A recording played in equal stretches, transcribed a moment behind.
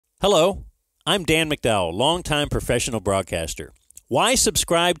Hello, I'm Dan McDowell, longtime professional broadcaster. Why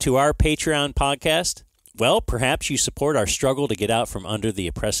subscribe to our Patreon podcast? Well, perhaps you support our struggle to get out from under the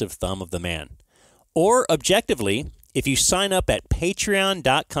oppressive thumb of the man. Or, objectively, if you sign up at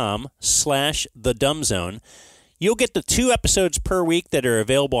patreon.com/thedumbzone, you'll get the 2 episodes per week that are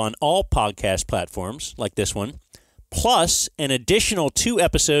available on all podcast platforms, like this one, plus an additional 2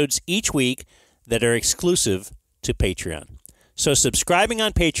 episodes each week that are exclusive to Patreon. So subscribing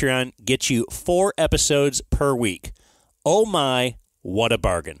on Patreon gets you 4 episodes per week. Oh my, what a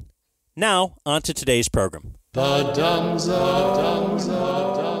bargain. Now, on to today's program. The DumbZone.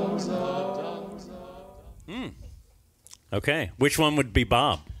 Okay, which one would be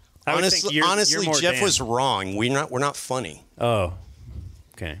Bob? Honestly, you're Jeff Dan. was wrong. We're not funny. Oh,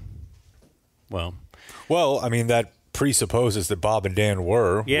 okay. Well, I mean, that presupposes that Bob and Dan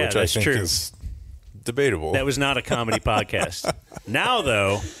were, Yeah, which I that's think true. is debatable. that was not a comedy podcast. Now,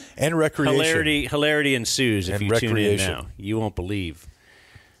 though, and recreation. hilarity ensues if And you tune in recreation. now. You won't believe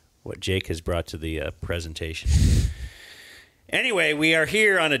what Jake has brought to the presentation. Anyway, we are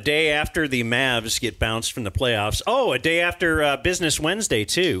here on a day after the Mavs get bounced from the playoffs. Oh, a day after Business Wednesday,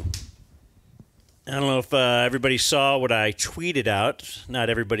 too. I don't know if everybody saw what I tweeted out.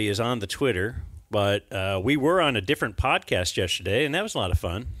 Not everybody is on the Twitter, but we were on a different podcast yesterday, and that was a lot of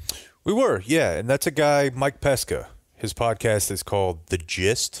fun. We were, yeah. And that's a guy, Mike Pesca. His podcast is called The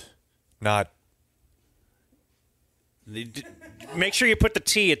Gist, not... Make sure you put the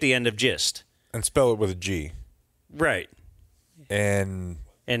T at the end of gist. And spell it with a G. Right. And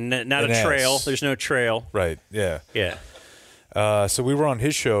not an a trail. S. There's no trail. Right, yeah. Yeah. So we were on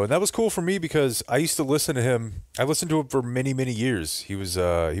his show, and that was cool for me because I used to listen to him. I listened to him for many, many years. He was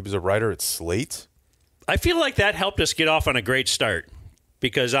a writer at Slate. I feel like that helped us get off on a great start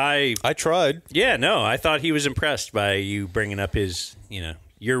because I tried. Yeah, no, I thought he was impressed by you bringing up his,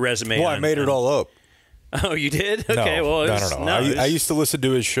 your resume. Well, I made it all up. Oh, you did? Okay, no, well, no. I used to listen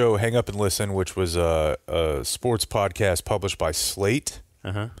to his show, Hang Up and Listen, which was a sports podcast published by Slate.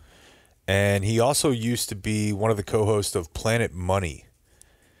 Uh-huh. And he also used to be one of the co-hosts of Planet Money,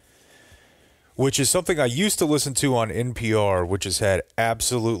 which is something I used to listen to on NPR, which has had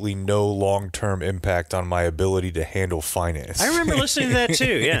absolutely no long-term impact on my ability to handle finance. I remember listening to that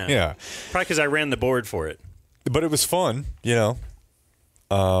too, yeah. Yeah. Probably because I ran the board for it. But it was fun,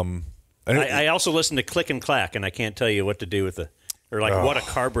 I also listened to Click and Clack, and I can't tell you what to do with what a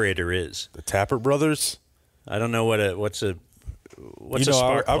carburetor is. The Tapper Brothers? I don't know what's a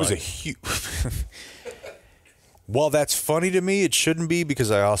spark I was plug? a huge... While that's funny to me, it shouldn't be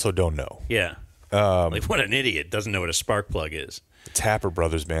because I also don't know. Yeah. What an idiot doesn't know what a spark plug is. The Tapper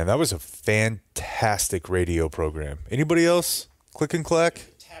Brothers, man. That was a fantastic radio program. Anybody else? Click and Clack?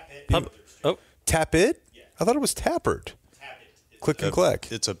 Tap it. Tap It? Yeah. I thought it was Tappered. Tap it. Click and Clack.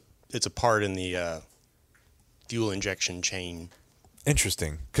 It's a part in the fuel injection chain.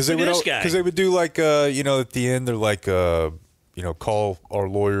 Interesting. Because they Look at would this guy. they would do like at the end they're like call our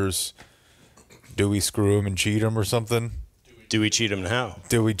lawyers. Do we screw them and cheat them or something? Do we cheat them and how?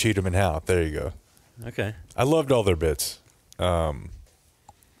 Do we cheat them and how? There you go. Okay. I loved all their bits.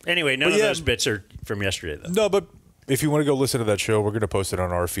 Anyway, none of those bits are from yesterday, though. No, but if you want to go listen to that show, we're going to post it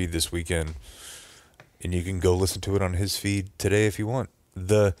on our feed this weekend. And you can go listen to it on his feed today if you want.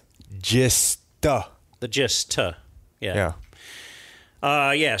 The Gist. The Gist. Yeah.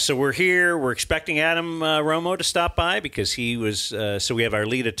 So we're here. We're expecting Adam Romo to stop by because he was... so we have our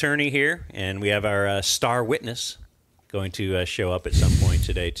lead attorney here, and we have our star witness going to show up at some point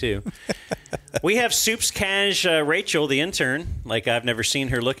today, too. We have Soups Cash Rachel, the intern. Like, I've never seen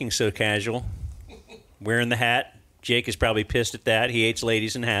her looking so casual. Wearing the hat. Jake is probably pissed at that. He hates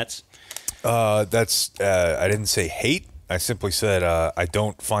ladies in hats. I didn't say hate. I simply said I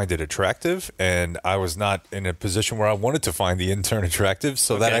don't find it attractive, and I was not in a position where I wanted to find the intern attractive,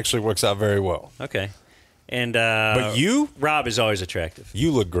 so that actually works out very well. Okay. And but you? Rob is always attractive.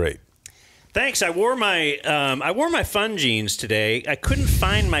 You look great. Thanks. I wore my fun jeans today. I couldn't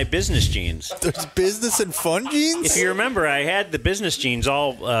find my business jeans. There's business and fun jeans? If you remember, I had the business jeans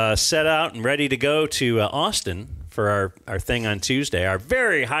all set out and ready to go to Austin for our thing on Tuesday, our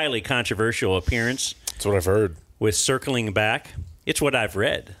very highly controversial appearance. That's what I've heard. With circling back. It's what I've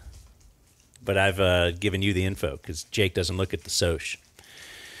read. But I've given you the info because Jake doesn't look at the soch.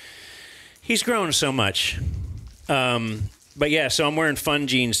 He's grown so much. But yeah, so I'm wearing fun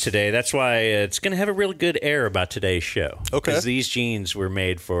jeans today. That's why it's going to have a really good air about today's show. Okay. Because these jeans were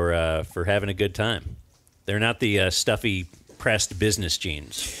made for having a good time. They're not the stuffy, pressed business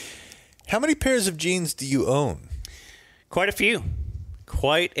jeans. How many pairs of jeans do you own? Quite a few.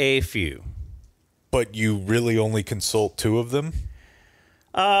 Quite a few. But you really only consult 2 of them?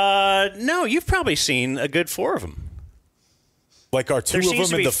 No, you've probably seen a good 4 of them. Like, are 2 of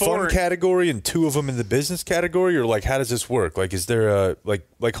them in the fun category and 2 of them in the business category, or like how does this work? Like, is there a like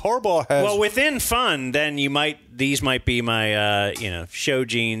Harbaugh has? Well, within fun, then these might be my show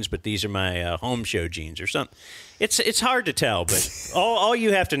jeans, but these are my home show jeans or something. It's hard to tell, but all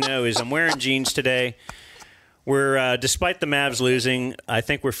you have to know is I'm wearing jeans today. We're despite the Mavs losing, I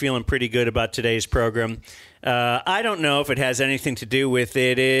think we're feeling pretty good about today's program. I don't know if it has anything to do with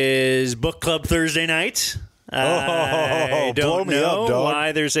it is Book Club Thursday night. I don't know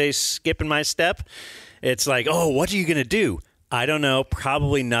why there's a skip in my step. It's like, what are you going to do? I don't know.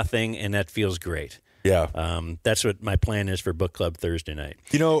 Probably nothing, and that feels great. Yeah. That's what my plan is for Book Club Thursday night.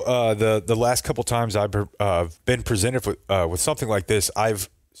 You know, the last couple times I've been presented with something like this, I've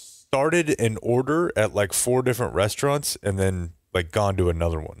started an order at like 4 different restaurants and then like gone to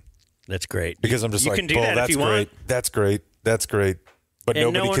another one. That's great. Because I'm just you like, can do that that's if you great. want. That's great. That's great. But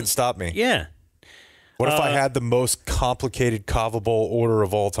And nobody can stop me. Yeah. What if I had the most complicated kava bowl order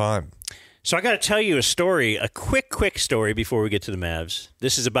of all time? So I got to tell you a story, a quick story before we get to the Mavs.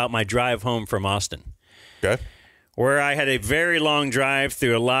 This is about my drive home from Austin. Okay. Where I had a very long drive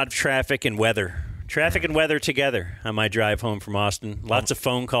through a lot of traffic and weather. Traffic and weather together on my drive home from Austin. Lots of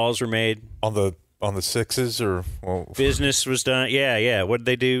phone calls were made. On the 6s or business was done. Yeah. What did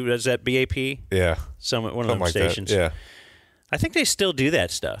they do? Was that BAP? Yeah. One of them like stations. That. Yeah. I think they still do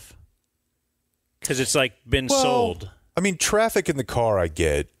that stuff. Because it's like been sold. I mean, traffic in the car I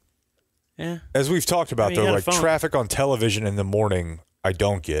get. Yeah. As we've talked about, though, like traffic on television in the morning, I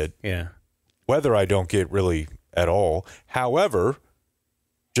don't get. Yeah. Weather, I don't get really at all. However,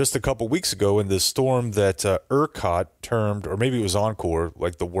 just a couple weeks ago in the storm that ERCOT termed, or maybe it was Encore,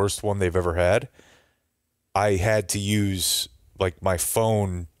 like the worst one they've ever had, I had to use like my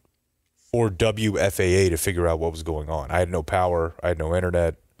phone for WFAA to figure out what was going on. I had no power. I had no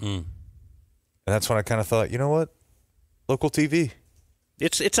internet. And that's when I kind of thought, you know what? Local TV.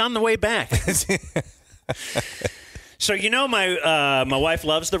 It's on the way back. So my wife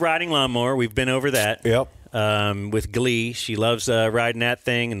loves the riding lawnmower. We've been over that. Yep. With glee. She loves riding that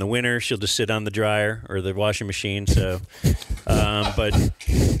thing. In the winter, she'll just sit on the dryer or the washing machine. So, but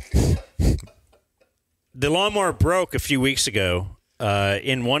the lawnmower broke a few weeks ago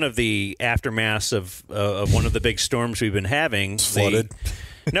in one of the aftermaths of one of the big storms we've been having. Flooded.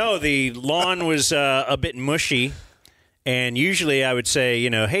 No, the lawn was a bit mushy, and usually I would say,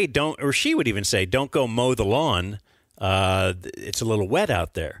 hey, don't, or she would even say, don't go mow the lawn. It's a little wet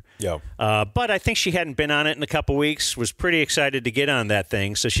out there. Yeah. But I think she hadn't been on it in a couple weeks, was pretty excited to get on that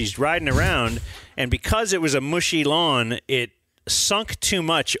thing. So she's riding around, and because it was a mushy lawn, it sunk too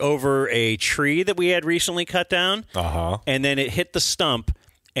much over a tree that we had recently cut down, and then it hit the stump.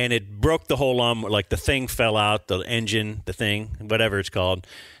 And it broke the whole lawn. Like the thing fell out, the engine, the thing, whatever it's called,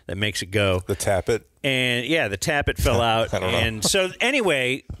 that makes it go. The tappet. And yeah, the tappet fell out. I don't know. And so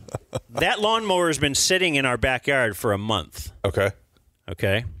anyway, that lawnmower has been sitting in our backyard for a month.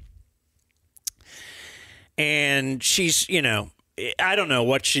 Okay. And she's, I don't know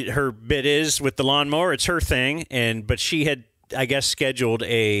what her bit is with the lawnmower. It's her thing. But she had, I guess, scheduled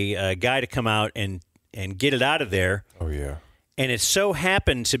a guy to come out and get it out of there. Oh, yeah. And it so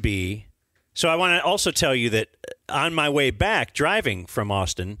happened to be, so I want to also tell you that on my way back, driving from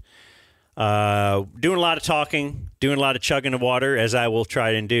Austin, doing a lot of talking, doing a lot of chugging of water, as I will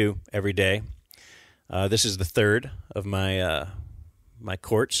try and do every day. This is the third of my my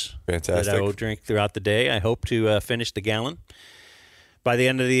quarts Fantastic. that I will drink throughout the day. I hope to finish the gallon by the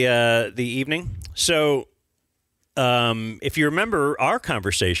end of the evening. So if you remember our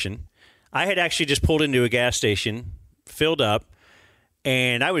conversation, I had actually just pulled into a gas station, filled up,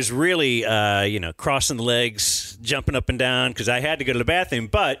 and I was really, crossing the legs, jumping up and down because I had to go to the bathroom,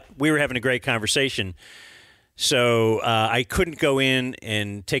 but we were having a great conversation. So I couldn't go in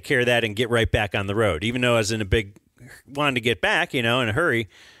and take care of that and get right back on the road, even though I was wanted to get back, in a hurry.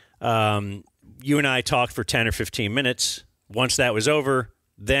 You and I talked for 10 or 15 minutes. Once that was over,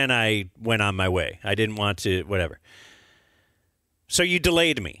 then I went on my way. I didn't want to, whatever. So you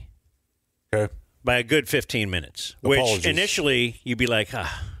delayed me. Okay. By a good 15 minutes, Apologies. Which initially you'd be like,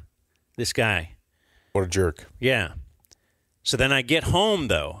 this guy. What a jerk. Yeah. So then I get home,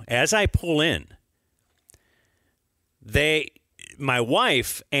 though. As I pull in, my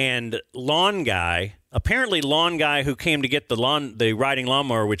wife and apparently lawn guy who came to get the riding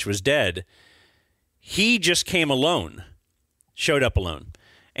lawnmower, which was dead, he just came alone, showed up alone.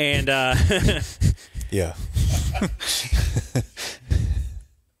 And yeah.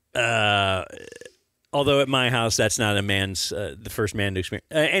 Although at my house, that's not a man's, the first man to experience.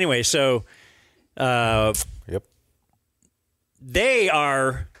 Anyway, so yep. they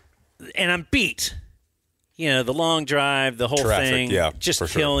are, and I'm beat. You know, the long drive, the whole Traffic, thing, yeah, just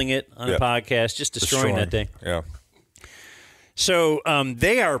killing it on a podcast, just destroying that thing. Yeah. So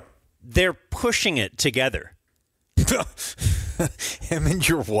they're pushing it together. Him and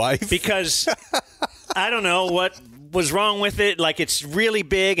your wife? Because I don't know what was wrong with it. Like, it's really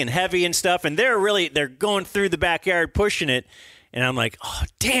big and heavy and stuff, and they're going through the backyard pushing it, and I'm like, oh,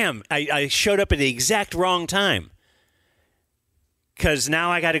 damn, I showed up at the exact wrong time because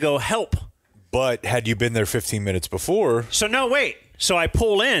now I got to go help. But had you been there 15 minutes before? So, no, wait. So I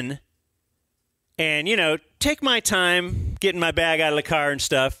pull in and, take my time getting my bag out of the car and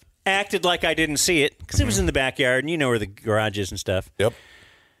stuff. Acted like I didn't see it because it was in the backyard, and you know where the garage is and stuff. Yep.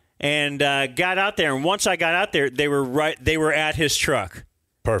 And got out there, and once I got out there, they were at his truck.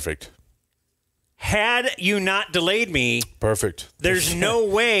 Perfect. Had you not delayed me, perfect. There's no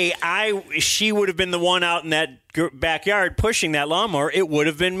way she would have been the one out in that backyard pushing that lawnmower. It would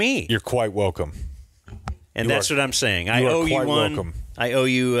have been me. You're quite welcome. And that's what I'm saying. I owe you one. Welcome. I owe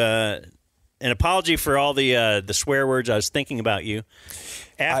you an apology for all the swear words. I was thinking about you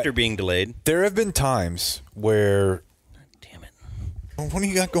after being delayed. There have been times where. Damn it. What do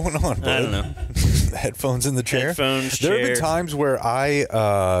you got going on, bud? I don't know. Headphones in the chair? Headphones, There have chair. been times where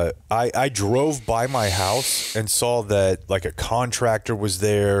I drove by my house and saw that like a contractor was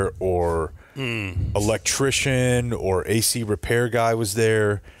there or electrician or AC repair guy was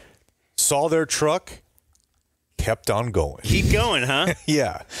there. Saw their truck, kept on going. Keep going, huh?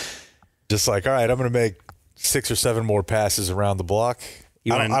 Yeah. Just like, all right, I'm going to make 6 or 7 more passes around the block.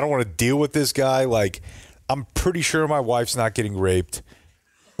 I don't want to deal with this guy. Like, I'm pretty sure my wife's not getting raped.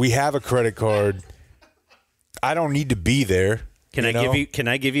 We have a credit card. I don't need to be there. Can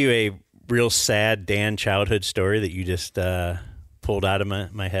I give you a real sad Dan childhood story that you just pulled out of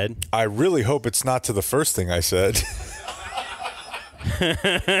my head? I really hope it's not to the first thing I said.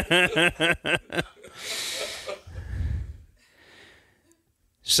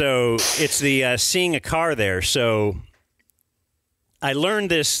 So it's the seeing a car there. So I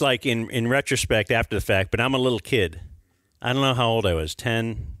learned this like in retrospect after the fact, but I'm a little kid. I don't know how old I was,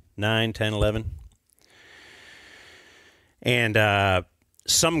 9, 10, 11. And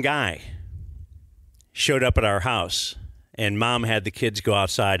some guy showed up at our house, and Mom had the kids go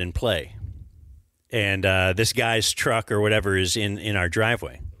outside and play. And this guy's truck or whatever is in our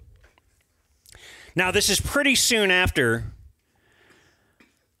driveway. Now, this is pretty soon after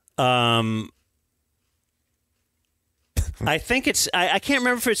I think it's I can't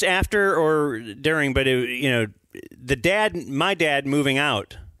remember if it's after or during, but my dad moving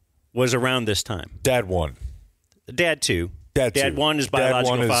out was around this time. Dad 1. Dad 2. Dad 1 is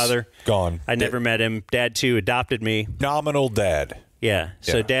biological father. Gone. I never met him. Dad 2 adopted me. Nominal dad. Yeah.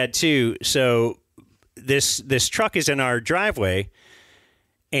 So Yeah. Dad 2. So this truck is in our driveway,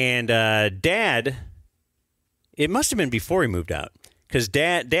 and Dad. It must have been before he moved out, because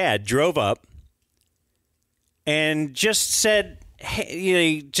Dad drove up and just said,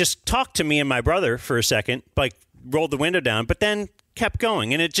 hey, just talked to me and my brother for a second, like rolled the window down, but then kept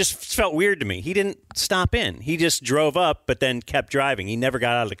going. And it just felt weird to me. He didn't stop in. He just drove up, but then kept driving. He never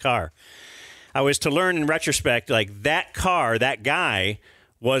got out of the car. I was to learn in retrospect, like that car, that guy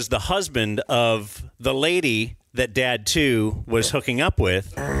was the husband of the lady that Dad 2 was hooking up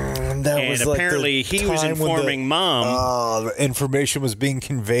with. And apparently he was informing Mom. Information was being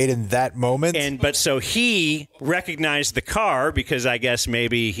conveyed in that moment. But so he recognized the car because I guess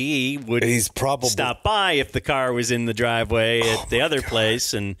maybe he would stop by if the car was in the driveway at the other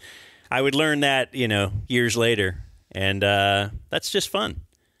place. And I would learn that, years later. And that's just fun.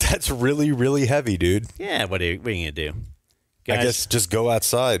 That's really, really heavy, dude. Yeah, what are you going to do? Guys, I guess just go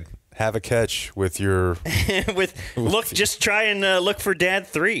outside. Have a catch with your... just try and look for Dad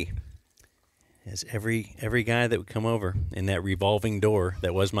 3. As every guy that would come over in that revolving door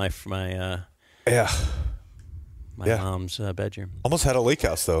that was my mom's bedroom. Almost had a lake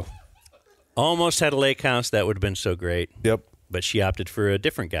house, though. Almost had a lake house. That would have been so great. Yep. But she opted for a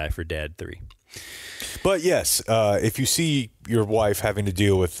different guy for Dad 3. But yes, if you see your wife having to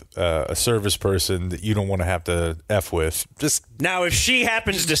deal with a service person that you don't want to have to F with, just... Now, if she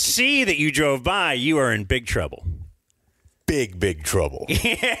happens to see that you drove by, you are in big trouble. Big trouble.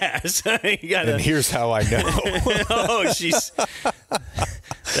 Yeah. So you gotta... And here's how I know.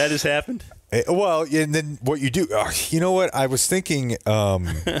 That has happened? Well, and then what you do... you know what? I was thinking...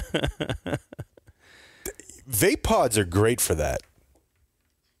 vape pods are great for that.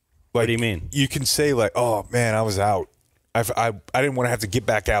 Like, what do you mean? You can say like, "Oh man, I was out. I didn't want to have to get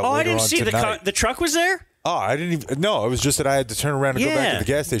back out." Oh, later I didn't on see tonight. the truck was there. Oh, I didn't even. No, it was just that I had to turn around and go back to the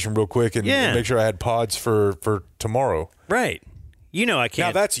gas station real quick and make sure I had pods for tomorrow. Right. You know I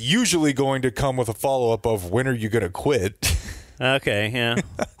can't. Now, that's usually going to come with a follow-up of when are you going to quit? Okay, yeah.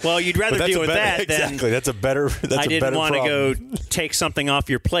 Well, you'd rather deal with that than... Exactly. That's a better problem. I didn't want to go take something off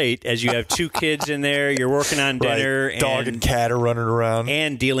your plate as you have 2 kids in there, you're working on dinner. Right. Dog and cat are running around.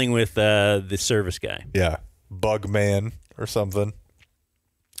 And dealing with the service guy. Yeah. Bug man or something.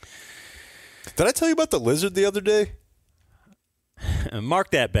 Did I tell you about the lizard the other day?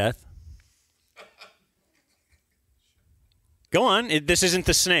 Mark that, Beth. Go on. This isn't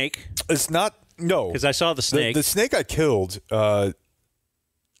the snake. It's not. No. Because I saw the snake. The snake I killed. Maybe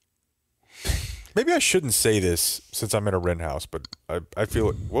I shouldn't say this since I'm in a rent house, but I feel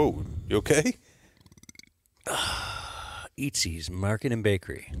it. Whoa. You okay? Eatsies Market and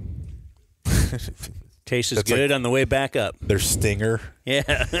Bakery. Tastes as good on the way back up. Their stinger.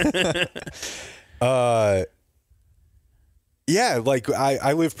 Yeah. Yeah, like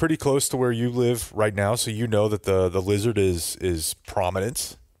I live pretty close to where you live right now, so you know that the lizard is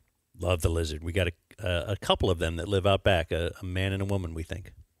prominent. Love the lizard. We got a couple of them that live out back, a man and a woman, we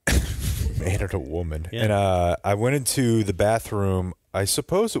think. Man and a woman. Yeah. And I went into the bathroom, I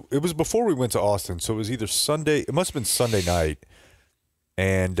suppose it was before we went to Austin, so it was either Sunday, it must have been Sunday night,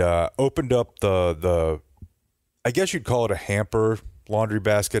 and opened up the I guess you'd call it a hamper laundry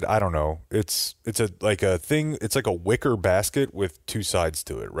basket. I don't know. It's a thing. It's like a wicker basket with 2 sides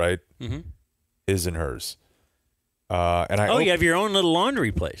to it, right? Mm-hmm. His and hers. And you have your own little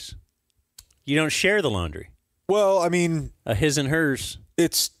laundry place. You don't share the laundry. Well, I mean, his and hers.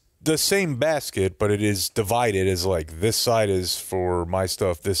 It's the same basket, but it is divided as like this side is for my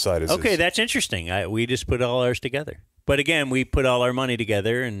stuff. This side is okay. That's interesting. We just put all ours together. But again, we put all our money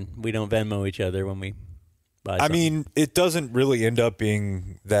together, and we don't Venmo each other when we buy something. I mean, it doesn't really end up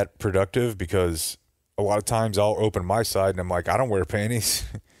being that productive because a lot of times I'll open my side and I'm like, I don't wear panties.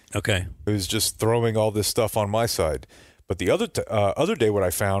 Okay. Who's just throwing all this stuff on my side. But the other day, what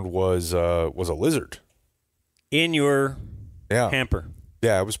I found was a lizard in your hamper.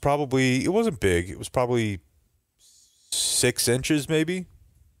 Yeah, it wasn't big. It was probably 6 inches, maybe.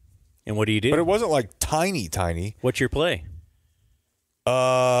 And what do you do? But it wasn't like tiny. What's your play?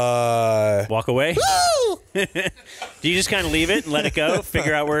 Walk away? Do you just kind of leave it and let it go?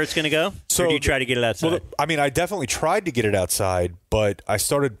 Figure out where it's going to go? Or do you try to get it outside? Well, I mean, I definitely tried to get it outside, but I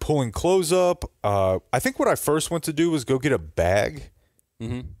started pulling clothes up. I think what I first went to do was go get a bag.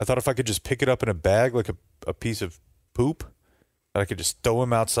 Mm-hmm. I thought if I could just pick it up in a bag, like a piece of poop, that I could just throw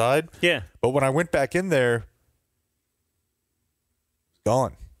him outside. Yeah. But when I went back in there,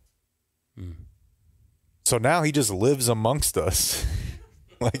 gone. Mm. So now he just lives amongst us.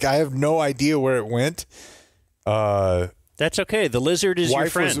 Like, I have no idea where it went. That's okay. The lizard is your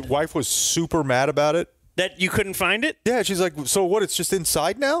friend. Wife was super mad about it. That you couldn't find it? Yeah, she's like, so what, it's just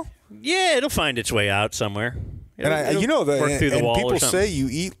inside now? Yeah, it'll find its way out somewhere. It'll work through the wall people or something. Say you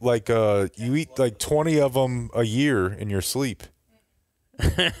eat like 20 of them a year in your sleep.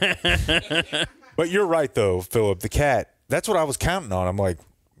 But you're right, though, Philip. The cat, that's what I was counting on. I'm like,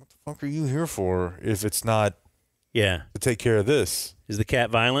 what the fuck are you here for if it's not to take care of this? Is the cat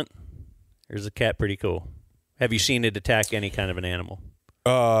violent? Or is the cat pretty cool? Have you seen it attack any kind of an animal?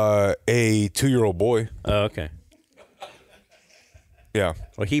 A 2-year-old boy. Oh, okay. Yeah.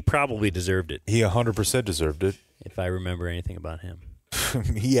 Well, he probably deserved it. He 100% deserved it. If I remember anything about him.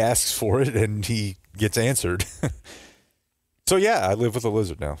 He asks for it, and he gets answered. So, yeah, I live with a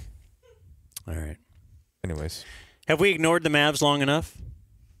lizard now. All right. Anyways. Have we ignored the Mavs long enough?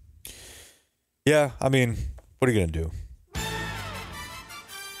 Yeah, I mean, what are you going to do?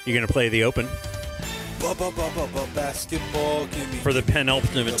 You're going to play the Open. Basketball, for the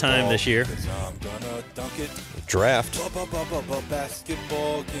penultimate time this year. I'm gonna dunk it. Draft.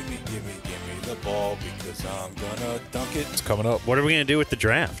 Basketball, give me the ball because I'm gonna dunk it. It's coming up. What are we gonna do with the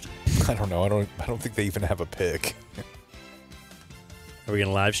draft? I don't know. I don't think they even have a pick. Are we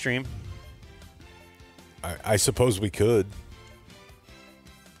gonna live stream? I suppose we could.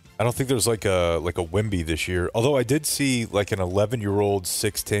 I don't think there's like a Wemby this year. Although I did see like an 11-year-old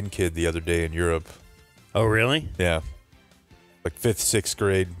 6'10" kid the other day in Europe. Oh, really? Yeah. Like 5th, 6th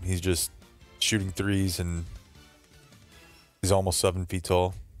grade. He's just shooting threes, and he's almost 7 feet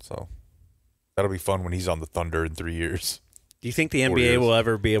tall. So that'll be fun when he's on the Thunder in 3 years. Do you think the NBA will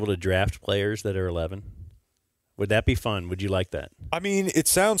ever be able to draft players that are 11? Would that be fun? Would you like that? I mean, it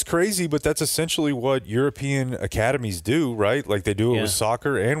sounds crazy, but that's essentially what European academies do, right? Like they do it with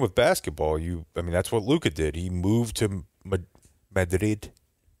soccer and with basketball. That's what Luka did. He moved to Madrid.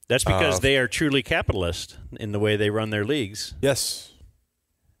 That's because they are truly capitalist in the way they run their leagues. Yes.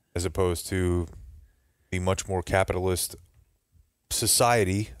 As opposed to the much more capitalist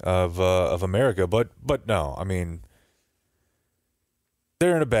society of America. But no, I mean,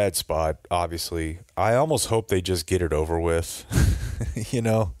 They're in a bad spot, obviously. I almost hope they just get it over with, you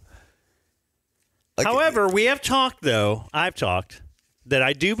know? Like, however, we have talked, though, I've talked, that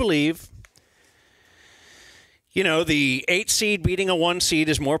I do believe, you know, the 8 seed beating a 1 seed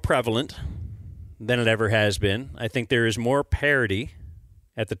is more prevalent than it ever has been. I think there is more parity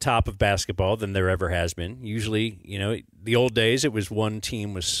at the top of basketball than there ever has been. Usually, you know, the old days, it was one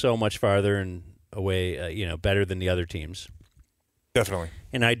team was so much farther and away, you know, better than the other teams. Definitely.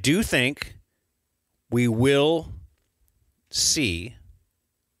 And I do think we will see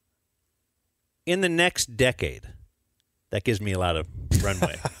in the next decade. That gives me a lot of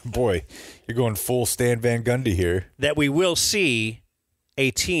runway. Boy, you're going full Stan Van Gundy here. That we will see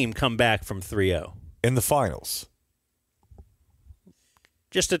a team come back from 3-0. In the finals.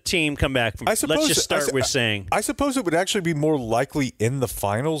 Just a team come back from. Let's just start with saying. I suppose it would actually be more likely in the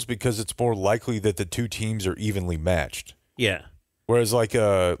finals because it's more likely that the two teams are evenly matched. Yeah. Whereas like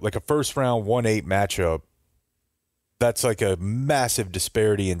a first round 1-8 matchup, that's like a massive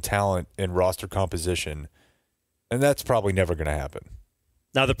disparity in talent and roster composition, and that's probably never going to happen.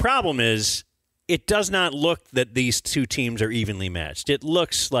 Now the problem is, it does not look that these two teams are evenly matched. It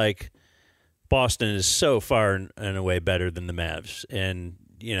looks like Boston is so far and away better than the Mavs. And,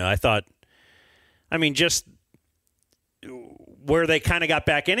 you know, just where they kind of got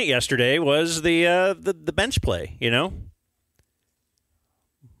back in it yesterday was the bench play, you know?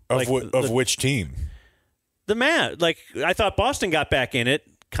 Of which team? The Mavs. Like, I thought Boston got back in it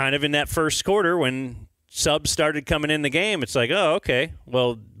kind of in that first quarter when subs started coming in the game. It's like, oh, okay.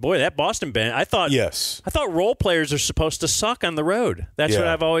 Well, boy, that Boston bench. I thought role players are supposed to suck on the road. That's what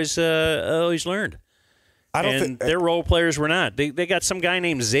I've always learned. Their role players were not. They got some guy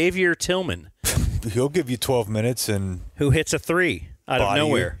named Xavier Tillman. He'll give you 12 minutes and who hits a 3 out of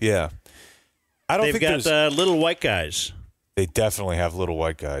nowhere. Yeah, They've got little white guys. They definitely have little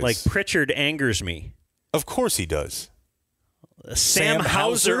white guys. Like Pritchard angers me. Of course he does. Sam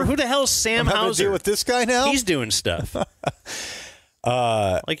Hauser? Who the hell is Sam Hauser? I'm Hauser? Deal with this guy now? He's doing stuff.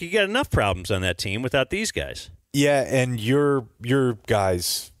 Like, you got enough problems on that team without these guys. Yeah, and your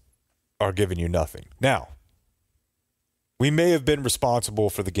guys are giving you nothing. Now, we may have been responsible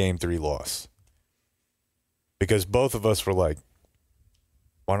for the Game 3 loss because both of us were like,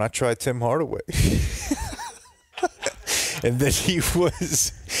 why not try Tim Hardaway? And then he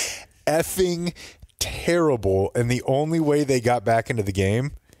was effing terrible, and the only way they got back into the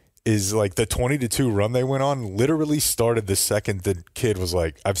game is like the 20-2 run they went on literally started the second the kid was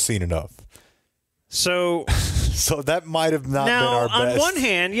like, I've seen enough. So that might have not been our best. Now, on one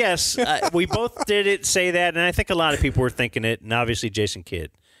hand, yes, we both did say that, and I think a lot of people were thinking it, and obviously Jason Kidd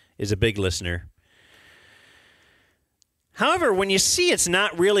is a big listener. However, when you see it's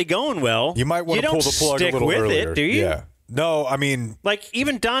not really going well, you might want to pull the plug a little earlier. It, do you? Yeah. No, I mean, like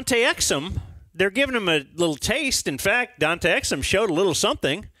even Dante Exum, they're giving him a little taste. In fact, Dante Exum showed a little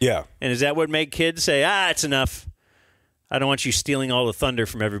something. Yeah. And is that what made kids say, it's enough? I don't want you stealing all the thunder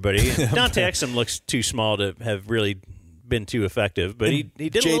from everybody. Dante Exum looks too small to have really been too effective, but he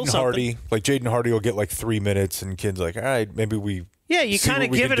did a little something. Jaden Hardy will get like 3 minutes, and kids like, all right, maybe we. Yeah, you kind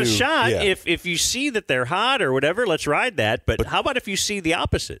of give it a shot. Yeah. If you see that they're hot or whatever, let's ride that. But how about if you see the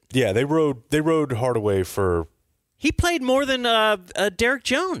opposite? Yeah, they rode Hardaway for. He played more than Derek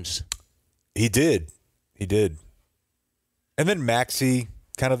Jones. He did. And then Maxey,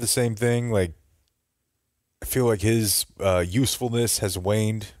 kind of the same thing. Like, I feel like his usefulness has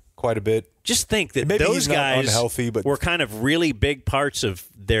waned quite a bit. Just think that maybe those guys unhealthy, but were kind of really big parts of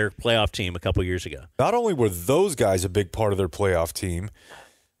their playoff team a couple years ago. Not only were those guys a big part of their playoff team,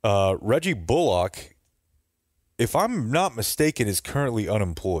 Reggie Bullock, if I'm not mistaken, is currently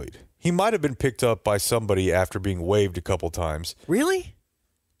unemployed. He might have been picked up by somebody after being waived a couple times. Really?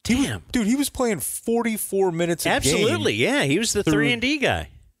 Damn. Dude, he was playing 44 minutes a game. Absolutely, yeah. He was the 3-and-D guy.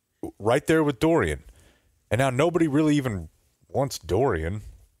 Right there with Dorian. And now nobody really even wants Dorian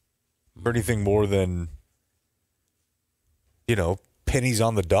for anything more than, pennies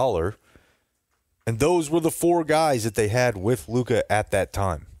on the dollar. And those were the 4 guys that they had with Luka at that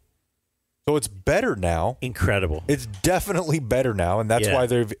time. So it's better now. Incredible. It's definitely better now, and that's why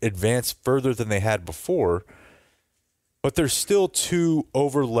they've advanced further than they had before. But they're still too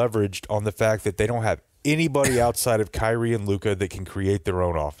over-leveraged on the fact that they don't have anybody outside of Kyrie and Luka that can create their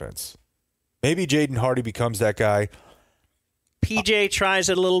own offense. Maybe Jaden Hardy becomes that guy. PJ tries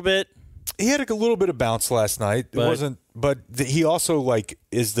it a little bit. He had a little bit of bounce last night. But he also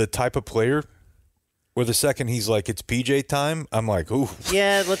is the type of player where the second he's like, it's PJ time, I'm like, ooh.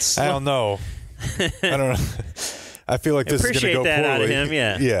 Yeah, I don't know. I don't know. I feel like this is going to go poorly. Appreciate that out of him,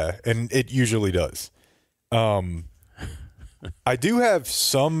 yeah. Yeah, and it usually does. I do have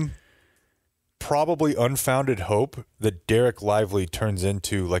some probably unfounded hope that Derek Lively turns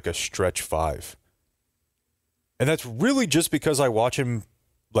into like a stretch 5. And that's really just because I watch him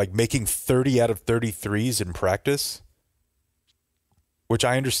like making 30 out of 33s in practice, which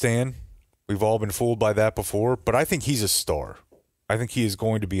I understand. We've all been fooled by that before, but I think he's a star. I think he is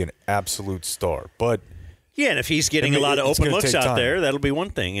going to be an absolute star. But yeah, and if he's getting a lot of open looks out there, that'll be one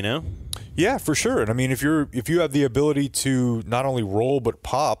thing, you know? Yeah, for sure. And I mean, if you have the ability to not only roll but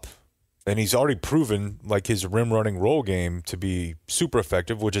pop, and he's already proven like his rim running roll game to be super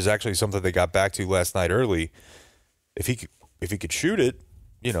effective, which is actually something they got back to last night early. If he could shoot it,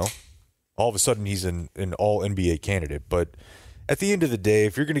 you know, all of a sudden he's an all NBA candidate. But at the end of the day,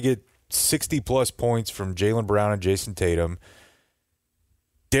 if you're going to get 60 plus points from Jaylen Brown and Jason Tatum,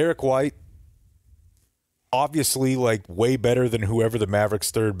 Derek White, obviously like way better than whoever the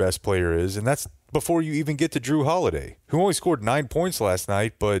Mavericks' third best player is, and that's before you even get to Drew Holiday, who only scored 9 points last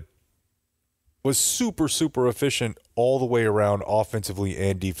night, but was super, super efficient all the way around offensively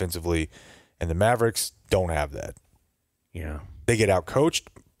and defensively, and the Mavericks don't have that. Yeah. They get outcoached.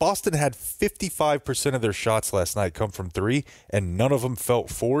 Boston had 55% of their shots last night come from 3, and none of them felt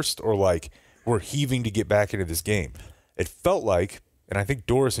forced or like were heaving to get back into this game. It felt like, and I think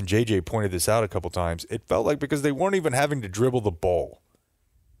Doris and JJ pointed this out a couple times, it felt like because they weren't even having to dribble the ball.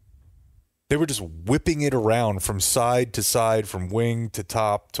 They were just whipping it around from side to side, from wing to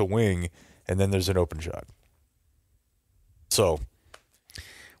top to wing, and then there's an open shot. So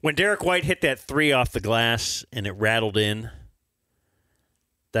when Derek White hit that 3 off the glass and it rattled in,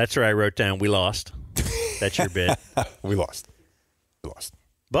 that's where I wrote down, we lost. That's your bit. We lost.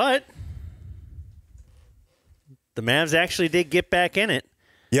 But the Mavs actually did get back in it.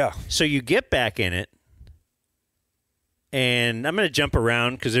 Yeah. So you get back in it, and I'm going to jump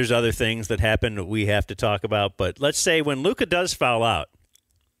around because there's other things that happen that we have to talk about. But let's say when Luka does foul out,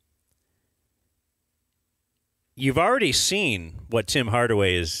 you've already seen what Tim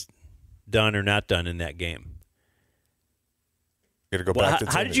Hardaway has done or not done in that game. Got to go back to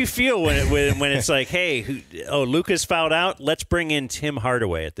how did you feel when it's like, hey, Luka's fouled out? Let's bring in Tim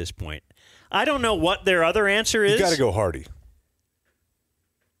Hardaway at this point. I don't know what their other answer is. You got to go Hardy.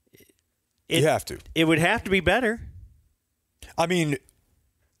 You have to. It would have to be better. I mean,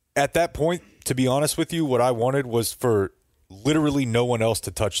 at that point, to be honest with you, what I wanted was for literally no one else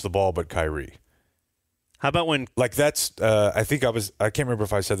to touch the ball but Kyrie. How about when... Like that's, I can't remember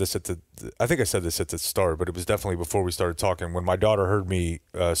if I said this I think I said this at the start, but it was definitely before we started talking. When my daughter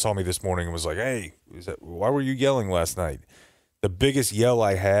saw me this morning and was like, hey, why were you yelling last night? The biggest yell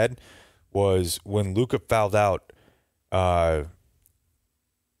I had was when Luka fouled out, and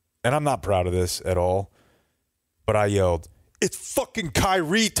I'm not proud of this at all, but I yelled, it's fucking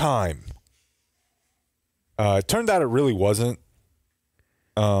Kyrie time. It turned out it really wasn't.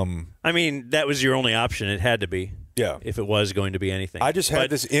 I mean, that was your only option. It had to be. Yeah. If it was going to be anything. I just had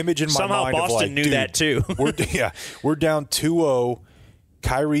this image in my mind. Somehow Boston of like, knew dude, that too. we're down 2-0.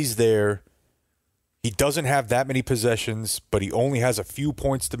 Kyrie's there. He doesn't have that many possessions, but he only has a few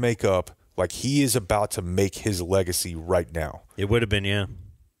points to make up. Like, he is about to make his legacy right now. It would have been, yeah.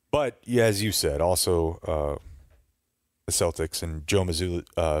 But, yeah, as you said, also the Celtics and Joe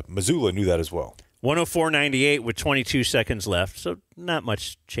Mazzulla knew that as well. 104-98 with 22 seconds left, so not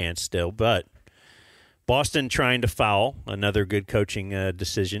much chance still. But Boston trying to foul, another good coaching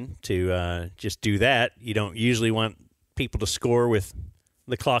decision to just do that. You don't usually want people to score with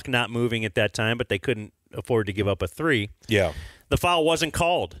the clock not moving at that time, but they couldn't afford to give up a 3. Yeah. The foul wasn't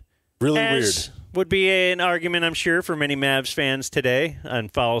called. Really As weird. Would be an argument, I'm sure, for many Mavs fans today on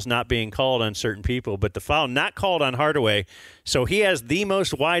fouls not being called on certain people, but the foul not called on Hardaway, so he has the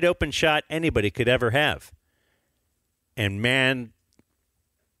most wide-open shot anybody could ever have. And, man,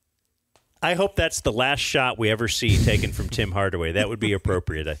 I hope that's the last shot we ever see taken from Tim Hardaway. That would be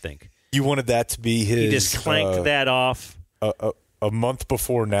appropriate, I think. You wanted that to be his... He just clanked that off. A month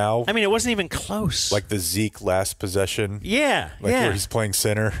before now. I mean, it wasn't even close. Like the Zeke last possession. Yeah, where he's playing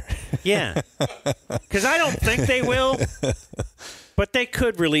center. Yeah. Because I don't think they will, but they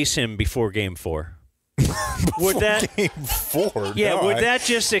could release him before Game 4. Would that Game 4? Yeah, no, would that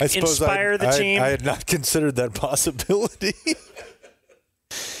just inspire the team? I had not considered that possibility.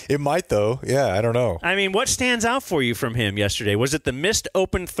 It might, though. Yeah, I don't know. I mean, what stands out for you from him yesterday? Was it the missed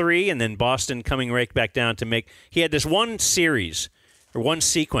open 3 and then Boston coming right back down to make – he had this one series or one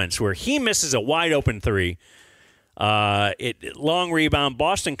sequence where he misses a wide open 3. Long rebound.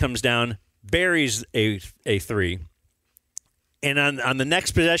 Boston comes down, buries a 3. And on the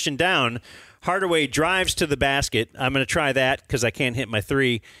next possession down, Hardaway drives to the basket. I'm going to try that because I can't hit my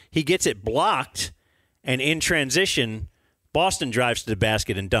 3. He gets it blocked, and in transition – Boston drives to the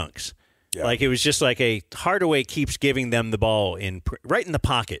basket and dunks. Yeah. Like, it was just like Hardaway keeps giving them the ball right in the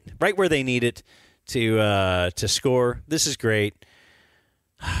pocket, right where they need it to score. This is great.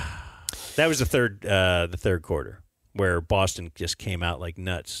 That was the third quarter where Boston just came out like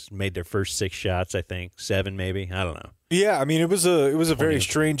nuts, made their first 6 shots, I think 7 maybe. I don't know. Yeah, I mean, it was a very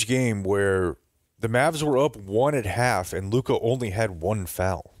strange game where the Mavs were up 1 at half and Luka only had 1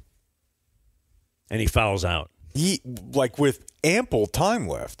 foul, and he fouls out. With ample time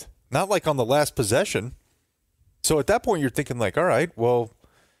left. Not like on the last possession. So at that point, you're thinking like, all right, well,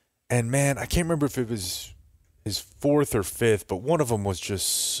 and man, I can't remember if it was his 4th or 5th, but one of them was just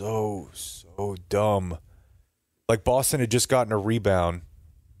so dumb. Like Boston had just gotten a rebound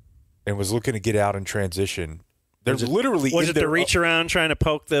and was looking to get out in transition. Was it the reach around trying to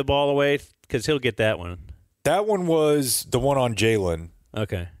poke the ball away? Because he'll get that one. That one was the one on Jalen.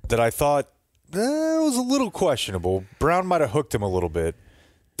 Okay. That I thought was a little questionable. Brown might have hooked him a little bit.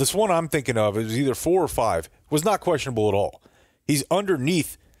 This one I'm thinking of, it was either 4 or 5, was not questionable at all. He's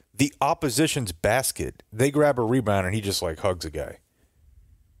underneath the opposition's basket. They grab a rebound, and he just, like, hugs a guy.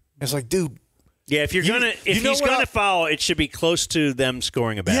 It's like, dude. Yeah, if he's gonna foul, it should be close to them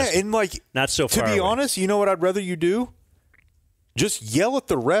scoring a basket. Yeah, and, like, not so far to be away. honest, you know what I'd rather you do? Just yell at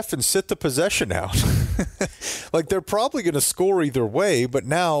the ref and sit the possession out. Like, they're probably going to score either way, but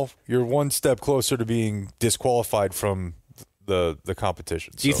now you're one step closer to being disqualified from the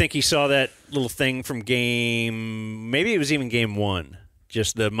competition. Do you think he saw that little thing from maybe it was even game 1,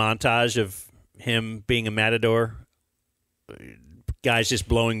 just the montage of him being a matador, guys just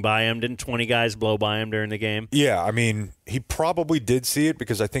blowing by him? Didn't 20 guys blow by him during the game? Yeah, I mean, he probably did see it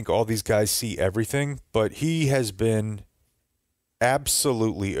because I think all these guys see everything, but he has been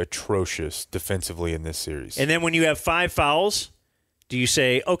absolutely atrocious defensively in this series. And then when you have 5 fouls, do you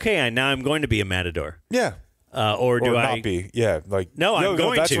say, okay, now I'm going to be a matador? Yeah. Or do I not be? Yeah, like no, I'm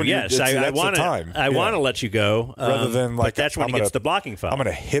going to. Yes, I want to. I want to let you go rather than like. But that's when he gets the blocking foul. I'm going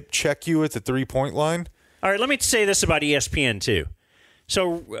to hip check you at the 3-point line. All right, let me say this about ESPN too.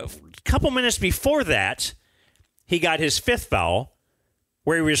 So a couple minutes before that, he got his 5th foul,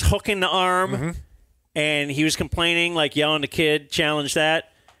 where he was hooking the arm, and he was complaining, like yelling at the kid, challenge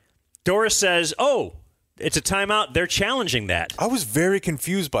that. Doris says, "Oh, it's a timeout. They're challenging that." I was very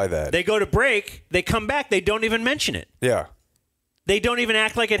confused by that. They go to break. They come back. They don't even mention it. Yeah. They don't even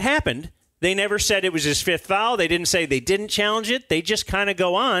act like it happened. They never said it was his 5th foul. They didn't say they didn't challenge it. They just kind of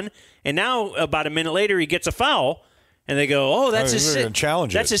go on. And now, about a minute later, he gets a foul. And they go, oh, that's his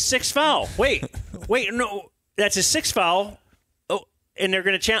 6th foul. Wait, no, that's his 6th foul. Oh, and they're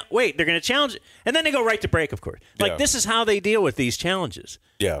going to they're going to challenge it. And then they go right to break, of course. Like, this is how they deal with these challenges.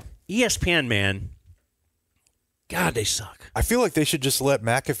 Yeah. ESPN, man. God, they suck. I feel like they should just let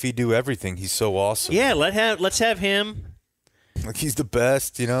McAfee do everything. He's so awesome. Yeah, let's have him. Like, he's the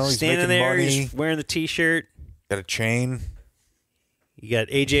best, you know. He's standing making there, money. he's wearing the T-shirt. Got a chain. You got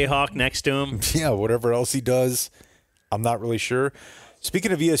A.J. Hawk next to him. Yeah, whatever else he does, I'm not really sure.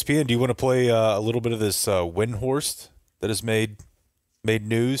 Speaking of ESPN, do you want to play a little bit of this Windhorst that has made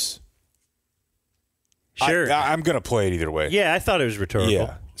news? Sure. I'm going to play it either way. Yeah, I thought it was rhetorical.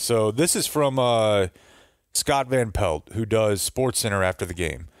 Yeah. So this is from Scott Van Pelt, who does SportsCenter after the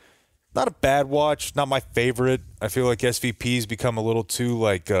game. Not a bad watch, not my favorite. I feel like SVP's become a little too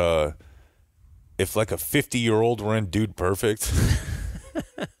like if like a 50-year-old were in Dude Perfect.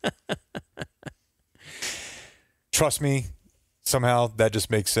 Trust me, somehow that just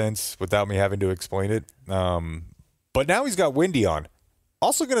makes sense without me having to explain it. But now he's got Wendy on.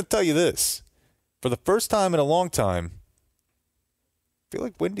 Also going to tell you this. For the first time in a long time, I feel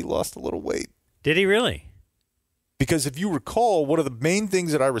like Wendy lost a little weight. Did he really? Because if you recall, one of the main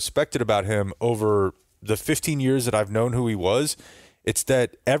things that I respected about him over the 15 years that I've known who he was, it's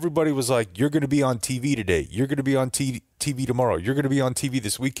that everybody was like, you're going to be on TV today. You're going to be on TV tomorrow. You're going to be on TV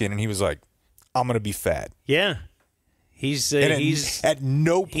this weekend. And he was like, I'm going to be fat. Yeah. He's at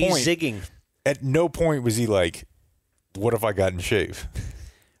no point. He's zigging. At no point was he like, what if I got in shape?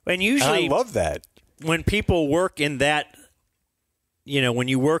 And usually, I love that. When people work in that, when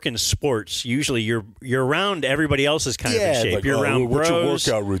you work in sports, usually you're around everybody else's kind of in shape. Like, you're around what's bros.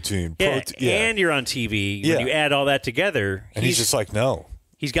 your workout routine? And you're on TV. When you add all that together. And he's just like, no.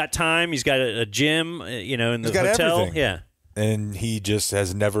 He's got time. He's got a gym, in the he's got hotel. Everything. Yeah. And he just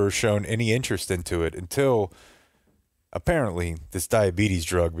has never shown any interest into it until apparently this diabetes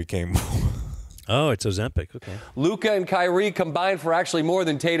drug became... Oh, it's Ozempic. Okay. Luka and Kyrie combined for actually more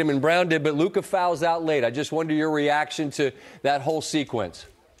than Tatum and Brown did, but Luka fouls out late. I just wonder your reaction to that whole sequence.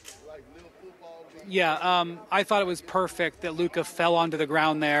 Yeah, I thought it was perfect that Luka fell onto the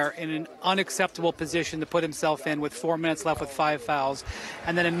ground there in an unacceptable position to put himself in with 4 minutes left with 5 fouls,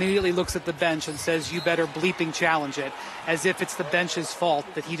 and then immediately looks at the bench and says, "You better bleeping challenge it," as if it's the bench's fault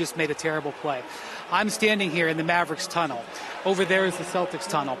that he just made a terrible play. I'm standing here in the Mavericks tunnel. Over there is the Celtics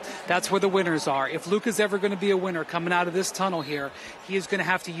tunnel. That's where the winners are. If Luka's ever going to be a winner coming out of this tunnel here, he is going to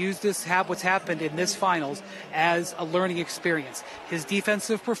have to use what's happened in this finals as a learning experience. His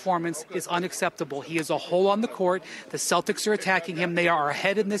defensive performance is unacceptable. He is a hole on the court. The Celtics are attacking him. They are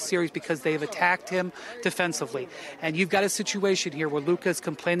ahead in this series because they have attacked him defensively. And you've got a situation here where Luka is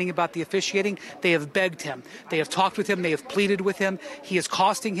complaining about the officiating. They have begged him. They have talked with him. They have pleaded with him. He is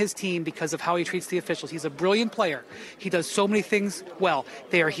costing his team because of how he treats the officials. He's a brilliant player. He does so many things well.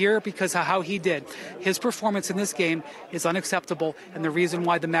 They are here because of how he did. His performance in this game is unacceptable, and the reason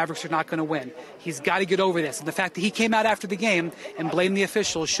why the Mavericks are not going to win. He's got to get over this. And the fact that he came out after the game and blamed the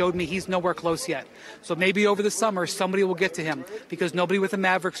officials showed me he's nowhere close yet. So maybe over the summer, somebody will get to him, because nobody with the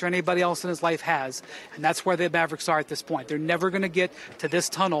Mavericks or anybody else in his life has. And that's where the Mavericks are at this point. They're never going to get to this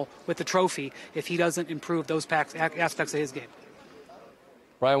tunnel with the trophy if he doesn't improve those aspects of his game.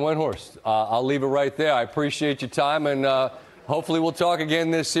 Ryan Windhorst, I'll leave it right there. I appreciate your time, and hopefully we'll talk again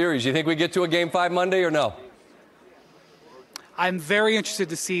this series. You think we get to a Game 5 Monday or no? I'm very interested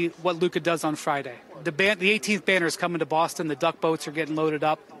to see what Luka does on Friday. The 18th banner is coming to Boston. The duck boats are getting loaded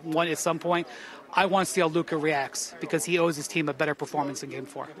up at some point. I want to see how Luka reacts, because he owes his team a better performance in Game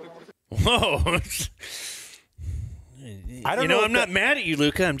 4. Whoa. I'm not mad at you,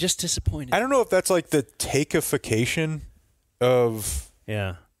 Luka. I'm just disappointed. I don't know if that's like the takeification of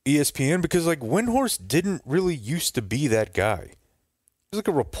ESPN, because like Windhorst didn't really used to be that guy. He's like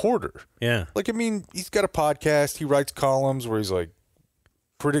a reporter. Yeah. Like, I mean, he's got a podcast. He writes columns where he's like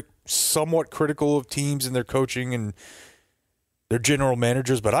somewhat critical of teams and their coaching and their general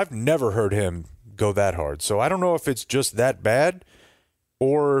managers, but I've never heard him go that hard. So I don't know if it's just that bad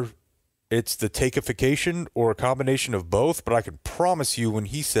or it's the takeification or a combination of both, but I can promise you when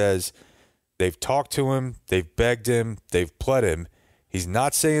he says they've talked to him, they've begged him, they've pled him, he's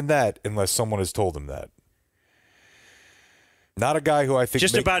not saying that unless someone has told him that. Not a guy who I think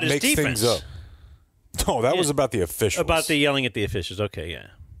just about his makes defense. things up. No, that was about the officials. About the yelling at the officials. Okay, yeah.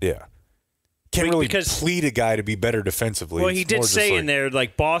 Yeah. Can't really plead a guy to be better defensively. Well, he did say in there,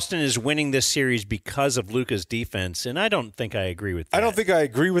 like, Boston is winning this series because of Luka's defense, and I don't think I agree with that. I don't think I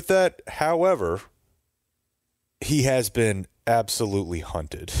agree with that. However, he has been absolutely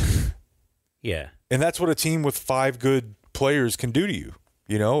hunted. Yeah. And that's what a team with 5 good players can do to you.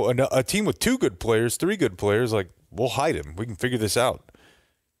 You know, a team with 2 good players, 3 good players, like, we'll hide him. We can figure this out.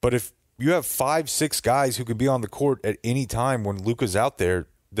 But if you have 5, 6 guys who can be on the court at any time when Luka's out there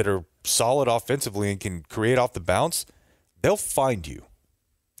that are solid offensively and can create off the bounce, they'll find you.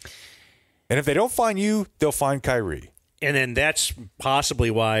 And if they don't find you, they'll find Kyrie. And then that's possibly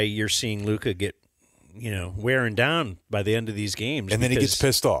why you're seeing Luka get, wearing down by the end of these games. And then he gets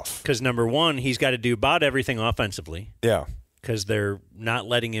pissed off. Because, number one, he's got to do about everything offensively. Yeah. Because they're not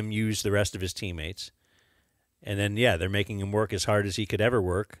letting him use the rest of his teammates. And then, they're making him work as hard as he could ever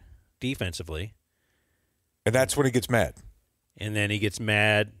work defensively. And that's when he gets mad. And then he gets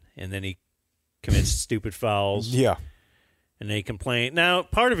mad, and then he commits stupid fouls. Yeah. And they complain. Now,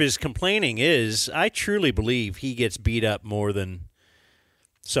 part of his complaining is, I truly believe he gets beat up more than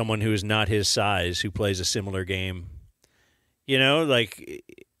someone who is not his size who plays a similar game.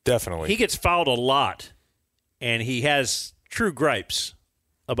 Definitely. He gets fouled a lot, and he has true gripes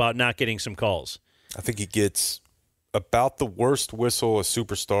about not getting some calls. I think he gets about the worst whistle a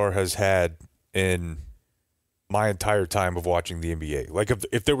superstar has had in my entire time of watching the NBA. Like,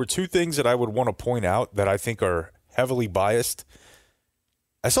 if there were 2 things that I would want to point out that I think are heavily biased,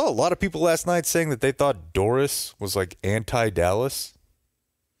 I saw a lot of people last night saying that they thought Doris was like anti-Dallas.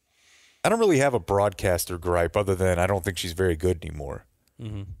 I don't really have a broadcaster gripe other than I don't think she's very good anymore.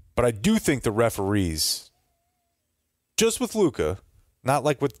 Mm-hmm. But I do think the referees, just with Luka, not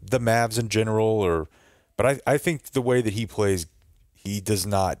like with the Mavs in general, but I think the way that he plays, he does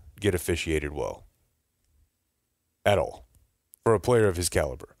not get officiated well. At all. For a player of his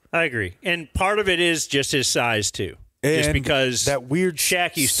caliber. I agree. And part of it is just his size, too. And just because that weird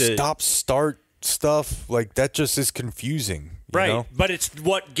Shaq used to stop-start stuff, like, that just is confusing. Right. You know? But it's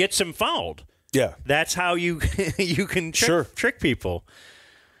what gets him fouled. Yeah. That's how you can trick people.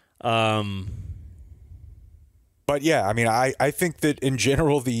 But, yeah, I mean, I think that in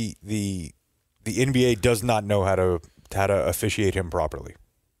general the NBA does not know how to officiate him properly.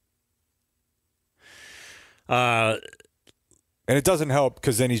 And it doesn't help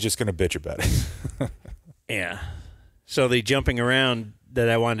because then he's just going to bitch about it. Yeah. So the jumping around that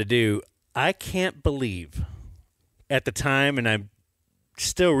I wanted to do, I can't believe at the time, and I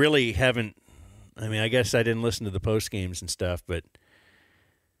still really haven't. I mean, I guess I didn't listen to the post games and stuff, but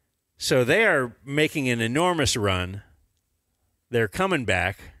so they are making an enormous run. They're coming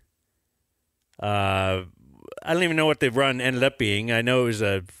back. I don't even know what the run ended up being. I know it was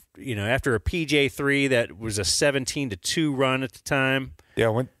after a PJ3 that was a 17-2 run at the time. Yeah,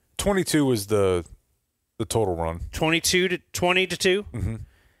 when 22 was the total run. 20-2. Mm-hmm.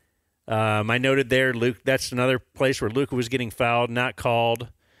 I noted there, Luke. That's another place where Luka was getting fouled, not called.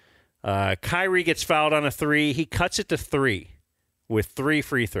 Kyrie gets fouled on a 3. He cuts it to 3 with 3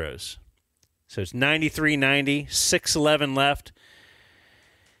 free throws. So it's 93-90, 6:11 left.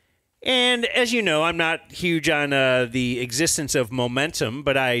 And as you know, I'm not huge on the existence of momentum,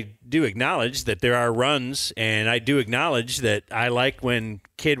 but I do acknowledge that there are runs, and I do acknowledge that I like when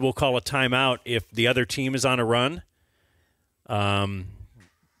Kid will call a timeout if the other team is on a run.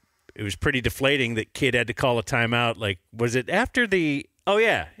 It was pretty deflating that Kid had to call a timeout. Like, was it after the – oh,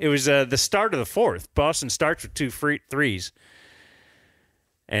 yeah. It was the start of the fourth. Boston starts with 2 threes.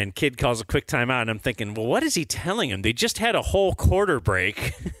 And Kid calls a quick timeout, and I'm thinking, well, what is he telling him? They just had a whole quarter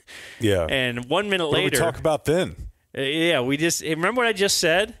break. Yeah. And 1 minute What later. did we talk about then? Yeah, we just – remember what I just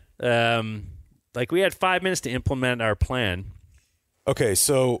said? We had 5 minutes to implement our plan. Okay,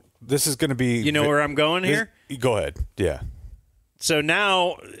 so this is going to be – You know where I'm going here? Go ahead. Yeah. So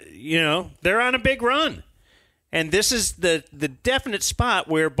now, they're on a big run. And this is the definite spot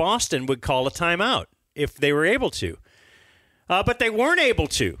where Boston would call a timeout if they were able to. But they weren't able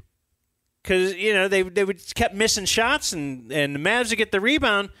to because, they would kept missing shots and the Mavs would get the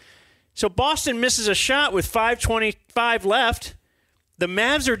rebound. So Boston misses a shot with 5:25 left. The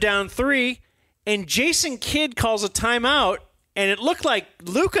Mavs are down 3, and Jason Kidd calls a timeout, and it looked like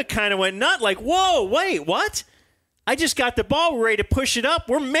Luka kind of went nut, like, whoa, wait, what? I just got the ball. We're ready to push it up.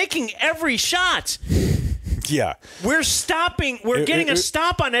 We're making every shot. Yeah. We're stopping. We're getting a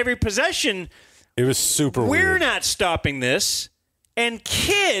stop on every possession. It was super weird. We're not stopping this. And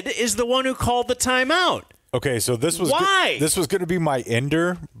Kidd is the one who called the timeout. Okay, so this was why? This was going to be my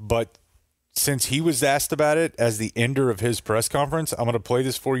ender, but since he was asked about it as the ender of his press conference, I'm going to play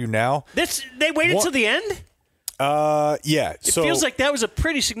this for you now. They waited till the end? Yeah. It feels like that was a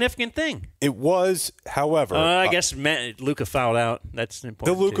pretty significant thing. It was, however. I guess Luka fouled out. That's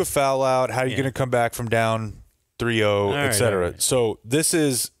important. The Luka foul out. How are you going to come back from down 3-0, et cetera? Right. So this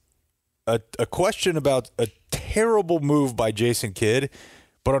is a question about a terrible move by Jason Kidd,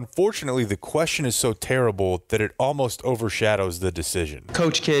 but unfortunately the question is so terrible that it almost overshadows the decision.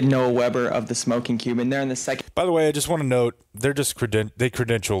 Coach Kidd, Noah Weber of the Smoking Cuban. They're in the second. By the way, I just want to note they're just they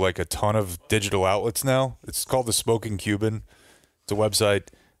credential like a ton of digital outlets now. It's called the Smoking Cuban. It's a website.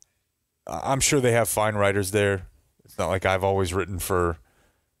 I'm sure they have fine writers there. It's not like I've always written for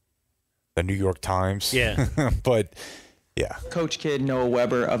the New York Times. Yeah. But yeah. Coach Kidd, Noah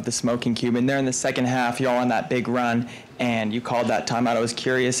Weber of the Smoking Cuban. They're in the second half. Y'all on that big run, and you called that timeout. I was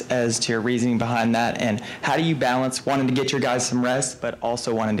curious as to your reasoning behind that, and how do you balance wanting to get your guys some rest, but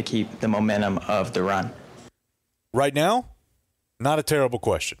also wanting to keep the momentum of the run? Right now, not a terrible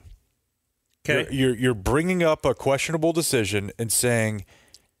question. Okay. You're bringing up a questionable decision and saying.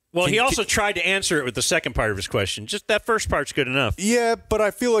 Well, he also tried to answer it with the second part of his question. Just that first part's good enough. Yeah, but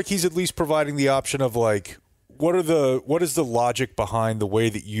I feel like he's at least providing the option of like. What is the logic behind the way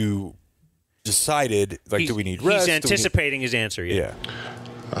that you decided? Like, do we need rest? He's anticipating his answer. Yeah.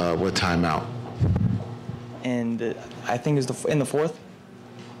 What timeout? And I think it was in the fourth.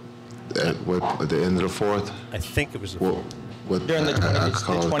 At the end of the fourth? I think it was the fourth. During the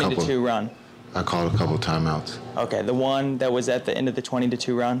 20-2 run. I called a couple timeouts. Okay, the one that was at the end of the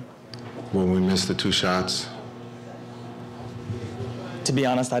 20-2 run. When we missed the 2 shots. To be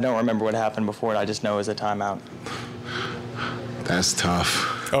honest, I don't remember what happened before it. I just know it was a timeout. That's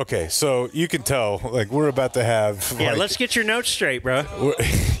tough. Okay, so you can tell, like, we're about to have... Yeah, let's get your notes straight, bro.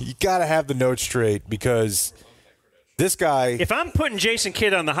 You got to have the notes straight because this guy... If I'm putting Jason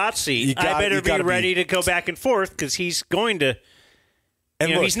Kidd on the hot seat, I better be ready to go back and forth because he's going to...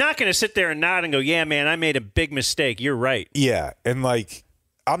 And he's not going to sit there and nod and go, yeah, man, I made a big mistake. You're right. Yeah, and, like...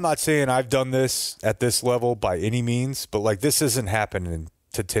 I'm not saying I've done this at this level by any means, but like this isn't happening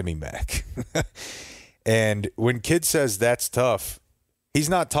to Timmy Mack. And when Kidd says that's tough, he's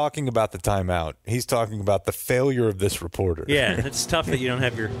not talking about the timeout. He's talking about the failure of this reporter. Yeah, it's tough that you don't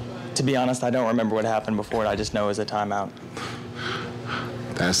have your... To be honest, I don't remember what happened before it. I just know it was a timeout.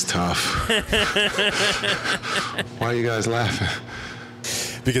 That's tough. Why are you guys laughing?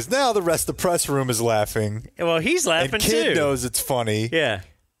 Because now the rest of the press room is laughing. Well, he's laughing and too. Kidd knows it's funny. Yeah.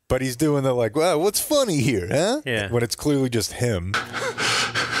 But he's doing the like, well, what's funny here, huh? Yeah. When it's clearly just him.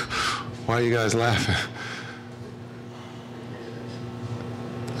 Why Why are you guys laughing?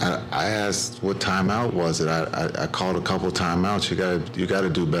 I asked what timeout was it. I called a couple timeouts. You gotta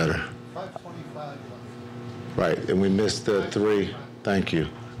do better. 5:25. Right, and we missed the 3. Thank you.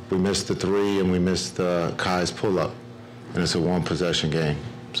 We missed the 3 and we missed Kai's pull-up, and it's a 1-possession game.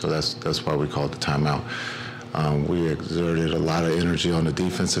 So that's why we called the timeout. We exerted a lot of energy on the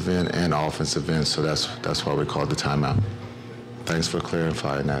defensive end and offensive end, so that's why we called the timeout. Thanks for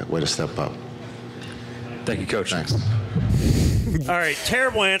clarifying that. Way to step up. Thank you, Coach. Thanks. All right,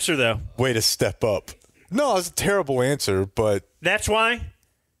 terrible answer, though. Way to step up. No, it's a terrible answer, but... That's why?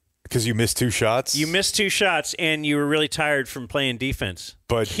 Because you missed 2 shots? You missed 2 shots, and you were really tired from playing defense.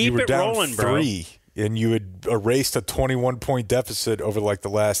 But keep you were it down rolling, 3, bro. and you had erased a 21-point deficit over, like, the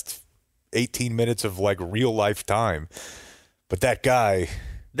last 18 minutes of, like, real-life time. But that guy...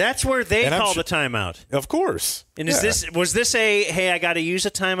 That's where they call the timeout. Of course. And was this a, hey, I got to use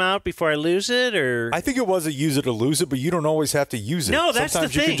a timeout before I lose it? Or I think it was a use it or lose it, but you don't always have to use it. No, that's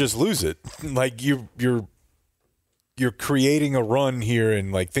Sometimes the thing. you can just lose it. Like, you're creating a run here,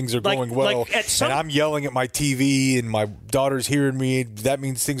 and, like, things are going well. And I'm yelling at my TV, and my daughter's hearing me. That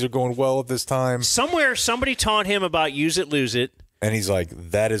means things are going well at this time. Somewhere, somebody taught him about use it, lose it. And he's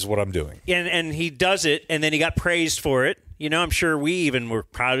like, that is what I'm doing. And he does it, and then he got praised for it. You know, I'm sure we even were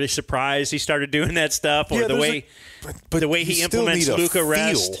probably surprised he started doing that stuff, or the way he implements Luka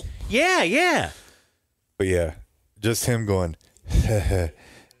rest. Yeah. But yeah, just him going,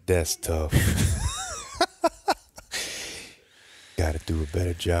 that's tough. Got to do a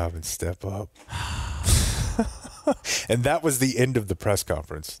better job and step up. And that was the end of the press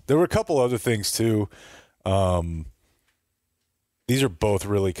conference. There were a couple other things too. These are both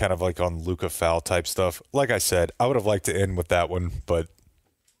really kind of like on Luka foul type stuff. Like I said, I would have liked to end with that one, but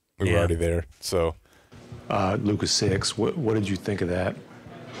we were already there. So, Luka 6. What did you think of that?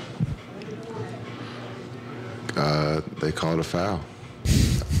 They called a foul.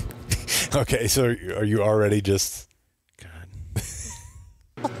 Okay, so are you already just?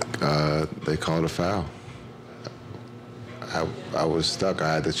 God. They called a foul. I was stuck.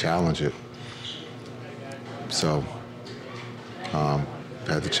 I had to challenge it. So.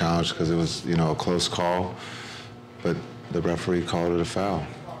 Had to challenge because it was, a close call, but the referee called it a foul.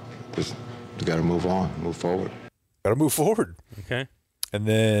 You got to move on, move forward. Got to move forward. Okay. And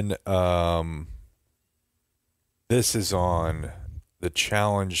then this is on the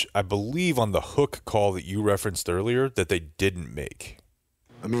challenge, I believe, on the hook call that you referenced earlier that they didn't make.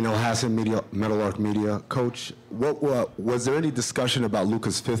 Amino Hassan, Metal Arc Media. Coach, was there any discussion about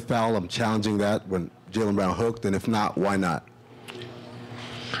Luka's 5th foul? I'm challenging that when Jaylen Brown hooked, and if not, why not?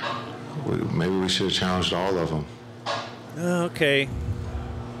 Maybe we should have challenged all of them. Okay.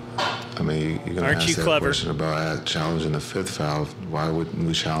 I mean, you're going to ask that question about challenging the 5th foul. Why wouldn't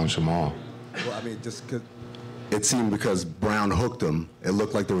we challenge them all? Well, I mean, just because it seemed because Brown hooked him, it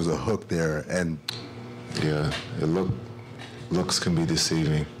looked like there was a hook there, and yeah, looks can be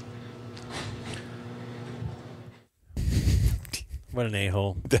deceiving. What an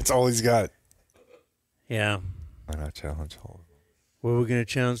a-hole. That's all he's got. Yeah. Why not challenge all of them? Well, we're going to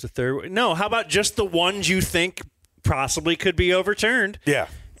challenge the third. No, how about just the ones you think possibly could be overturned? Yeah.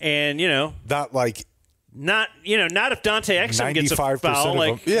 And, not like... Not if Dante Exum gets a foul.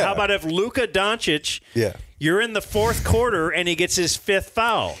 Like, how about if Luka Doncic, you're in the 4th quarter and he gets his 5th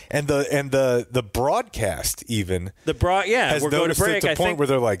foul? And the broadcast even... we're going to break. To the point where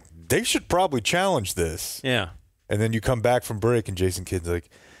they're like, they should probably challenge this. Yeah. And then you come back from break and Jason Kidd's like,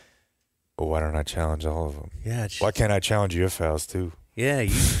 well, why don't I challenge all of them? Yeah. Why can't I challenge your fouls too? Yeah.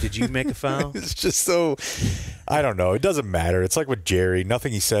 Did you make a foul? It's just so, I don't know. It doesn't matter. It's like with Jerry.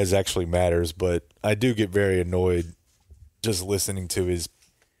 Nothing he says actually matters, but I do get very annoyed just listening to his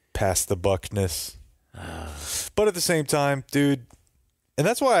pass the buckness. But at the same time, dude, and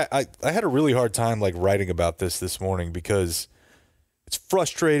that's why I had a really hard time like writing about this morning because it's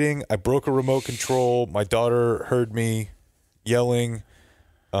frustrating. I broke a remote control. My daughter heard me yelling.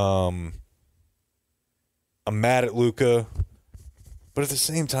 I'm mad at Luka, but at the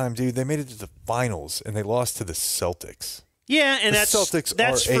same time, dude, they made it to the finals and they lost to the Celtics. Yeah, and the that's Celtics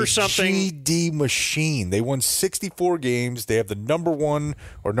are for a something. GD machine. They won 64 games. They have the number 1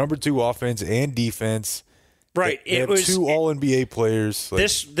 or number 2 offense and defense. Right. They have 2 All-NBA players.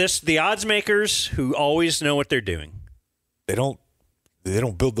 The odds makers who always know what they're doing. They don't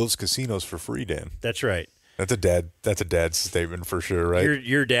build those casinos for free, Dan. That's right. That's a dad's statement for sure, right?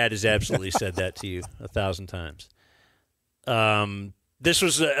 Your dad has absolutely said that to you 1,000 times. This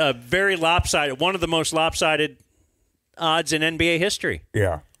was a very lopsided, one of the most lopsided odds in NBA history.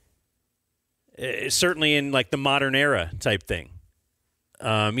 Yeah. Certainly in like the modern era type thing.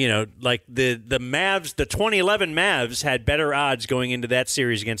 Like the Mavs, the 2011 Mavs had better odds going into that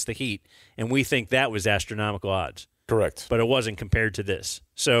series against the Heat, and we think that was astronomical odds. Correct. But it wasn't compared to this.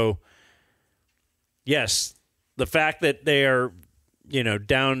 So, yes, the fact that they are,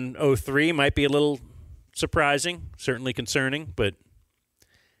 down 0-3 might be a little surprising, certainly concerning, but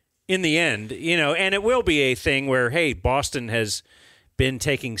in the end, and it will be a thing where, hey, Boston has been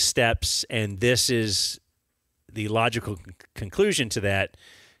taking steps, and this is the logical conclusion to that,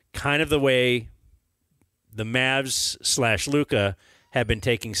 kind of the way the Mavs / Luka have been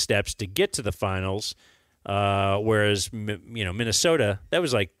taking steps to get to the finals, whereas, Minnesota, that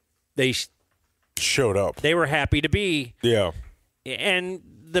was like they showed up. They were happy to be. Yeah. And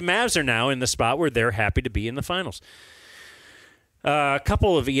the Mavs are now in the spot where they're happy to be in the finals. A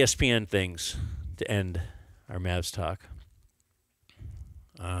couple of ESPN things to end our Mavs talk.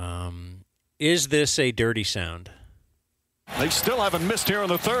 Is this a dirty sound? They still haven't missed here in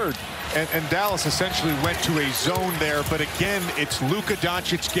the third. And Dallas essentially went to a zone there, but again, it's Luka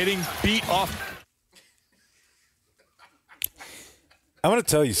Doncic getting beat off. I'm going to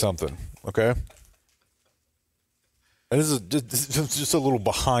tell you something, okay? And this is just a little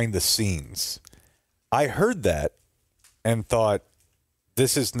behind the scenes. I heard that and thought,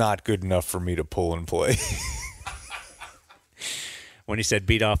 this is not good enough for me to pull and play. When he said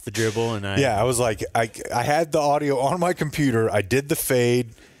beat off the dribble, and I was like, I had the audio on my computer. I did the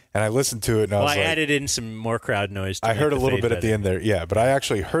fade, and I listened to it. And I added in some more crowd noise. I heard a little bit at the end there, but I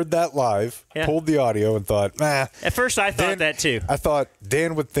actually heard that live, pulled the audio, and thought, nah. At first, I thought that too. I thought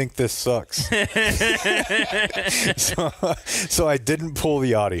Dan would think this sucks, so I didn't pull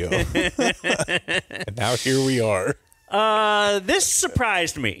the audio. And now here we are. This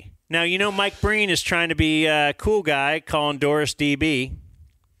surprised me. Now, Mike Breen is trying to be a cool guy, calling Doris DB.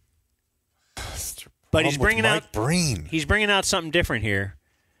 But he's bringing out Breen. He's bringing out something different here,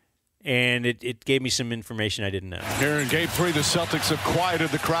 and it gave me some information I didn't know. Here in Game 3, the Celtics have quieted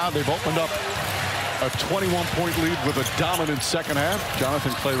the crowd. They've opened up a 21-point lead with a dominant second half.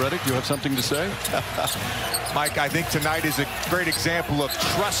 Jonathan Clay Reddick, you have something to say? Mike, I think tonight is a great example of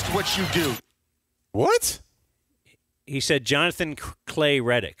trust what you do. What? He said Jonathan Clay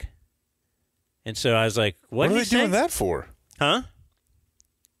Reddick. And so I was like, what are they doing that for? Huh?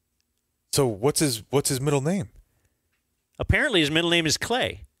 So what's his middle name? Apparently his middle name is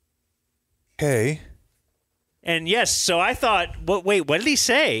Clay. Hey. And yes, so I thought, wait, what did he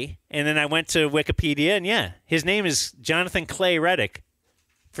say? And then I went to Wikipedia, and his name is Jonathan Clay Reddick.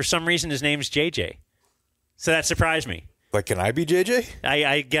 For some reason, his name is JJ. So that surprised me. Like, can I be JJ?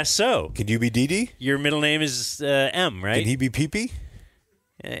 I guess so. Can you be DD? Your middle name is M, right? Can he be PP?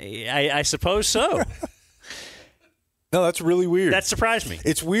 I suppose so. No, that's really weird. That surprised me.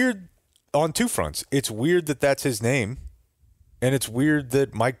 It's weird on two fronts. It's weird that that's his name, and it's weird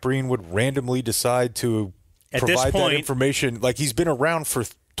that Mike Breen would randomly decide to provide that information. Like, he's been around for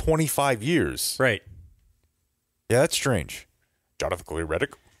 25 years. Right. Yeah, that's strange. Jonathan Clay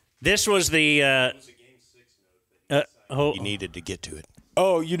Reddick. This was the... you needed to get to it.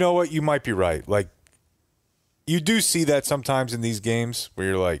 Oh, you know what? You might be right. Like, you do see that sometimes in these games where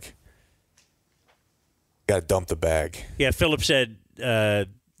you're like, got to dump the bag. Yeah, Philip said the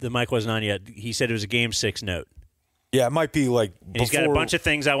mic wasn't on yet. He said it was a Game 6 note. Yeah, it might be like before, he's got a bunch of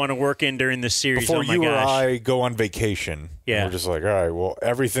things I want to work in during this series. Before you or I go on vacation. Yeah. We're just like, all right, well,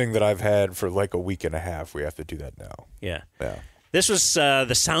 everything that I've had for like a week and a half, we have to do that now. Yeah. Yeah. This was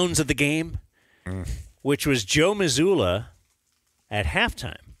the sounds of the game, which was Joe Mazzulla at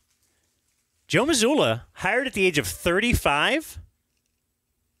halftime. Joe Mazzulla, hired at the age of 35?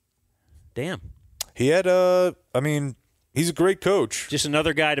 Damn. He had he's a great coach. Just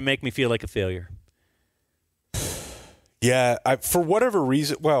another guy to make me feel like a failure. Yeah, for whatever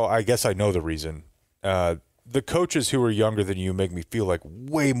reason, well, I guess I know the reason. The coaches who are younger than you make me feel like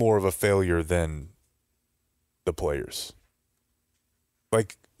way more of a failure than the players.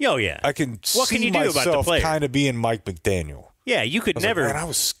 Like, oh yeah, I can what see can you do myself about the player? Kind of being Mike McDaniel. Yeah, you could never. Like, man,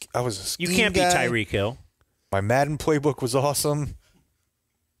 I was a scheme You can't guy. be Tyreek Hill. My Madden playbook was awesome.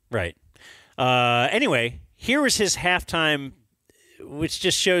 Right. Anyway, here was his halftime, which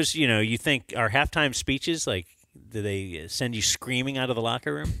just shows, you think our halftime speeches, like, do they send you screaming out of the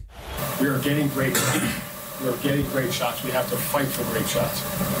locker room? We are getting great shots. We have to fight for great shots.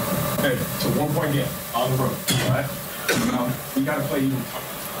 Hey, it's a 1-point game on the road. All right? We got to play even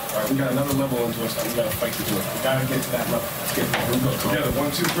tougher. All right? We got another level into us that we got to fight to do it. We got to get to that level. Let's get there. We go together.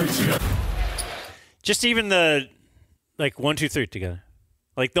 1, 2, 3, together. Just even the, 1, 2, 3 together.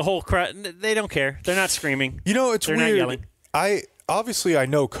 Like the whole crowd, they don't care. They're not screaming. It's They're weird. Not yelling. I obviously I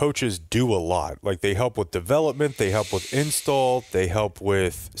know coaches do a lot. Like they help with development, they help with install, they help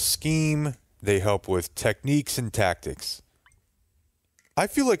with scheme, they help with techniques and tactics. I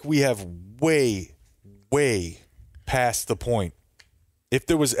feel like we have way past the point, if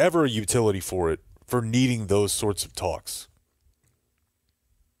there was ever a utility for it, for needing those sorts of talks.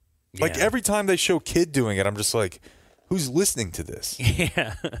 Yeah. Like every time they show Kid doing it, I'm just like, who's listening to this?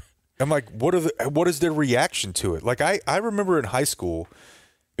 Yeah. I'm like, what is their reaction to it? Like I remember in high school,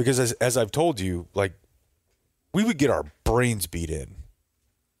 because as I've told you, like we would get our brains beat in.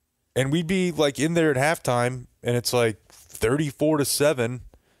 And we'd be like in there at halftime and it's like 34-7.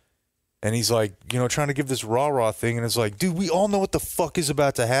 And he's like, trying to give this rah-rah thing. And it's like, dude, we all know what the fuck is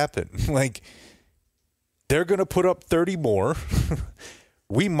about to happen. Like, they're going to put up 30 more.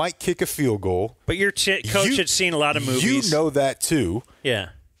 We might kick a field goal. But your coach had seen a lot of movies. You know that too. Yeah.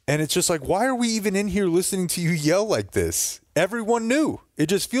 And it's just like, why are we even in here listening to you yell like this? Everyone knew. It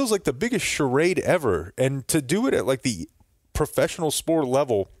just feels like the biggest charade ever. And to do it at like the professional sport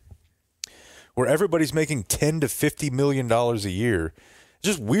level where everybody's making $10 to $50 million a year, it's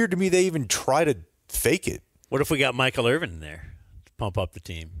just weird to me they even try to fake it. What if we got Michael Irvin in there to pump up the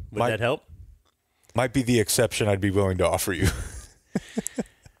team? Would that help? Might be the exception I'd be willing to offer you.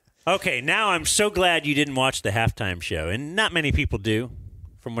 Okay, now I'm so glad you didn't watch the halftime show, and not many people do,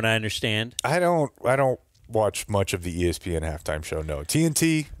 from what I understand. I don't watch much of the ESPN halftime show. No,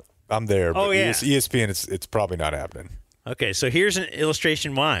 TNT, I'm there. But ESPN, it's probably not happening. Okay, so here's an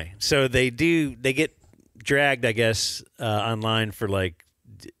illustration why. So they get dragged, I guess, online for like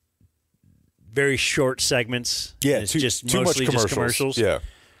very short segments. Yeah, it's too much commercials. Yeah,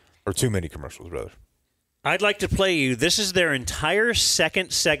 or too many commercials, rather. I'd like to play you. This is their entire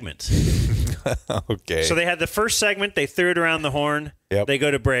second segment. Okay. So they had the first segment. They threw it around the horn. Yep. They go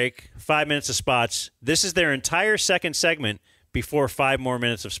to break. 5 minutes of spots. This is their entire second segment before 5 more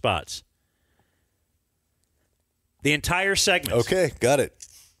minutes of spots. The entire segment. Okay, got it.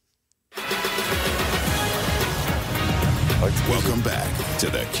 Welcome back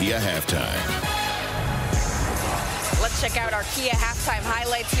to the Kia Halftime. Let's check out our Kia halftime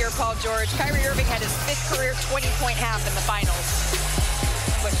highlights here, Paul George. Kyrie Irving had his 5th career 20-point half in the finals.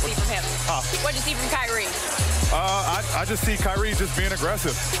 What'd you see from him? What'd you see from Kyrie? I just see Kyrie just being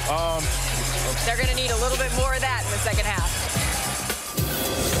aggressive. They're going to need a little bit more of that in the second half.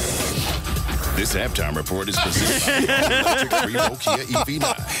 This halftime report is presented by the electric 3-row Kia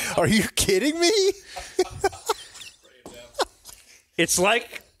EV9. Are you kidding me? It's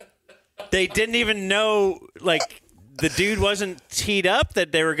like they didn't even know, like, the dude wasn't teed up,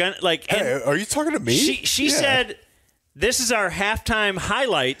 that they were going to, like... Hey, are you talking to me? She said, this is our halftime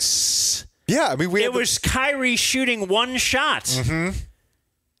highlights. Yeah, I mean, it was Kyrie shooting one shot. Mm-hmm.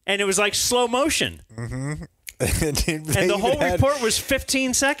 And it was like slow motion. Mm-hmm. And the whole report was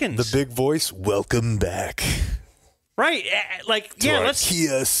 15 seconds. The big voice, welcome back. Right. Like, to our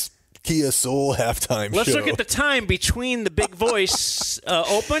Kia Soul halftime Let's show. look at the time between the big voice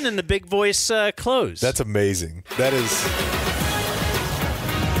open and the big voice close. That's amazing. That is.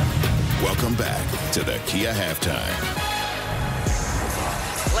 Welcome back to the Kia Halftime.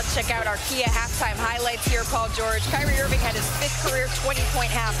 Let's check out our Kia halftime highlights here, Paul George. Kyrie Irving had his 5th career 20-point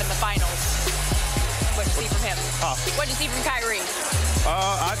half in the finals. What'd you see from him? What'd you see from Kyrie?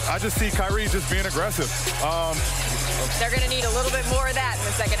 I just see Kyrie just being aggressive. They're going to need a little bit more of that in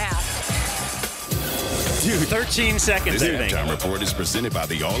the second half. Dude, 13 seconds, This I think. halftime report is presented by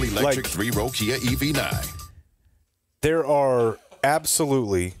the all-electric 3-row Kia EV9. There are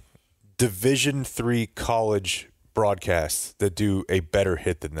absolutely Division III college broadcasts that do a better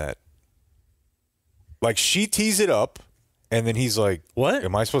hit than that. Like, she tees it up, and then he's like, "What?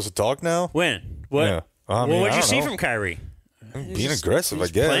 Am I supposed to talk now?" When? What? Yeah. I mean, what'd you I don't see know. from Kyrie? Being aggressive, I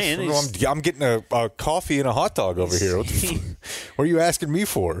guess. I'm getting a coffee and a hot dog over here. What are you asking me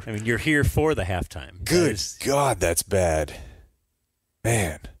for? I mean, you're here for the halftime. Good God, that's bad.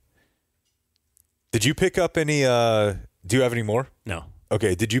 Man. Did you pick up any do you have any more? No.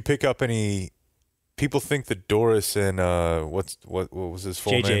 Okay, did you pick up any people think that Doris and what was his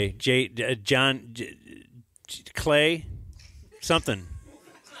full name? John Clay something.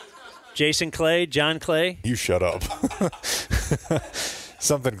 Jason Clay, John Clay. You shut up.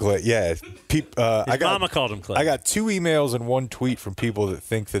 Something Clay. Yeah. Mama called him Clay. I got 2 emails and 1 tweet from people that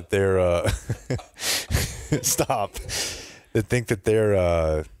think that they're stop. That think that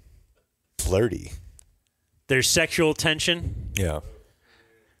they're flirty. There's sexual tension. Yeah.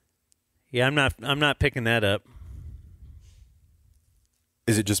 Yeah, I'm not picking that up.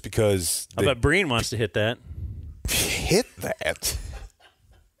 Is it just because I bet Breen wants to hit that. Hit that?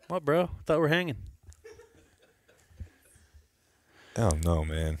 What, bro? Thought we're hanging. Oh, no,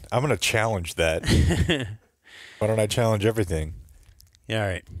 man. I'm going to challenge that. Why don't I challenge everything? Yeah, all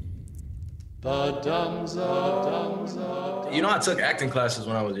right. The DumbZone. You know, I took acting classes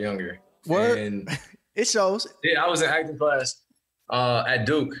when I was younger. What? And it shows. Yeah, I was in acting class at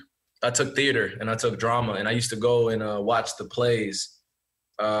Duke. I took theater and I took drama, and I used to go and watch the plays.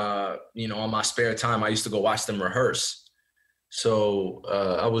 On my spare time, I used to go watch them rehearse. So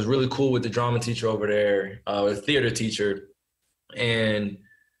I was really cool with the drama teacher over there, the theater teacher. And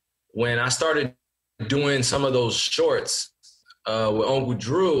when I started doing some of those shorts with Uncle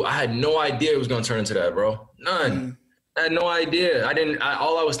Drew, I had no idea it was going to turn into that, bro. None. I had no idea.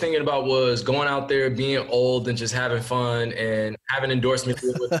 All I was thinking about was going out there, being old and just having fun and having endorsements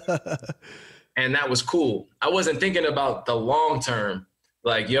with and that was cool. I wasn't thinking about the long term.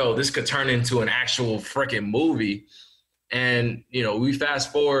 Like, yo, this could turn into an actual freaking movie. And, we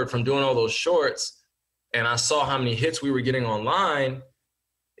fast forward from doing all those shorts and I saw how many hits we were getting online.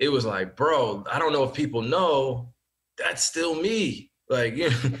 It was like, bro, I don't know if people know that's still me. Like,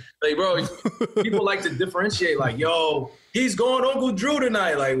 bro, people like to differentiate like, yo, he's going Uncle Drew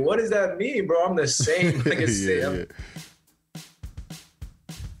tonight. Like, what does that mean, bro? I'm the same. Like I said,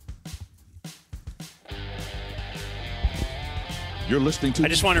 You're listening to I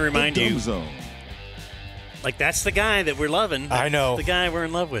just want to remind you, DumbZone. like, that's the guy that we're loving. I know. The guy we're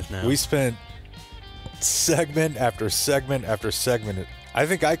in love with now. We spent segment after segment after segment. I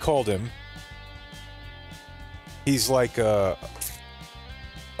think I called him. He's like a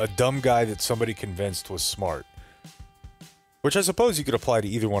dumb guy that somebody convinced was smart. Which I suppose you could apply to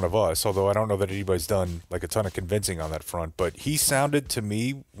either one of us, although I don't know that anybody's done like a ton of convincing on that front. But he sounded to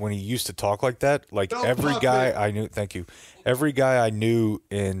me when he used to talk like that, like every guy I knew. Thank you. Every guy I knew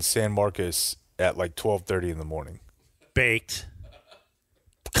in San Marcos at like 12:30 in the morning. Baked.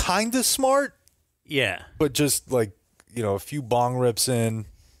 Kind of smart. Yeah. But just like, a few bong rips in.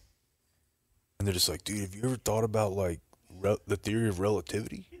 And they're just like, dude, have you ever thought about like the theory of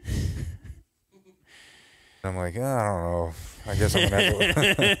relativity? I'm like, I don't know. I guess I'm going to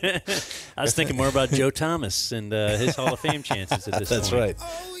have to. I was thinking more about Joe Thomas and his Hall of Fame chances at this That's point. right.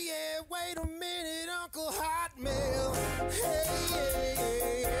 Oh, yeah, wait a minute, Uncle Hotmail.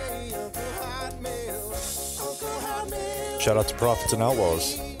 Hey, Uncle Hotmail. Uncle Hotmail. Shout out to Prophets and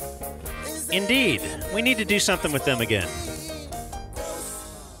Outlaws. Indeed. We need to do something with them again.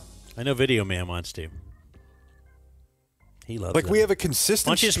 I know Video Man wants to. He loves it. We have a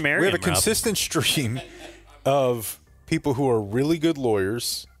consistent. Why don't you just marry we have him, a consistent stream of people who are really good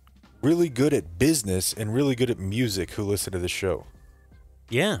lawyers, really good at business, and really good at music who listen to the show.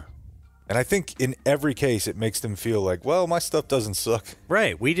 Yeah. And I think in every case it makes them feel like, well, my stuff doesn't suck.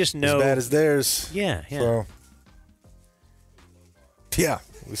 Right. We just know. As bad as theirs. Yeah, yeah. So, yeah.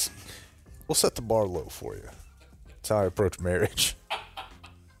 We'll set the bar low for you. That's how I approach marriage.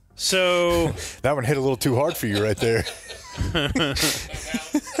 So. That one hit a little too hard for you right there.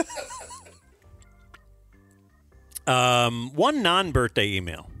 One non-birthday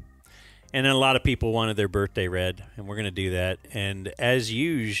email, and then a lot of people wanted their birthday read, and we're going to do that. And as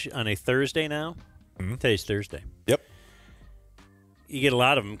usual, on a Thursday now, today's Thursday. Yep. You get a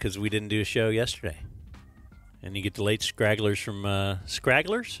lot of them because we didn't do a show yesterday, and you get the late scragglers from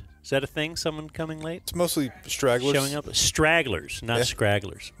Scragglers. Is that a thing? Someone coming late? It's mostly stragglers. Showing up. Stragglers, not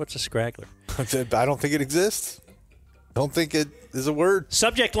scragglers. What's a scraggler? I don't think it exists. Don't think it is a word.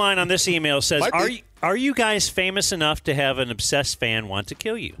 Subject line on this email says, Are you guys famous enough to have an obsessed fan want to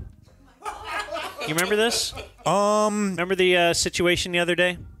kill you? You remember this? Remember the situation the other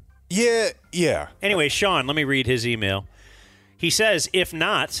day? Yeah. Anyway, Sean, let me read his email. He says, if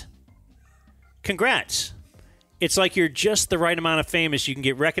not, congrats. It's like you're just the right amount of famous. You can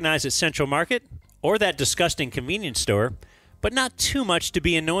get recognized at Central Market or that disgusting convenience store, but not too much to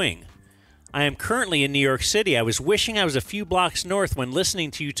be annoying. I am currently in New York City. I was wishing I was a few blocks north when listening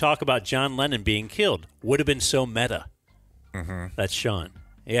to you talk about John Lennon being killed. Would have been so meta. Mm-hmm. That's Sean.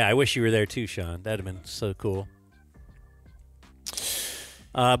 Yeah, I wish you were there too, Sean. That'd have been so cool.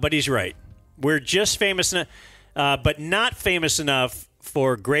 But he's right. We're just famous enough, but not famous enough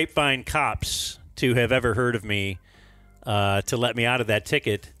for grapevine cops to have ever heard of me to let me out of that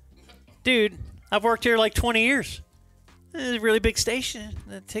ticket. Dude, I've worked here like 20 years. It's a really big station.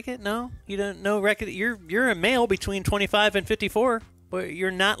 The ticket? No, you don't know. You're a male between 25 and 54. But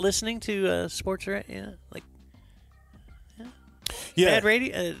you're not listening to sports, right? Bad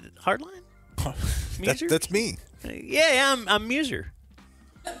radio, Hardline. That's me. Yeah, I'm Muser.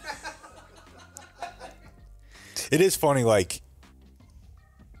 It is funny. Like,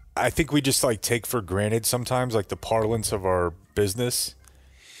 I think we just like take for granted sometimes, like the parlance of our business.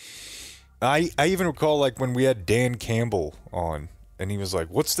 I even recall like when we had Dan Campbell on, And he was like,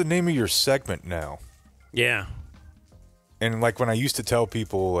 what's the name of your segment now? Yeah. And like when I used to tell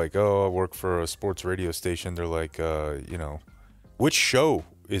people like, oh, I work for a sports radio station, they're like, which show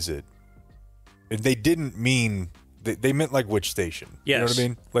is it? And they didn't mean, they meant like which station. Yes. You know what I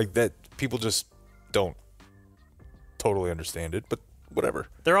mean? Like that, people just don't totally understand it, but whatever.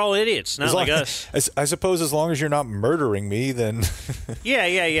 They're all idiots, not like us. I suppose as long as you're not murdering me, then... Yeah.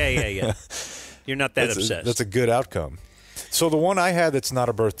 You're not that obsessed. That's a good outcome. So the one I had that's not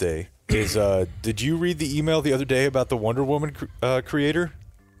a birthday is, did you read the email the other day about the Wonder Woman creator?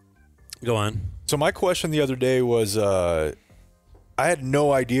 Go on. So my question the other day was, I had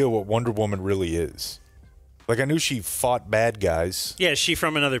no idea what Wonder Woman really is. Like, I knew she fought bad guys. Yeah, is she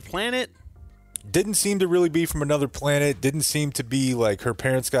from another planet? Didn't seem to really be from another planet. Didn't seem to be like her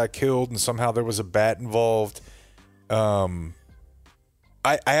parents got killed and somehow there was a bat involved. I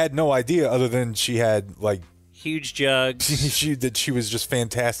had no idea other than she had like huge jugs. she was just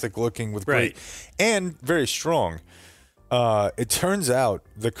fantastic looking with great and very strong. It turns out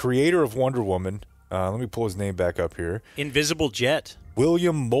the creator of Wonder Woman, let me pull his name back up here. Invisible Jet.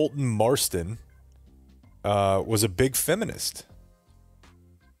 William Moulton Marston was a big feminist.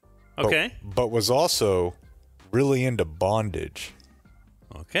 Okay. But was also really into bondage.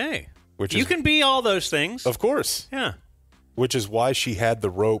 Okay. You can be all those things. Of course. Yeah. Which is why she had the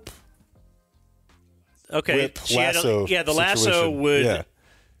rope. Okay. Whip, lasso the lasso situation. would. Yeah.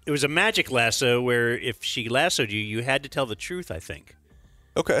 It was a magic lasso where if she lassoed you, you had to tell the truth, I think.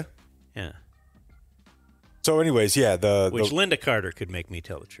 Okay. Yeah. So, anyways, yeah. Which Linda Carter could make me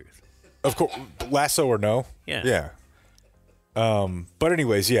tell the truth. Of course. Lasso or no? Yeah. Yeah. But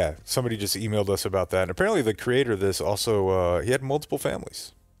anyways, yeah, somebody just emailed us about that. And apparently the creator of this also, he had multiple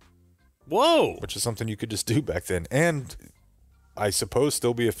families. Whoa. Which is something you could just do back then. And I suppose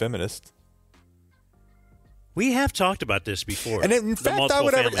still be a feminist. We have talked about this before. And in fact, I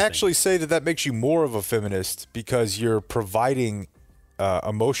would actually say that makes you more of a feminist because you're providing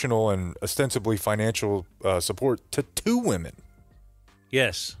emotional and ostensibly financial support to two women.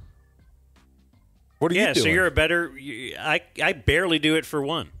 Yes. What are you doing? Yeah, so you're a better... I barely do it for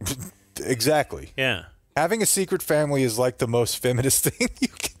one. Exactly. Yeah. Having a secret family is like the most feminist thing you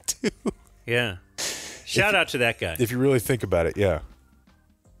can do. Yeah. Shout out to that guy. If you really think about it, yeah.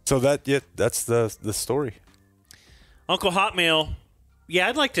 So that's the story. Uncle Hotmail, yeah,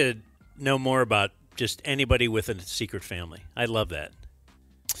 I'd like to know more about just anybody with a secret family. I love that.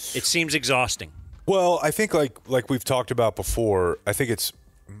 It seems exhausting. Well, I think like we've talked about before, I think it's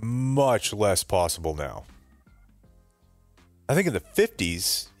much less possible now. I think in the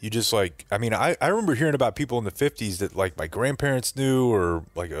 50s, you just like, I mean, I remember hearing about people in the 50s that like my grandparents knew or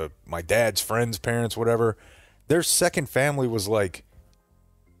like my dad's friends' parents, whatever. Their second family was like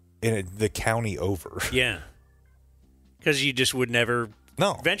in the county over. Yeah. Because you just would never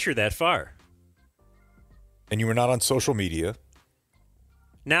venture that far. And you were not on social media.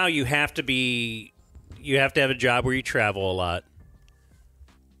 Now you have to have a job where you travel a lot.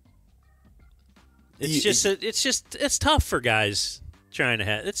 It's tough for guys trying to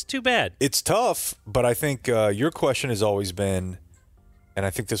have. It's too bad. It's tough, but I think your question has always been, and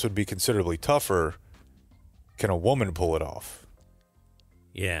I think this would be considerably tougher, can a woman pull it off?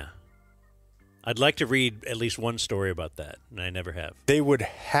 Yeah. I'd like to read at least one story about that, and I never have. They would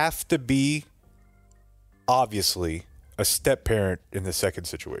have to be, obviously, a step-parent in the second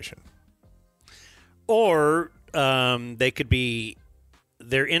situation. Or they could be...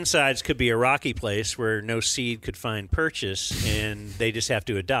 Their insides could be a rocky place where no seed could find purchase, and they just have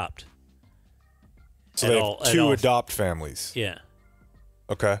to adopt. So they have two adopt families. Yeah.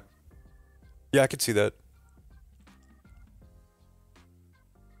 Okay. Yeah, I could see that.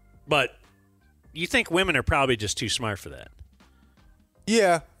 But you think women are probably just too smart for that.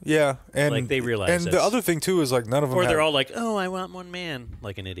 Yeah. And like they realize and the other thing, too, is like none of them Or they're all like, oh, I want one man,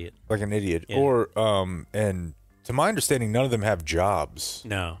 like an idiot. Yeah. Or, and... To my understanding, none of them have jobs.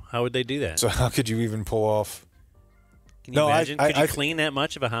 No. How would they do that? So how could you even pull off? Can you imagine? Could you clean that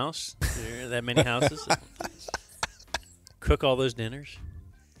much of a house? There are that many houses? Cook all those dinners?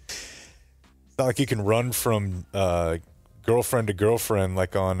 It's not like you can run from girlfriend to girlfriend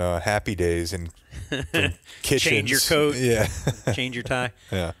like on Happy Days and kitchens. Change your coat. Yeah. Change your tie.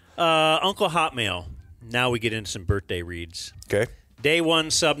 Yeah. Uncle Hotmail. Now we get into some birthday reads. Okay. Day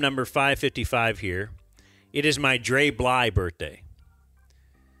 1, sub number 555 here. It is my Dre Bly birthday.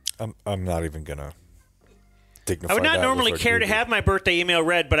 I'm not even going to dignify I would not that normally with care to have my birthday email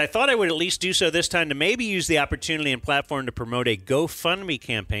read, but I thought I would at least do so this time to maybe use the opportunity and platform to promote a GoFundMe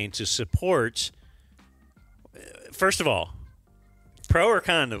campaign to support, first of all, pro or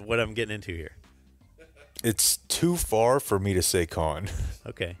con of what I'm getting into here? It's too far for me to say con.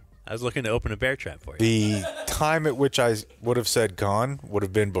 Okay. I was looking to open a bear trap for you. The time at which I would have said con would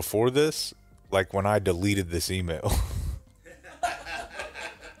have been before this, like when I deleted this email.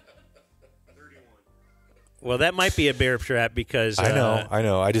 Well, that might be a bear trap because... I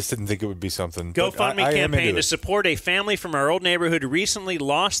know. I just didn't think it would be something. GoFundMe campaign to support a family from our old neighborhood who recently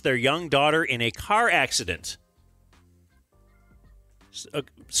lost their young daughter in a car accident.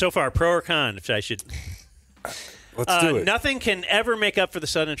 So far, pro or con, if I should... Let's do it. Nothing can ever make up for the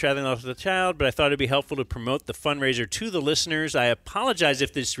sudden and tragic loss of the child, but I thought it'd be helpful to promote the fundraiser to the listeners. I apologize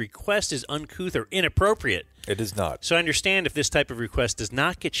if this request is uncouth or inappropriate. It is not. So I understand if this type of request does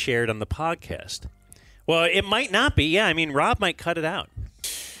not get shared on the podcast. Well, it might not be. Yeah, I mean, Rob might cut it out.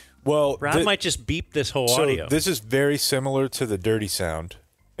 Well, Rob might just beep this whole audio. This is very similar to the dirty sound,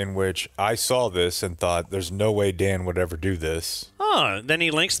 in which I saw this and thought, there's no way Dan would ever do this. Oh, then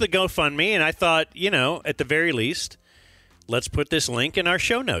he links the GoFundMe, and I thought, at the very least, let's put this link in our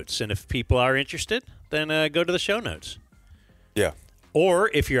show notes. And if people are interested, then go to the show notes. Yeah. Or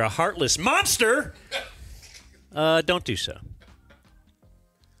if you're a heartless monster, don't do so.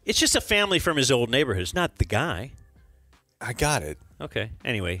 It's just a family from his old neighborhood. It's not the guy. I got it. Okay.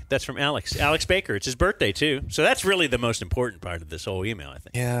 Anyway, that's from Alex. Alex Baker. It's his birthday, too. So that's really the most important part of this whole email, I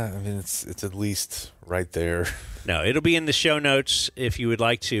think. Yeah, I mean, it's at least right there. No, it'll be in the show notes if you would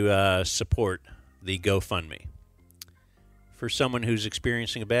like to support the GoFundMe for someone who's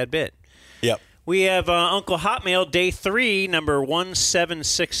experiencing a bad bit. Yep. We have Uncle Hotmail Day 3, number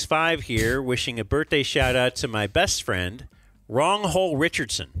 1765 here, wishing a birthday shout-out to my best friend, Wronghole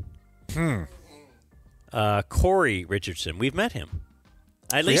Richardson. Corey Richardson. We've met him.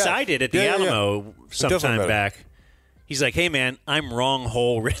 At least I did at the Alamo sometime back. He's like, hey, man, I'm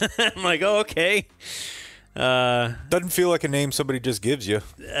Wronghole. I'm like, oh, okay. Doesn't feel like a name somebody just gives you.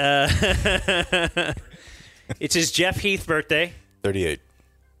 It's his Jeff Heath birthday. 38.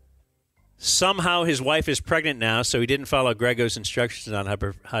 Somehow his wife is pregnant now, so he didn't follow Grego's instructions on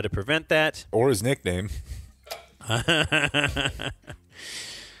how to prevent that. Or his nickname.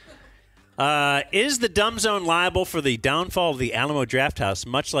 Is the DumbZone liable for the downfall of the Alamo Draft House,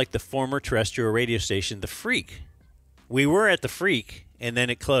 much like the former terrestrial radio station, The Freak? We were at The Freak, and then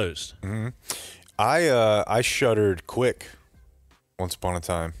it closed. Mm-hmm. I shuttered quick once upon a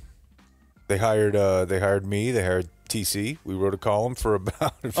time. They hired me. They hired TC. We wrote a column for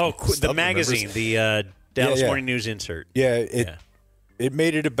about the magazine, the Dallas Morning News insert. Yeah, it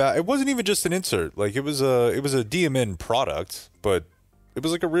made it about. It wasn't even just an insert. Like it was a DMN product, but it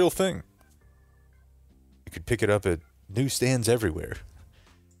was like a real thing. You could pick it up at newsstands everywhere.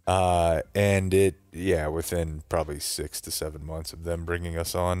 And within probably 6 to 7 months of them bringing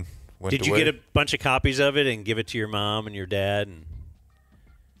us on. Did you get a bunch of copies of it and give it to your mom and your dad? And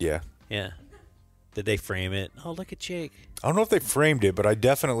yeah. Did they frame it? Oh, look at Jake. I don't know if they framed it, but I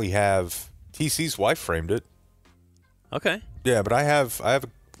definitely have. TC's wife framed it. Okay. Yeah, but I have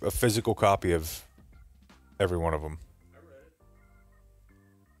a physical copy of every one of them.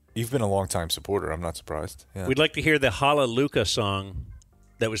 You've been a long-time supporter. I'm not surprised. Yeah. We'd like to hear the Hallelujah song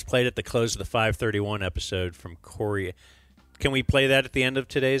that was played at the close of the 531 episode from Corey. Can we play that at the end of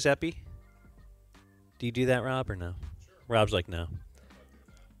today's epi? Do you do that, Rob, or no? Sure. Rob's like, no.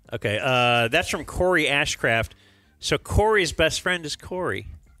 Okay, that's from Corey Ashcraft. So Corey's best friend is Corey.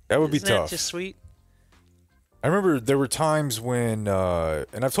 That would be tough. Isn't that just sweet? I remember there were times when,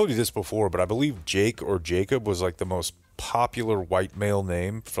 and I've told you this before, but I believe Jake or Jacob was like the most popular white male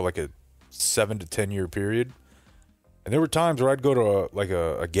name for like a 7 to 10 year period. And there were times where I'd go to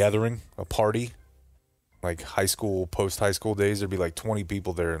a gathering, a party, like high school, post high school days. There'd be like 20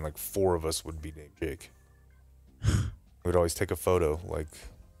 people there, and like 4 of us would be named Jake. We'd always take a photo, like,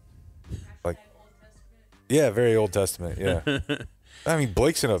 yeah, very Old Testament. Yeah, I mean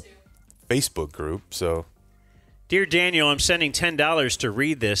Blake's in a Facebook group, so. Dear Daniel, I'm sending $10 to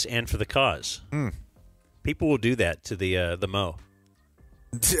read this and for the cause. People will do that to the Mo.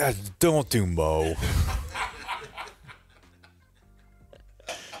 Don't do Mo.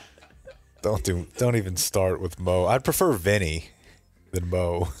 Don't even start with Mo. I'd prefer Vinny than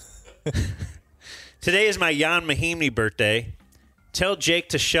Mo. Today is my Jan Mahimni birthday. Tell Jake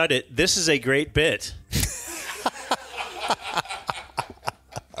to shut it. This is a great bit.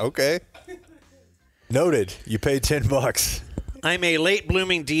 Okay. Noted. You paid $10. I'm a late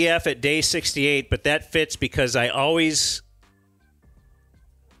blooming DF at day 68, but that fits because I always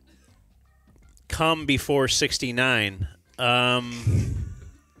come before 69.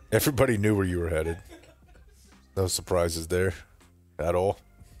 Everybody knew where you were headed. No surprises there at all.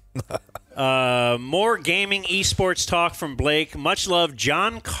 More gaming esports talk from Blake. Much love,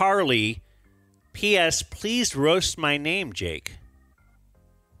 John Carley, P.S. Please roast my name, Jake.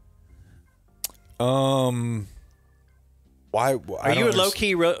 Why? Are you a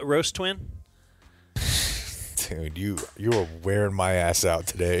low-key roast twin? Dude, you are wearing my ass out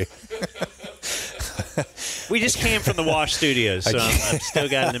today. We just came from the Wash Studios, so I've still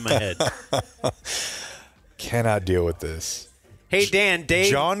got it in my head. Cannot deal with this. Hey, Dan, Dave.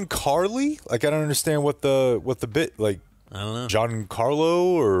 John Carly? Like, I don't understand what the bit, like, I don't know. John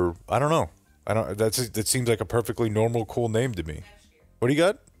Carlo, or I don't know. That seems like a perfectly normal, cool name to me. What do you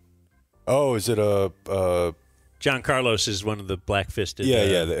got? Oh, is it John Carlos is one of the black-fisted.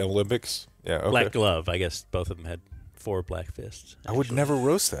 Yeah, the Olympics. Yeah, okay. Black glove. I guess both of them had 4 black fists. I would never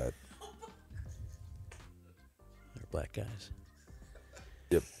roast that. They're black guys.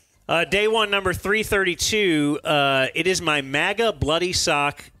 Yep. Day one, number 332. It is my MAGA bloody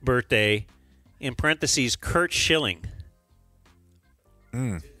sock birthday. In parentheses, Kurt Schilling.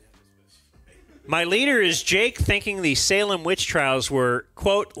 My leader is Jake, thinking the Salem witch trials were,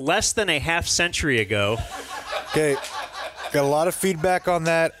 quote, less than a half century ago. Okay. Got a lot of feedback on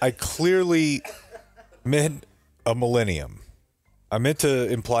that. I clearly meant a millennium. I meant to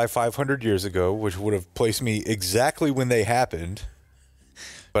imply 500 years ago, which would have placed me exactly when they happened.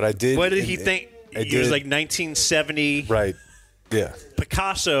 But I did. What did he think? It was like 1970. Right. Yeah.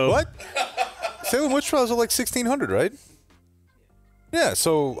 Picasso. What? Salem witch trials are like 1600, right? Yeah.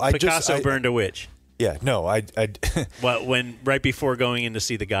 So Picasso burned a witch. Yeah. No. Well, right before going in to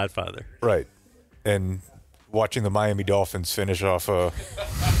see The Godfather. Right. And watching the Miami Dolphins finish off a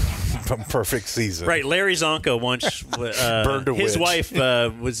perfect season. Right. Larry Zonka once burned a witch. His wife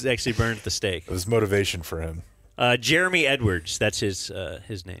was actually burned at the stake. It was motivation for him. Jeremy Edwards. That's his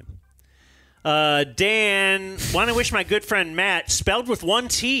name. Dan, want to wish my good friend Matt, spelled with 1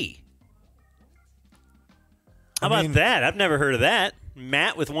 T. How about that? I've never heard of that.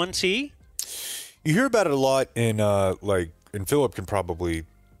 Matt with 1 T? You hear about it a lot in and Philip can probably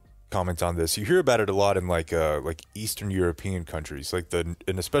comment on this. You hear about it a lot in like Eastern European countries, and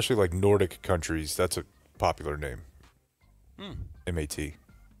especially like Nordic countries. That's a popular name. M-A-T.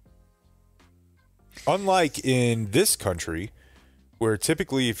 Unlike in this country, where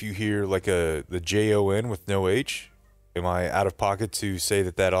typically if you hear like the J-O-N with no H, am I out of pocket to say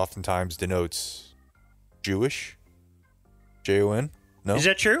that oftentimes denotes Jewish? J-O-N? No? Is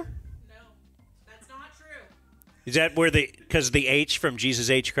that true? Is that because the H from Jesus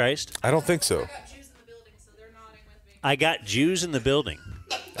H. Christ? I don't think so. I got Jews in the building.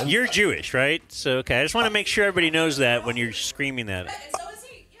 You're Jewish, right? So, okay. I just want to make sure everybody knows that when you're screaming that.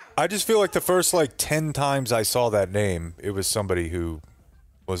 I just feel like the first 10 times I saw that name, it was somebody who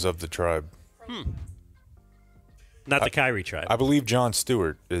was of the tribe. Not the Kyrie tribe. I believe John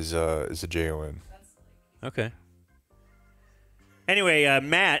Stewart is a J-O-N. Okay. Anyway,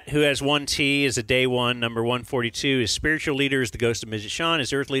 Matt, who has 1 T, is a day one, number 142. His spiritual leader is the ghost of Midget Sean.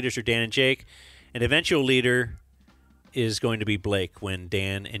 His earth leaders are Dan and Jake. And eventual leader is going to be Blake when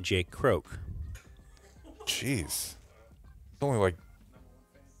Dan and Jake croak. Jeez. He's only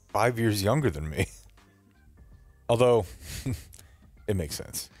 5 years younger than me. Although, it makes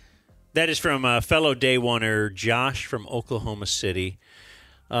sense. That is from fellow day oneer Josh from Oklahoma City.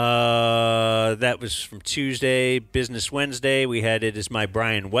 That was from Tuesday. Business Wednesday, we had it as my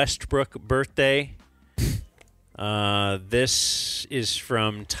Brian Westbrook birthday. This is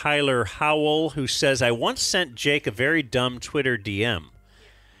from Tyler Howell, who says, I once sent Jake a very dumb Twitter DM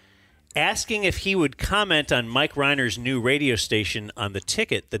asking if he would comment on Mike Reiner's new radio station on the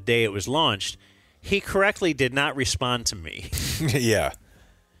ticket the day it was launched. He correctly did not respond to me. Yeah.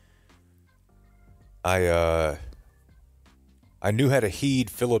 I knew how to heed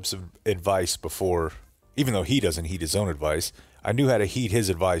Philip's advice before, even though he doesn't heed his own advice. I knew how to heed his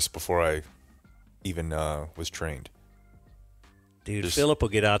advice before I even was trained. Dude, Philip will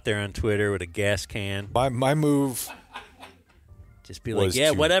get out there on Twitter with a gas can. My move just be like,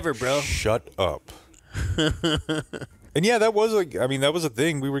 yeah, whatever, bro. Shut up. And yeah, that was that was a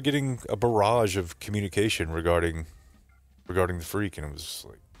thing. We were getting a barrage of communication regarding the freak, and it was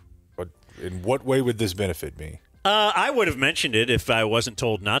like, in what way would this benefit me? I would have mentioned it if I wasn't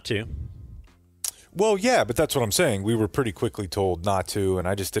told not to. Well, yeah, but that's what I'm saying. We were pretty quickly told not to, and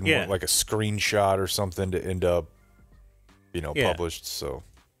I just didn't want a screenshot or something to end up, published. So,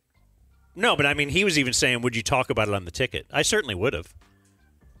 no, but he was even saying, "Would you talk about it on the ticket?" I certainly would have.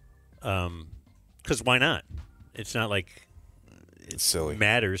 Because why not? It's not like it's silly.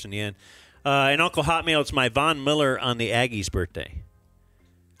 Matters in the end. And Uncle Hotmail, it's my Von Miller on the Aggies' birthday.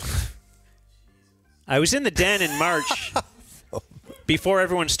 I was in the den in March before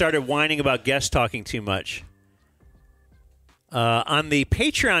everyone started whining about guests talking too much. On the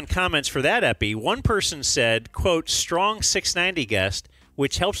Patreon comments for that epi, one person said, quote, strong 690 guest,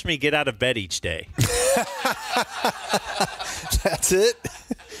 which helps me get out of bed each day. That's it?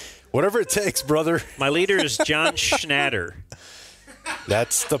 Whatever it takes, brother. My leader is John Schnatter.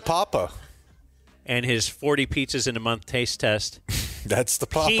 That's the Papa. And his 40 pizzas in a month taste test. That's the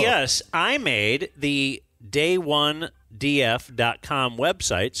Papa. P.S. I made the day1df.com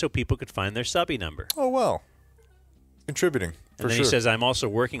website so people could find their subby number. Oh, well. Contributing. And then he says, I'm also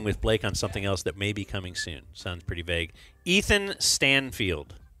working with Blake on something else that may be coming soon. Sounds pretty vague. Ethan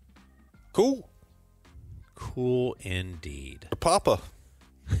Stanfield. Cool. Cool indeed. A Papa.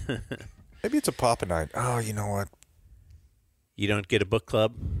 Maybe it's a Papa night. Oh, you know what? You don't get a book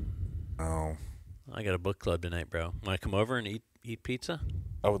club? Oh. I got a book club tonight, bro. Want to come over and eat pizza?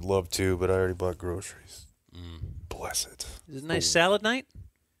 I would love to, but I already bought groceries. Bless it. Is it a nice salad night?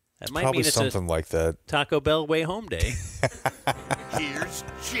 That might Probably mean it's something like that. Taco Bell way home day. Here's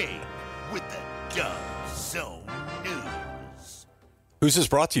Jake with the DumbZone News. Who's this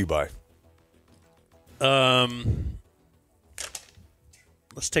brought to you by?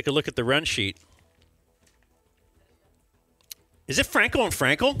 Let's take a look at the run sheet. Is it Frankel and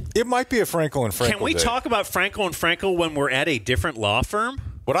Frankel? It might be a Frankel and Frankel. Can we talk about Frankel and Frankel when we're at a different law firm?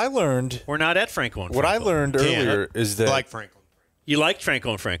 What I learned... We're not at Frankel and Frankel. What I learned earlier is that... I like Frankel. You like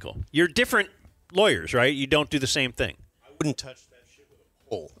Frankel and Frankel. You're different lawyers, right? You don't do the same thing. I wouldn't touch that shit with a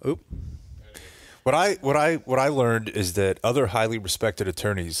pole. Oop. What I learned is that other highly respected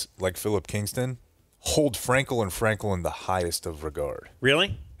attorneys like Philip Kingston hold Frankel and Frankel in the highest of regard.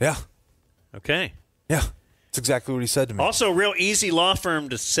 Really? Yeah. Okay. Yeah. That's exactly what he said to me. Also, real easy law firm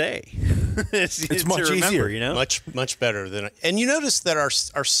to say. it's much to remember, easier. You know? Much better than. And you notice that our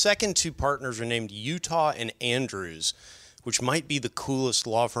second two partners are named Utah and Andrews, which might be the coolest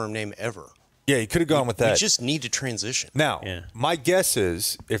law firm name ever. Yeah, you could have gone with that. We just need to transition. Now, my guess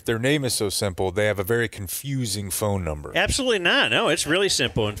is if their name is so simple, they have a very confusing phone number. Absolutely not. No, it's really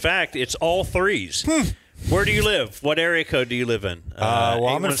simple. In fact, it's all threes. Where do you live? What area code do you live in? Well,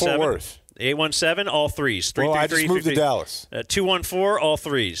 I'm in Fort Worth. 817, all threes. Well, I just moved to Dallas. 214, all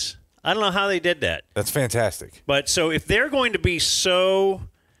threes. I don't know how they did that. That's fantastic. But so if they're going to be so,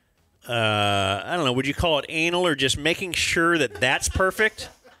 I don't know, would you call it anal or just making sure that that's perfect?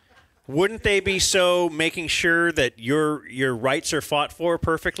 Wouldn't they be so making sure that your rights are fought for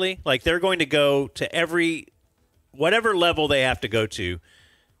perfectly? Like they're going to go to whatever level they have to go to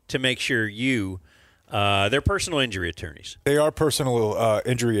make sure they're personal injury attorneys. They are personal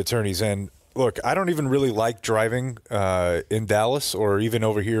injury attorneys. And look, I don't even really like driving in Dallas or even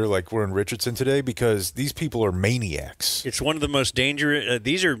over here like we're in Richardson today because these people are maniacs. It's one of the most dangerous.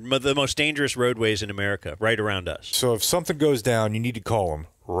 These are the most dangerous roadways in America, right around us. So if something goes down, you need to call them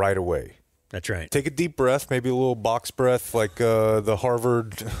right away. That's right. Take a deep breath, maybe a little box breath like the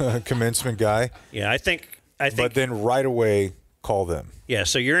Harvard commencement guy. Yeah, I think. But then right away, call them. Yeah,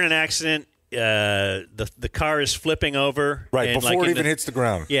 so you're in an accident. The car is flipping over. Right, and before it even hits the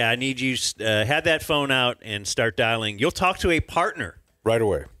ground. Yeah, I need you have that phone out and start dialing. You'll talk to a partner. Right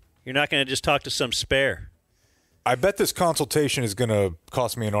away. You're not going to just talk to some spare. I bet this consultation is going to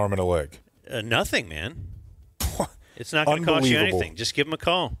cost me an arm and a leg. Nothing, man. It's not going to cost you anything. Just give them a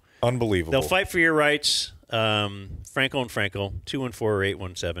call. Unbelievable. They'll fight for your rights. Frankel and Frankel,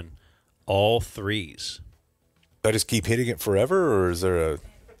 214-817, all threes. Do I just keep hitting it forever, or is there a...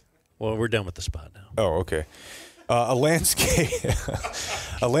 Well, we're done with the spot now. Oh, okay. A landscaper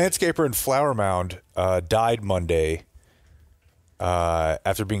in Flower Mound died Monday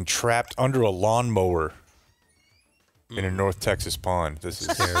after being trapped under a lawnmower in a North Texas pond. This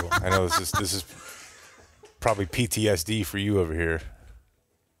is terrible. I know this is probably PTSD for you over here.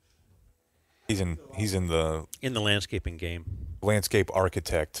 He's in the landscaping game. Landscape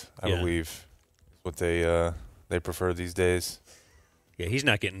architect, I Yeah. believe, is what they prefer these days. Yeah, he's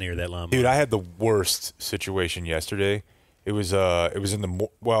not getting near that lawnmower. Dude, I had the worst situation yesterday. It was in the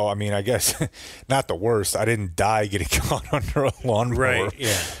well, I mean, I guess not the worst. I didn't die getting caught under a lawnmower. Right,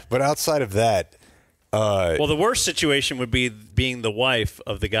 yeah. But outside of that, well, the worst situation would be being the wife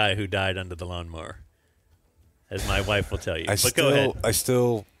of the guy who died under the lawnmower, as my wife will tell you. But go ahead. What if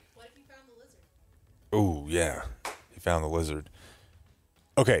you found the lizard? Oh, yeah. He found the lizard.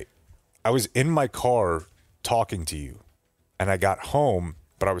 Okay. I was in my car talking to you, and I got home,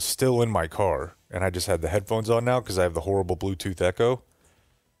 but I was still in my car, and I just had the headphones on now because I have the horrible Bluetooth echo.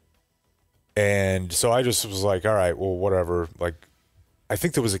 And so I just was like, all right, well, whatever. Like, I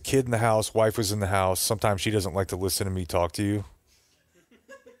think there was a kid in the house. Wife was in the house. Sometimes she doesn't like to listen to me talk to you.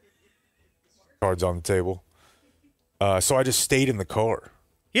 Cards on the table. So I just stayed in the car.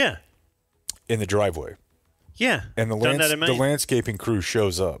 Yeah. In the driveway. Yeah. And the landscaping crew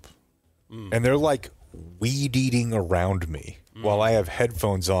shows up. And they're like weed eating around me while I have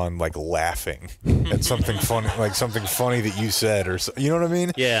headphones on, like laughing at something funny, like something funny that you said, or you know what I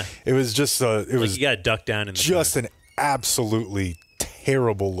mean? Yeah. It was just was you got to duck down in the just an absolutely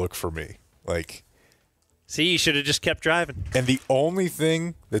terrible look for me. Like, see, you should have just kept driving. And the only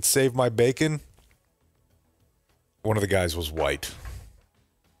thing that saved my bacon, one of the guys was white.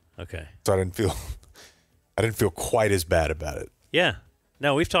 Okay. So I didn't feel quite as bad about it. Yeah.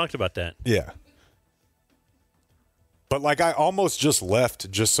 No, we've talked about that. Yeah. But like I almost just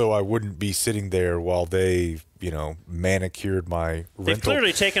left just so I wouldn't be sitting there while they, manicured my rental. They've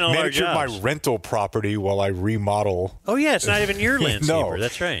clearly taken all our jobs. Manicured my rental property while I remodel. Oh yeah, it's not even your landscaper. No.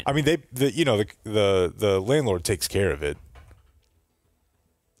 That's right. I mean, the landlord takes care of it.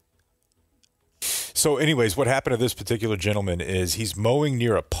 So anyways, what happened to this particular gentleman is he's mowing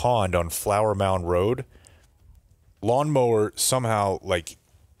near a pond on Flower Mound Road. Lawnmower somehow, like,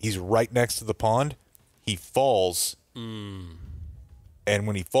 he's right next to the pond. He falls. And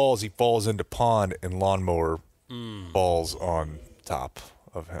when he falls into pond, and lawnmower falls on top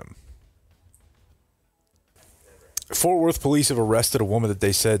of him. Fort Worth police have arrested a woman that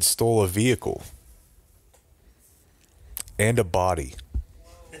they said stole a vehicle and a body.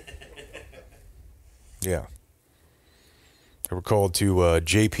 Yeah. They were called to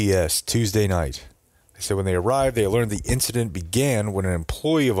JPS Tuesday night. They said when they arrived, they learned the incident began when an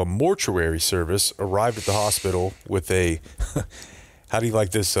employee of a mortuary service arrived at the hospital with a, how do you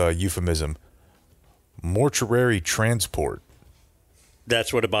like this euphemism? Mortuary transport.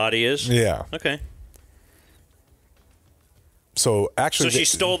 That's what a body is? Yeah. Okay. So actually, she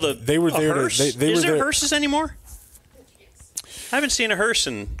stole they were there. Hearse? They is were there there. hearses anymore? I haven't seen a hearse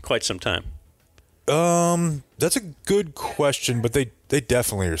in quite some time. That's a good question, but they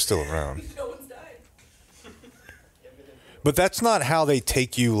definitely are still around. But that's not how they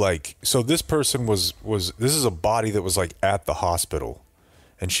take you. Like, so this person was this is a body that was like at the hospital,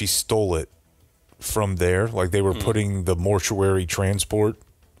 and she stole it from there. Like they were putting the mortuary transport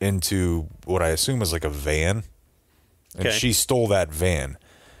into what I assume is like a van, and she stole that van.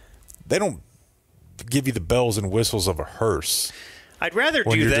 They don't give you the bells and whistles of a hearse. I'd rather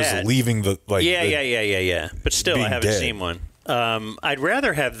when do you're that. Just leaving the like. Yeah. But still, I haven't dead. seen one. I'd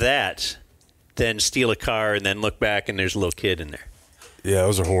rather have that than steal a car and then look back and there's a little kid in there. Yeah,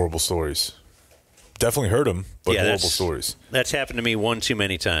 those are horrible stories. Definitely heard them, but horrible stories. That's happened to me one too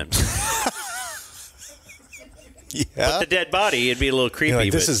many times. Yeah. But the dead body, it'd be a little creepy.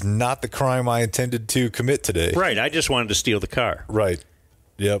 Like, this is not the crime I intended to commit today. Right. I just wanted to steal the car. Right.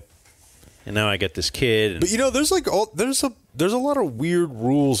 Yep. And now I got this kid. But there's like there's a lot of weird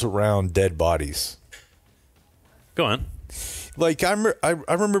rules around dead bodies. Go on. Like I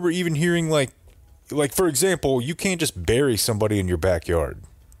remember even hearing like for example, you can't just bury somebody in your backyard.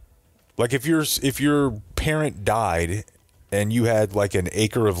 Like if your parent died and you had like an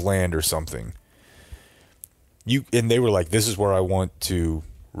acre of land or something, and they were like, this is where I want to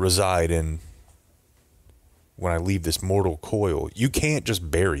reside in when I leave this mortal coil. You can't just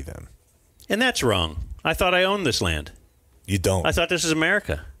bury them. And that's wrong. I thought I owned this land. You don't. I thought this is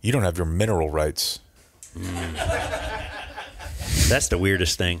America. You don't have your mineral rights. That's the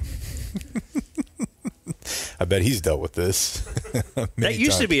weirdest thing. I bet he's dealt with this. That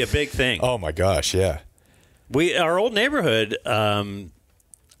used to be a big thing. Oh my gosh, yeah. Our old neighborhood, I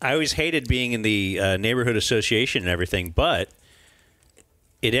always hated being in the neighborhood association and everything, but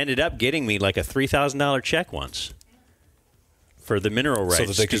it ended up getting me like a $3,000 check once for the mineral rights. So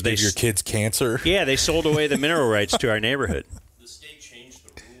that they could give your kids cancer? Yeah, they sold away the mineral rights to our neighborhood. The state changed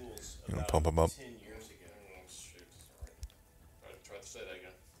the rules about pump them up. 10 years ago. Try to say that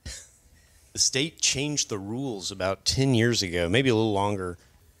again. The state changed the rules about 10 years ago, maybe a little longer.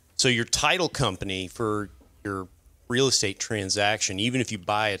 So your title company for your real estate transaction, even if you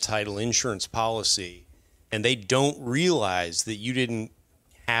buy a title insurance policy and they don't realize that you didn't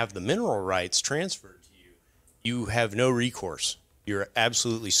have the mineral rights transferred to you, you have no recourse. You're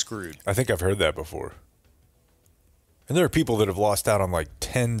absolutely screwed. I think I've heard that before. And there are people that have lost out on like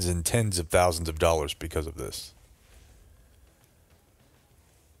tens and tens of thousands of dollars because of this.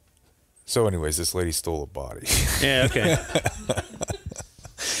 So anyways, this lady stole a body. Yeah, okay.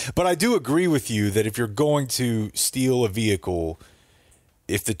 But I do agree with you that if you're going to steal a vehicle,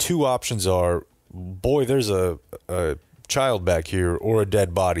 if the two options are, boy, there's a child back here or a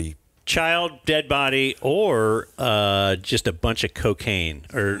dead body. Child, dead body, or just a bunch of cocaine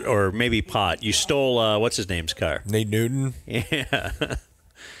or maybe pot. You stole, what's his name's car? Nate Newton? Yeah.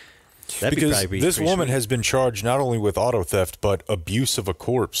 Because this woman has been charged not only with auto theft, but abuse of a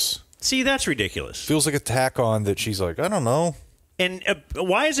corpse. See, that's ridiculous. Feels like a tack on that she's like, I don't know. And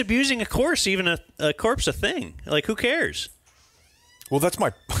why is abusing a corpse even a corpse a thing? Like, who cares? Well, that's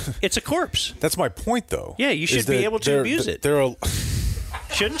my... It's a corpse. That's my point, though. Yeah, you should be able to abuse it.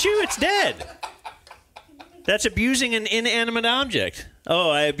 Shouldn't you? It's dead. That's abusing an inanimate object. Oh,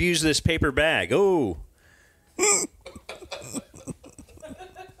 I abused this paper bag. Oh.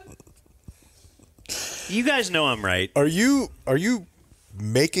 You guys know I'm right. Are you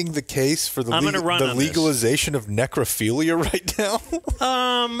making the case for the legalization of necrophilia right now?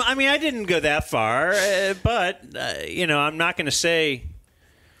 I mean, I didn't go that far, but I'm not going to say.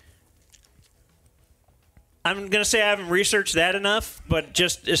 I'm going to say I haven't researched that enough, but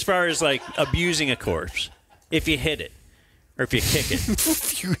just as far as like abusing a corpse, if you hit it or if you kick it,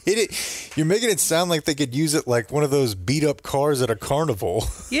 if you hit it, you're making it sound like they could use it like one of those beat up cars at a carnival.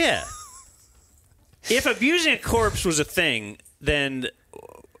 Yeah. If abusing a corpse was a thing, then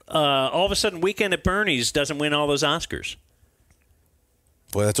all of a sudden Weekend at Bernie's doesn't win all those Oscars.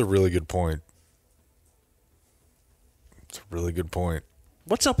 Boy, that's a really good point. It's a really good point.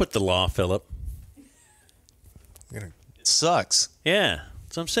 What's up with the law, Philip? It sucks. Yeah,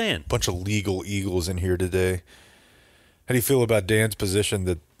 that's what I'm saying. Bunch of legal eagles in here today. How do you feel about Dan's position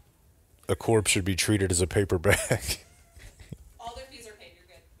that a corpse should be treated as a paper bag? All their fees are paid. You're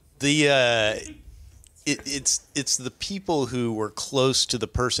good. It's the people who were close to the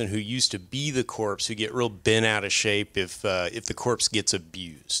person who used to be the corpse who get real bent out of shape if the corpse gets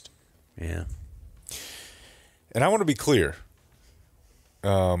abused. Yeah. And I want to be clear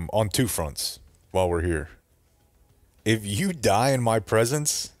on two fronts while we're here. If you die in my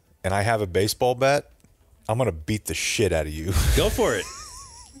presence and I have a baseball bat, I'm going to beat the shit out of you. Go for it.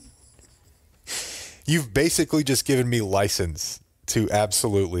 You've basically just given me license to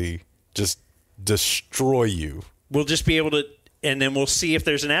absolutely just destroy you. We'll just be able to, and then we'll see if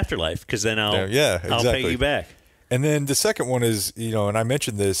there's an afterlife, because then I'll pay you back. And then the second one is, and I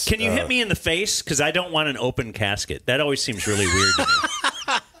mentioned this. Can you hit me in the face? Because I don't want an open casket. That always seems really weird to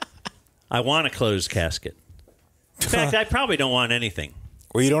me. I want a closed casket. In fact, I probably don't want anything.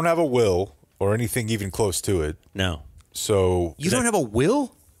 Well, you don't have a will or anything even close to it. No. So you don't have a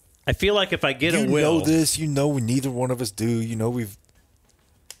will? I feel like if I get a will, you know this. Neither one of us do.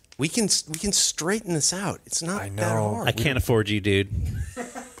 We can straighten this out. It's not that hard. I can't afford you, dude.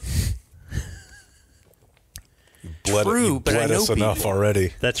 But I know us enough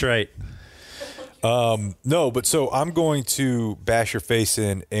already. That's right. No, but so I'm going to bash your face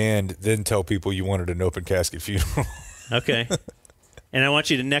in and then tell people you wanted an open casket funeral. Okay. And I want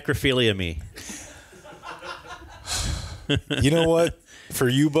you to necrophilia me. You know what? For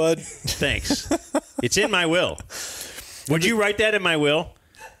you, bud. Thanks. It's in my will. Would you write that in my will?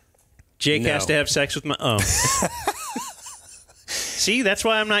 Jake has to have sex with my... Oh. See, that's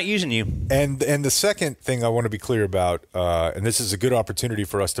why I'm not using you. And the second thing I want to be clear about, and this is a good opportunity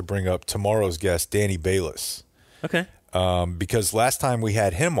for us to bring up tomorrow's guest, Danny Bayless. Okay. Because last time we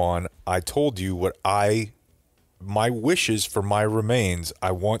had him on, I told you what my wishes for my remains.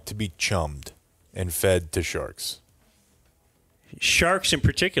 I want to be chummed and fed to sharks. Sharks in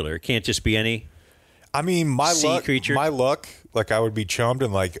particular. It can't just be any. I mean, my creature. My luck, like I would be chummed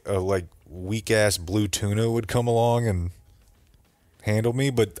and like weak ass blue tuna would come along and handle me.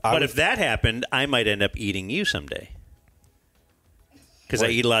 But if that happened, I might end up eating you someday. Because I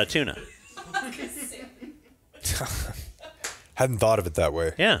eat a lot of tuna. Hadn't thought of it that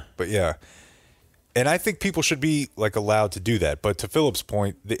way. Yeah. But yeah. And I think people should be like allowed to do that. But to Philip's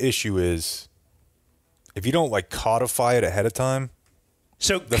point, the issue is if you don't like codify it ahead of time,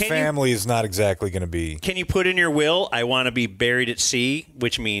 so the family is not exactly going to be. Can you put in your will, I want to be buried at sea,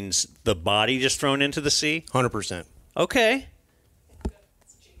 which means the body just thrown into the sea? 100%. Okay.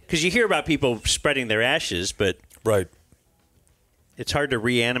 Because you hear about people spreading their ashes, but right, it's hard to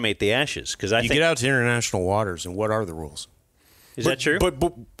reanimate the ashes. Because you get out to international waters, and what are the rules? Is that true? But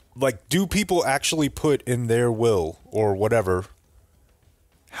like, do people actually put in their will or whatever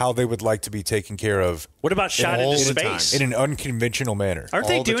how they would like to be taken care of? What about shot into space in an unconventional manner? Aren't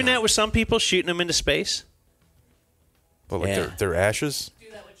they doing that with some people, shooting them into space? But like their ashes? Do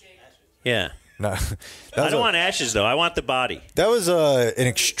that with Jake. Yeah. No, I don't want ashes, though. I want the body. That was an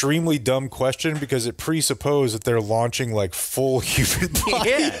extremely dumb question because it presupposed that they're launching like full human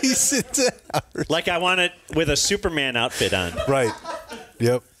bodies into outer. Like I want it with a Superman outfit on. Right.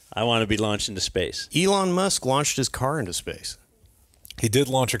 Yep. I want to be launched into space. Elon Musk launched his car into space. He did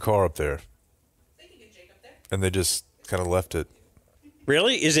launch a car up there. And they just kind of left it.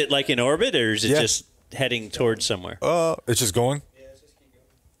 Really? Is it like in orbit or is it just heading towards somewhere? It's just going?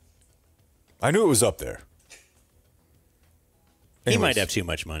 I knew it was up there. He might have too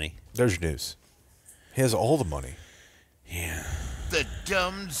much money. There's your news. He has all the money. Yeah. The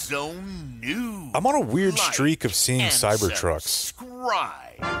DumbZone News. I'm on a weird streak of seeing and Cybertrucks.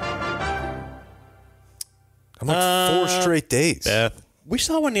 Subscribe. I'm like 4 straight days. Beth. We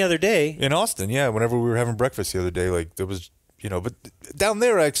saw one the other day. In Austin, yeah. Whenever we were having breakfast the other day, like there was, but down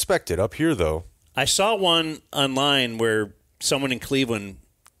there I expect it. Up here, though. I saw one online where someone in Cleveland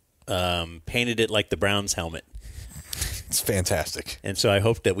painted it like the Browns helmet. It's fantastic. And so I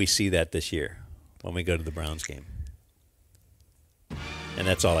hope that we see that this year when we go to the Browns game. And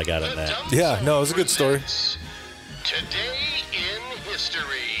that's all I got on that. Yeah, no, it was a good story. Today in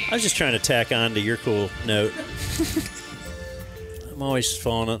history. I was just trying to tack on to your cool note. I'm always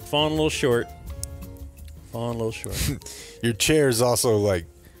falling a little short. Your chair is also like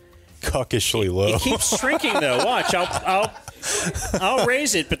cuckishly low. It keeps shrinking though. Watch, I'll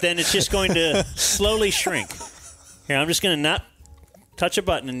raise it, but then it's just going to slowly shrink. Here, I'm just going to not touch a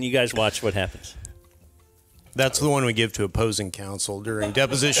button, and you guys watch what happens. That's the one we give to opposing counsel during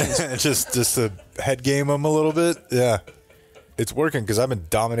depositions. just to head game him a little bit. Yeah, it's working because I've been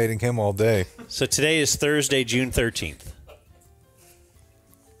dominating him all day. So today is Thursday, June 13th.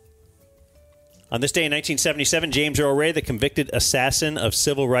 On this day in 1977, James Earl Ray, the convicted assassin of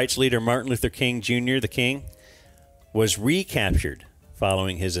civil rights leader Martin Luther King Jr., the King, was recaptured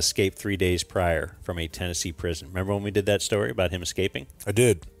following his escape 3 days prior from a Tennessee prison. Remember when we did that story about him escaping? I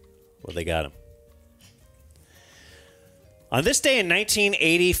did. Well, they got him. On this day in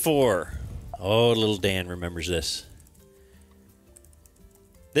 1984, little Dan remembers this.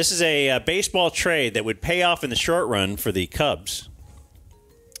 This is a baseball trade that would pay off in the short run for the Cubs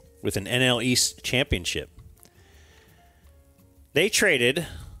with an NL East championship. They traded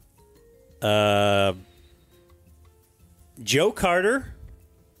Joe Carter.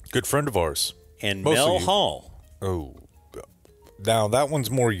 Good friend of ours. And Mel Hall. Oh. Now, that one's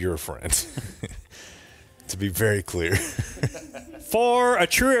more your friend. To be very clear. For a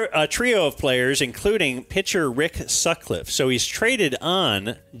trio of players, including pitcher Rick Sutcliffe. So he's traded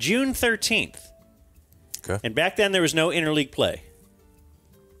on June 13th. Okay. And back then, there was no interleague play.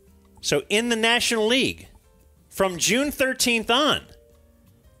 So in the National League, from June 13th on,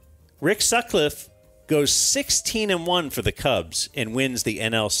 Rick Sutcliffe goes 16-1 for the Cubs and wins the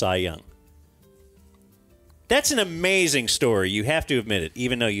NL Cy Young. That's an amazing story. You have to admit it,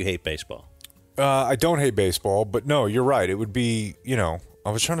 even though you hate baseball. I don't hate baseball, but no, you're right. It would be, I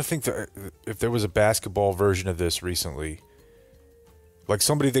was trying to think that if there was a basketball version of this recently, like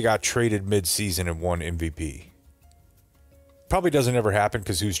somebody that got traded mid-season and won MVP. Probably doesn't ever happen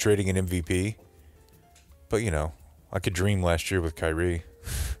because who's trading an MVP? But, I could dream last year with Kyrie.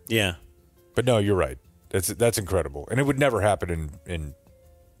 Yeah. But no, you're right. That's incredible. And it would never happen in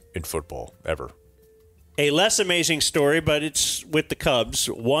football, ever. A less amazing story, but it's with the Cubs.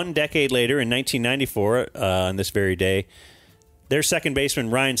 1 decade later, in 1994, on this very day, their second baseman,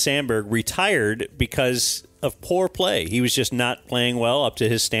 Ryan Sandberg, retired because of poor play. He was just not playing well up to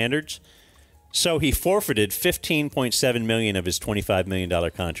his standards. So he forfeited $15.7 million of his $25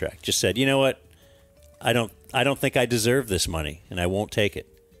 million contract. Just said, you know what? I don't think I deserve this money, and I won't take it.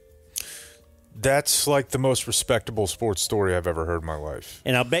 That's like the most respectable sports story I've ever heard in my life.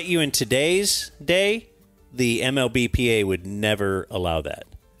 And I'll bet you in today's day, the MLBPA would never allow that.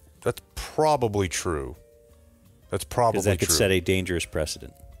 That's probably true. That's probably true. Because that could set a dangerous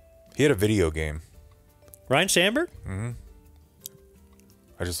precedent. He had a video game. Ryan Sandberg? Mm-hmm.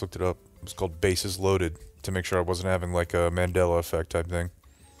 I just looked it up. It was called Bases Loaded to make sure I wasn't having like a Mandela effect type thing.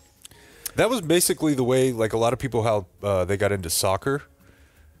 That was basically the way, like a lot of people, how they got into soccer.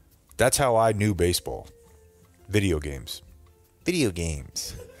 That's how I knew baseball. Video games. Video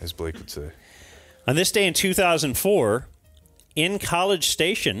games, as Blake would say. On this day in 2004, in College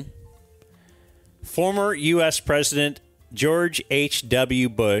Station, former U.S. President George H.W.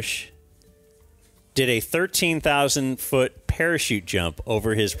 Bush did a 13,000-foot parachute jump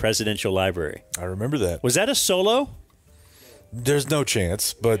over his presidential library. I remember that. Was that a solo? There's no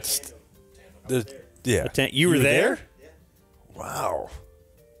chance, but yeah. You were there? Yeah. Wow.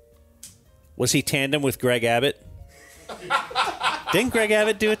 Was he tandem with Greg Abbott? Didn't Greg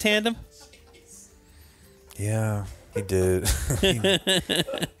Abbott do a tandem? Yeah, he did. He did.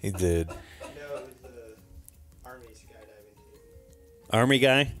 No, it was the Army skydiving team. Army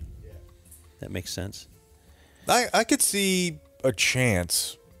guy? Yeah. That makes sense. I could see a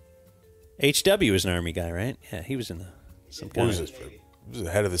chance. HW was an Army guy, right? Yeah, he was in some kind of... He was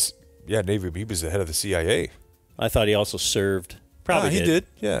the head of the... Yeah, Navy. He was the head of the CIA. I thought he also served. Probably he did.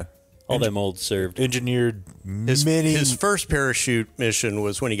 Yeah. All them old served. Engineered His first parachute mission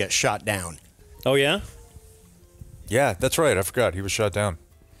was when he got shot down. Oh, yeah? Yeah, that's right. I forgot. He was shot down.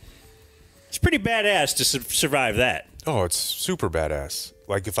 It's pretty badass to survive that. Oh, it's super badass.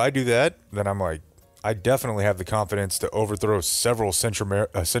 Like, if I do that, then I'm like, I definitely have the confidence to overthrow several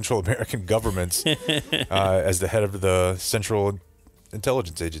Central American governments as the head of the Central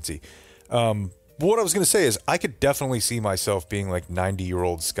Intelligence Agency. What I was going to say is I could definitely see myself being like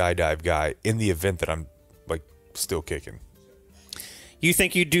 90-year-old skydive guy in the event that I'm like still kicking. You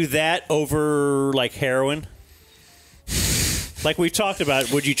think you'd do that over like heroin? Like we've talked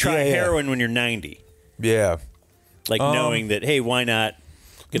about, would you try heroin when you're 90? Yeah. Like knowing that, hey, why not?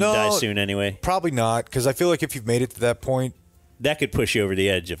 Gonna die soon anyway. Probably not, because I feel like if you've made it to that point, that could push you over the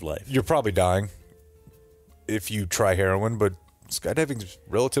edge of life. You're probably dying if you try heroin, but skydiving is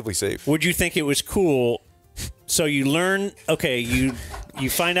relatively safe. Would you think it was cool? So you learn, okay, you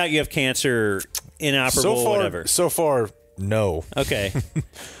find out you have cancer, inoperable, whatever. So far, no. Okay.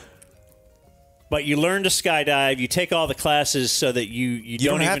 But you learn to skydive. You take all the classes so that you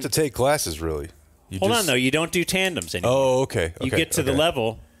don't have to take classes, really. Hold on, though. You don't do tandems anymore. Oh, okay. You get to the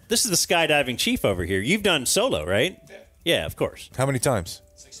level. This is the skydiving chief over here. You've done solo, right? Yeah, of course. How many times?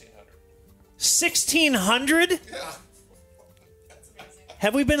 1,600? Yeah.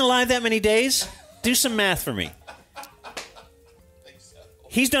 Have we been alive that many days? Do some math for me.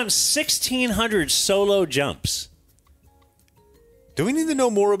 He's done 1,600 solo jumps. Do we need to know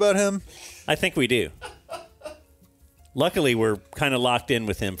more about him? I think we do. Luckily, we're kind of locked in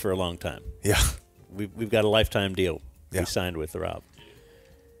with him for a long time. Yeah. We've got a lifetime deal we signed with Rob.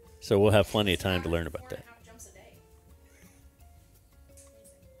 So we'll have plenty of time to learn about that.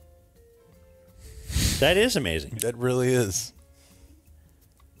 That is amazing. That really is.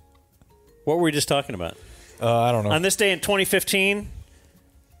 What were we just talking about? I don't know. On this day in 2015,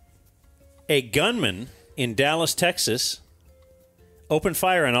 a gunman in Dallas, Texas, opened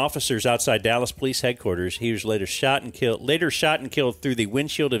fire on officers outside Dallas Police Headquarters. He was later shot and killed through the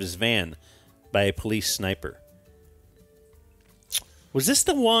windshield of his van by a police sniper. Was this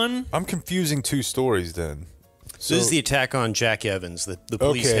the one? I'm confusing two stories then. So this is the attack on Jack Evans, the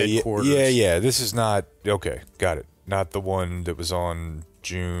police headquarters. Yeah. This is not... Okay, got it. Not the one that was on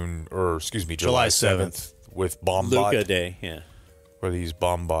July 7th with Bombot. Luca Day, yeah. Where they used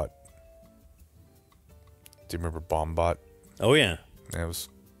Bombot. Do you remember Bombot? Oh, yeah. It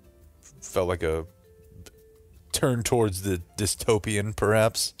felt like a turn towards the dystopian,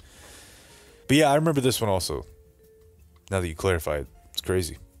 perhaps. But yeah, I remember this one also. Now that you clarify it, it's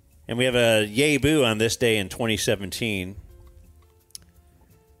crazy. And we have a yay boo on this day in 2017.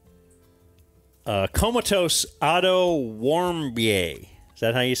 Comatose Otto Warmbier. Is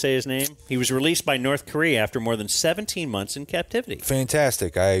that how you say his name? He was released by North Korea after more than 17 months in captivity.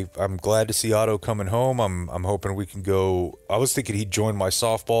 Fantastic. I'm glad to see Otto coming home. I'm hoping we can go. I was thinking he'd join my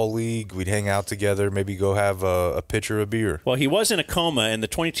softball league. We'd hang out together, maybe go have a pitcher of beer. Well, he was in a coma, and the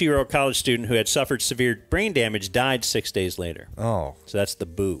 22-year-old college student who had suffered severe brain damage died 6 days later. Oh. So that's the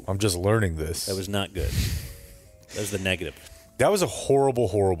boo. I'm just learning this. That was not good. That was the negative. That was a horrible,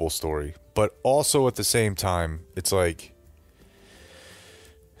 horrible story. But also at the same time, it's like,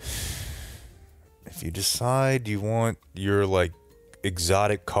 if you decide you want your like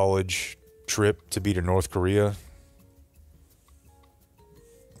exotic college trip to be to North Korea,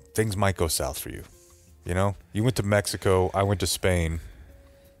 things might go south for you. You know, you went to Mexico, I went to Spain.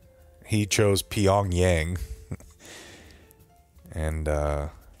 He chose Pyongyang, and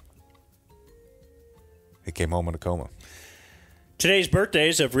he came home in a coma. Today's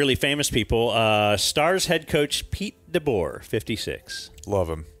birthdays of really famous people. Stars head coach Pete DeBoer, 56. Love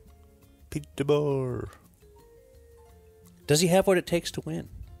him. Pete DeBoer. Does he have what it takes to win?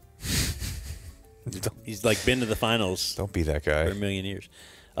 He's like been to the finals. Don't be that guy. For a million years.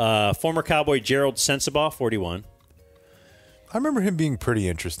 Former Cowboy Gerald Sensabaugh, 41. I remember him being pretty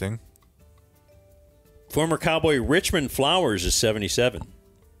interesting. Former Cowboy Richmond Flowers is 77.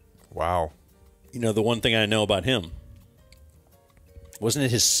 Wow. You know, the one thing I know about him, wasn't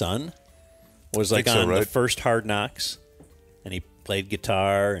it his son? Was like on the first Hard Knocks, and he played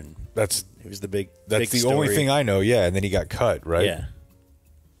guitar, and it was the big. That's big the only story. thing I know. Yeah, and then he got cut, right? Yeah.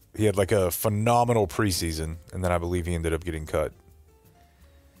 He had like a phenomenal preseason, and then I believe he ended up getting cut.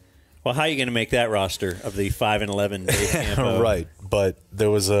 Well, how are you going to make that roster of the 5-11 Dave Campo? Right, but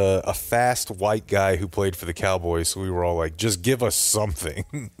there was a fast white guy who played for the Cowboys, so we were all like, just give us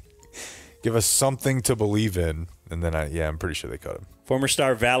something. Give us something to believe in. And then, I'm pretty sure they cut him. Former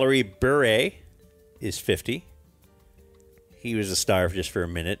star Valerie Bure is 50. He was a star just for a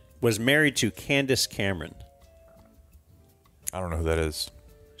minute. Was married to Candace Cameron. I don't know who that is.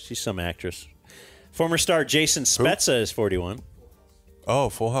 She's some actress. Former star Jason Spezza is 41. Oh,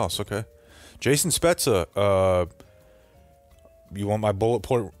 Full House. Okay. Jason Spezza. You want my bullet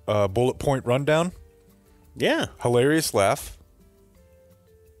point rundown? Yeah. Hilarious laugh.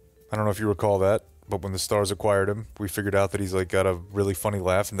 I don't know if you recall that, but when the Stars acquired him, we figured out that he's like got a really funny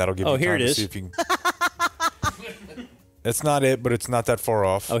laugh, and that'll give you time to see if you can. It's not it, but it's not that far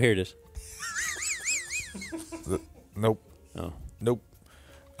off. Oh, here it is. Nope. Oh. Nope.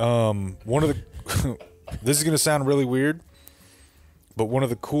 One of the this is going to sound really weird, but one of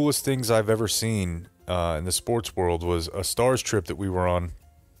the coolest things I've ever seen in the sports world was a Stars trip that we were on.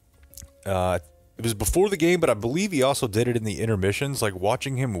 It was before the game, but I believe he also did it in the intermissions, like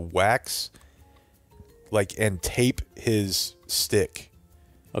watching him wax and tape his stick.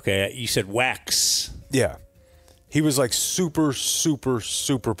 Okay, you said wax. Yeah. He was like super, super,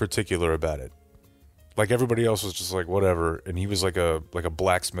 super particular about it. Like everybody else was just like whatever, and he was like a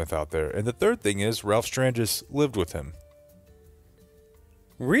blacksmith out there. And the third thing is Ralph Strangis lived with him.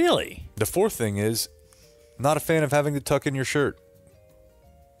 Really? The fourth thing is not a fan of having to tuck in your shirt.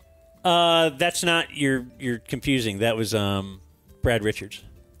 That's not you're confusing. That was Brad Richards.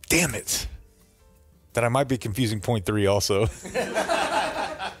 Damn it. That I might be confusing point 3 also.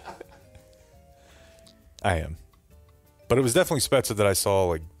 I am. But it was definitely Spezza that I saw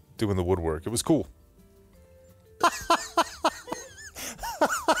like doing the woodwork. It was cool.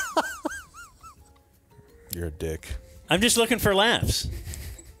 You're a dick. I'm just looking for laughs.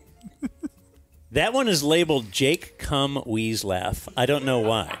 That one is labeled Jake Cum Wheeze Laugh. I don't know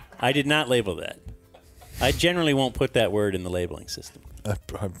why. I did not label that. I generally won't put that word in the labeling system.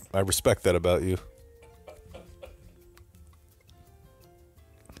 I respect that about you.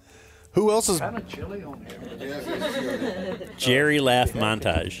 Who else is kind of chilly on here? Jerry Laugh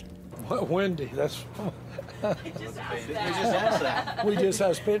Montage. Windy. That's. We just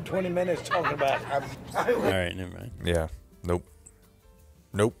have spent 20 minutes talking about it. All right, never mind. Yeah. Nope.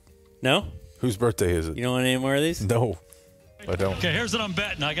 Nope. No? Whose birthday is it? You don't want any more of these? No, I don't. Okay, here's what I'm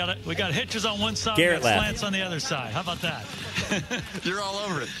betting. We got hitches on one side, Garrett we got Laugh. slants on the other side. How about that? You're all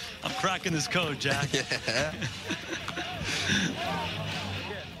over it. I'm cracking this code, Jack. Yeah.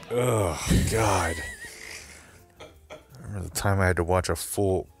 Oh, God. I remember the time I had to watch a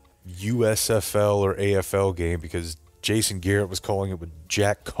full USFL or AFL game because Jason Garrett was calling it with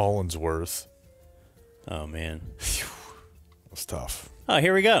Jack Collinsworth. Oh, man. It was tough. Oh,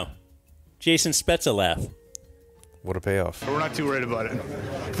 here we go. Jason Spezza Laugh. What a payoff. We're not too worried about it.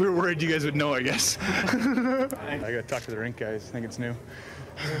 If we were worried, you guys would know, I guess. I got to talk to the rink guys. I think it's new.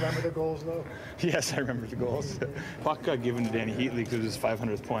 You remember the goals, though? Yes, I remember the goals. Puck got given to Danny Heatley because it was his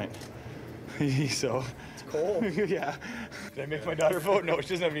 500th point. So. It's cold. Yeah. Did I make my daughter vote? No, she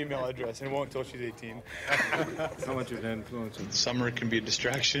doesn't have an email address, and it won't until she's 18. How much of an influence? Summer can be a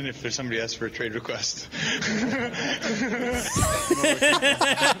distraction if there's somebody asks for a trade request.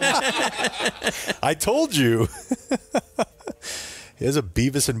 I told you. He has a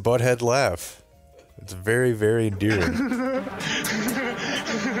Beavis and Butthead laugh. It's very, very endearing.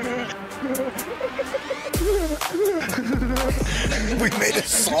 We made a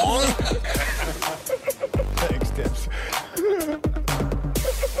song? Thanks, Tips.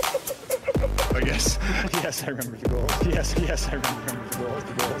 I guess. Yes, I remember the goals. Yes, I remember the goals.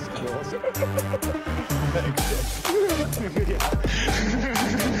 The goals.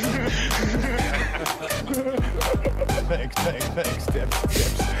 Thanks, Tips.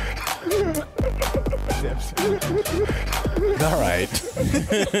 Tips. All right.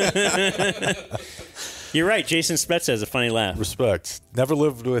 You're right. Jason Spetz has a funny laugh. Respect. Never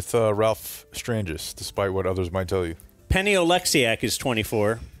lived with Ralph Strangis, despite what others might tell you. Penny Oleksiak is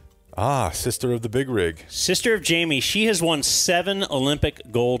 24. Ah, sister of the big rig. Sister of Jamie. She has won 7 Olympic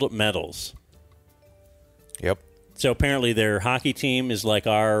gold medals. Yep. So apparently their hockey team is like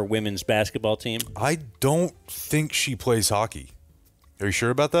our women's basketball team. I don't think she plays hockey. Are you sure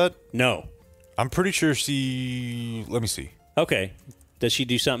about that? No. I'm pretty sure she... Let me see. Okay. Does she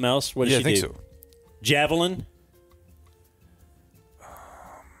do something else? What does she do? I think so. Javelin?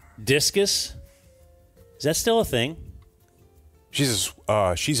 Discus? Is that still a thing? She's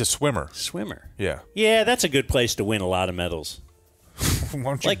a swimmer. Swimmer. Yeah. Yeah, that's a good place to win a lot of medals. Why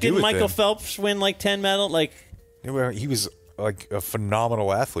don't you like, do didn't it Michael then? Phelps win like 10 medals? Like, he was like a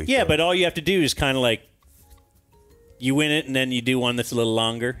phenomenal athlete. yeah, though. but all you have to do is kind of like you win it, and then you do one that's a little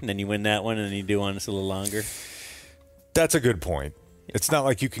longer, and then you win that one, and then you do one that's a little longer. That's a good point. It's not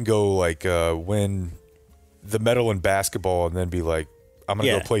like you can go like win the medal in basketball and then be like, I'm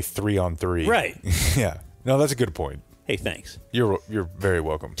going to go play 3-on-3. Right. Yeah. No, that's a good point. Hey, thanks. You're very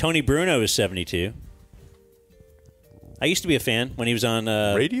welcome. Tony Bruno is 72. I used to be a fan when he was on...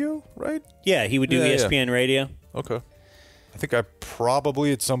 radio, right? Yeah, he would do ESPN radio. Okay. I think I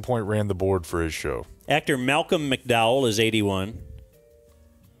probably at some point ran the board for his show. Actor Malcolm McDowell is 81.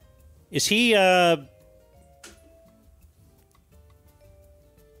 Is he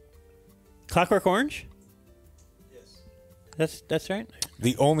Clockwork Orange? Yes. That's right.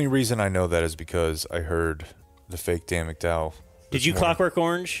 The only reason I know that is because I heard the fake Dan McDowell. Did you Clockwork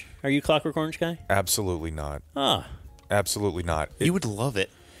Orange? Are you a Clockwork Orange guy? Absolutely not. Ah. Absolutely not. You would love it.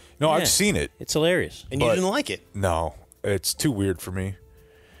 No, Yeah. I've seen it. It's hilarious. And you didn't like it? No, it's too weird for me.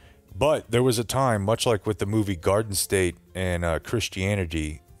 But there was a time, much like with the movie Garden State and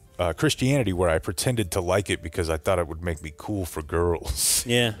Christianity, where I pretended to like it because I thought it would make me cool for girls.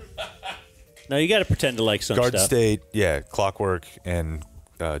 Yeah. No, you got to pretend to like some Garden stuff. State, yeah, Clockwork, and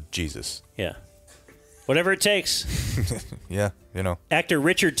Jesus. Yeah. Whatever it takes. Yeah, you know. Actor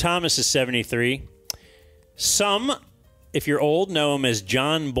Richard Thomas is 73. Some, if you're old, know him as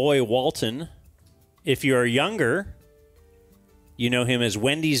John Boy Walton. If you're younger, you know him as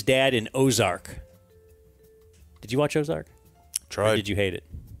Wendy's dad in Ozark. Did you watch Ozark? Tried. Or did you hate it?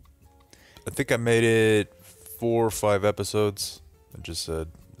 I think I made it 4 or 5 episodes. I just said,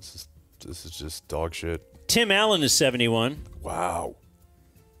 this is just dog shit. Tim Allen is 71. Wow.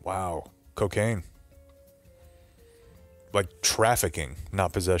 Cocaine. Like trafficking,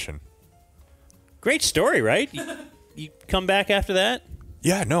 not possession. Great story, right? You come back after that?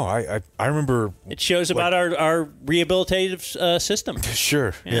 Yeah, no, I remember. It shows about our rehabilitative system.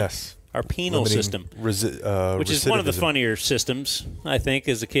 Sure, Yeah. yes. Our penal Limiting system. Which is one of the funnier systems, I think,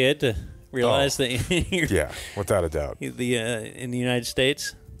 as a kid to realize that you're yeah, without a doubt. in the United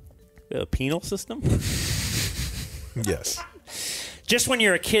States, a penal system. Yes. Just when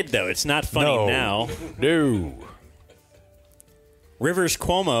you're a kid, though, it's not funny now. No. Rivers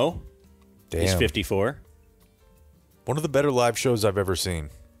Cuomo is Damn. 54. One of the better live shows I've ever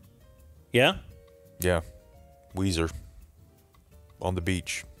seen. Yeah? Yeah. Weezer. On the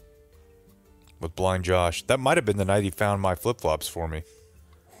beach. With Blind Josh. That might have been the night he found my flip-flops for me.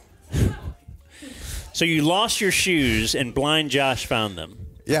 So you lost your shoes and Blind Josh found them.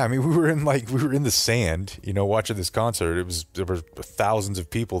 Yeah, I mean, we were in the sand, watching this concert. There were thousands of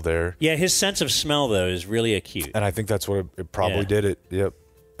people there. Yeah, his sense of smell, though, is really acute. And I think that's what it probably did it. Yep.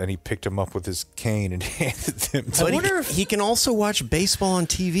 And he picked him up with his cane and handed them to I wonder if he can also watch baseball on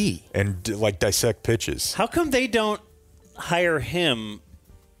TV. and dissect pitches. How come they don't hire him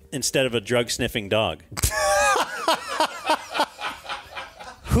instead of a drug-sniffing dog?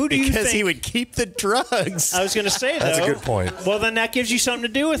 Who do you Because think? he would keep the drugs. I was going to say, though. That's a good point. Well, then that gives you something to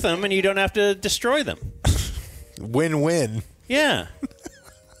do with them, and you don't have to destroy them. Win-win. Yeah.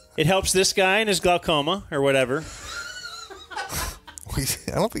 It helps this guy and his glaucoma or whatever. I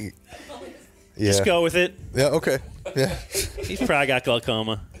don't think. Yeah. Just go with it. Yeah. Okay. Yeah. He's probably got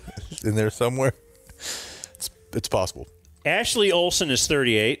glaucoma. In there somewhere. It's possible. Ashley Olsen is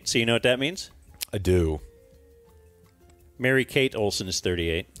 38, so you know what that means? I do. Mary Kate Olsen is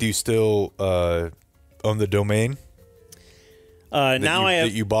 38. Do you still own the domain?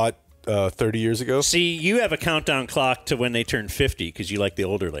 That you bought 30 years ago. See, you have a countdown clock to when they turn 50 because you like the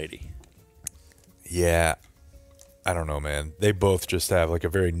older lady. Yeah. I don't know, man. They both just have like a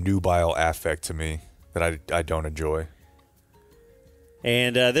very nubile affect to me that I don't enjoy.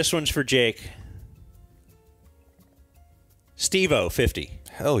 And this one's for Jake. Steve-O, 50.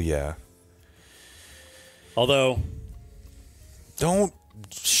 Hell yeah. Although, don't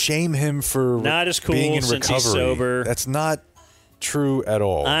shame him for not as cool being in since recovery. he's sober. That's not true at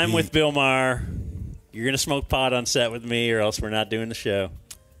all. I'm with Bill Maher. You're going to smoke pot on set with me or else we're not doing the show.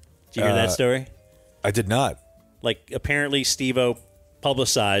 Did you hear that story? I did not. Like, apparently Steve-O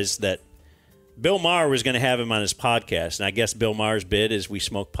publicized that Bill Maher was going to have him on his podcast. And I guess Bill Maher's bid is we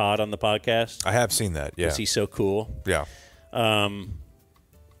smoke pot on the podcast. I have seen that, yeah. Because he's so cool. Yeah.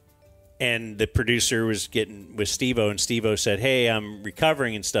 And the producer was getting with Steve-O, and Steve-O said, hey, I'm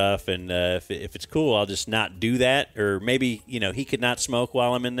recovering and stuff, and if it's cool, I'll just not do that. Or maybe, he could not smoke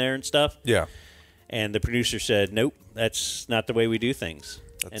while I'm in there and stuff. Yeah. And the producer said, nope, that's not the way we do things.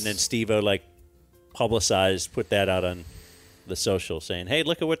 And then Steve-O, publicized, put that out on the social, saying, hey,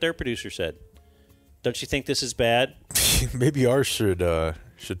 look at what their producer said. Don't you think this is bad? Maybe ours should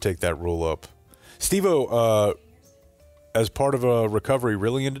take that rule up. Steve-O, as part of a recovery,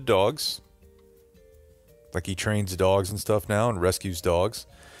 really into dogs. Like he trains dogs and stuff now and rescues dogs.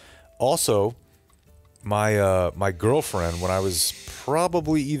 Also, my girlfriend, when I was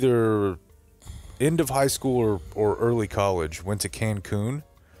probably either end of high school or early college, went to Cancun.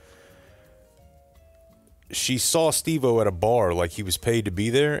 She saw Steve-O at a bar, like he was paid to be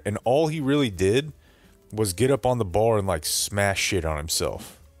there, and all he really did was get up on the bar and smash shit on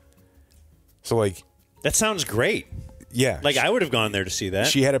himself. So that sounds great. Yeah. Like, I would have gone there to see that.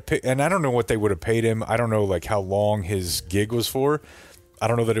 She had and I don't know what they would have paid him. I don't know, like, how long his gig was for. I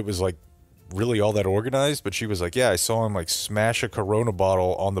don't know that it was, like, really all that organized, but she was like, yeah, I saw him, like, smash a Corona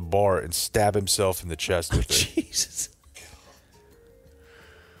bottle on the bar and stab himself in the chest with it. Jesus.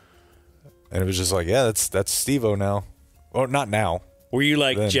 And it was just like, yeah, that's Steve-O now. Well, not now. Were you,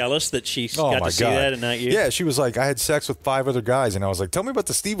 like, jealous that she got to see that and not you? Yeah, she was like, I had sex with 5 other guys, and I was like, tell me about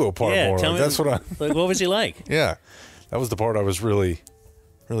the Steve-O part more. Tell like, me, that's what I... like, what was he like? Yeah, that was the part I was really,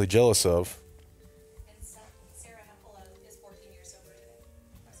 really jealous of.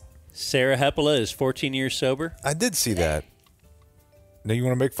 Sarah Heppola is 14 years sober. I did see that. Now you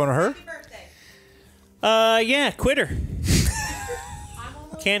want to make fun of her? Yeah, quit her.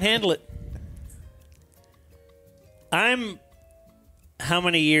 Can't handle it. How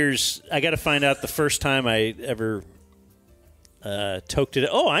many years? I got to find out the first time I ever toked it.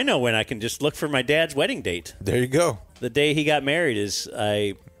 Oh, I know when. I can just look for my dad's wedding date. There you go. The day he got married is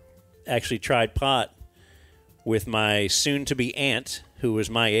I actually tried pot with my soon-to-be aunt, who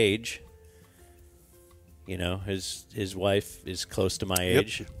was my age. You know, his wife is close to my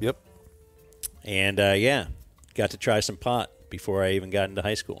age. Yep. And, yeah, got to try some pot before I even got into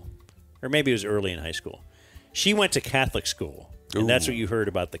high school. Or maybe it was early in high school. She went to Catholic school, and that's what you heard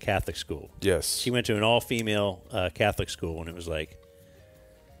about the Catholic school. Yes. She went to an all-female Catholic school, and it was like...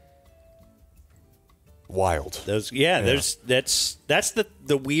 wild. That's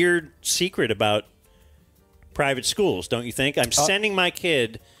the weird secret about private schools, don't you think? I'm sending my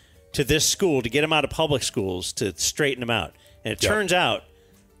kid to this school to get him out of public schools to straighten him out. And it turns out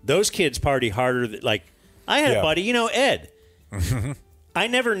those kids party harder. Like, I had a buddy, Ed. I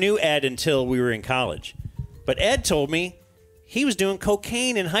never knew Ed until we were in college. But Ed told me he was doing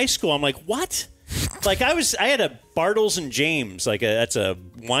cocaine in high school. I'm like, what? Like, I had a Bartles and James, that's a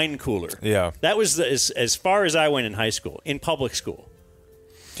wine cooler. Yeah. That was as far as I went in high school, in public school.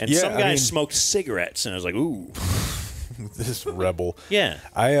 And some guy smoked cigarettes, and I was like, ooh. This rebel. Yeah.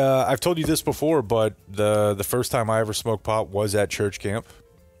 I've told you this before, but the first time I ever smoked pot was at church camp.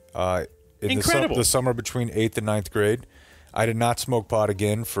 Incredible. The summer between 8th and 9th grade. I did not smoke pot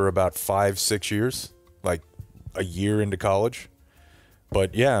again for about 5-6 years, like a year into college.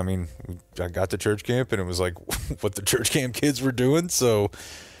 But yeah, I mean, I got to church camp, and it was like what the church camp kids were doing. So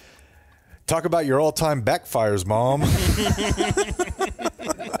talk about your all-time backfires, Mom.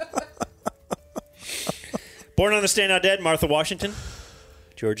 Born on this day, now dead, Martha Washington,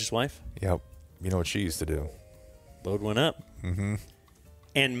 George's wife. Yep. You know what she used to do? Load one up. Mm-hmm.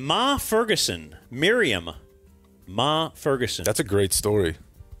 And Ma Ferguson, Miriam Ma Ferguson. That's a great story.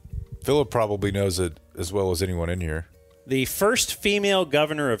 Philip probably knows it as well as anyone in here. The first female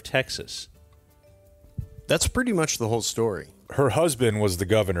governor of Texas. That's pretty much the whole story. Her husband was the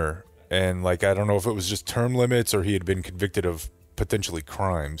governor, and I don't know if it was just term limits or he had been convicted of potentially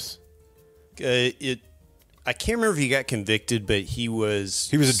crimes. I can't remember if he got convicted, but he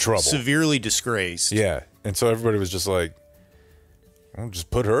was in trouble, severely disgraced. Yeah, and so everybody was just like, "Well,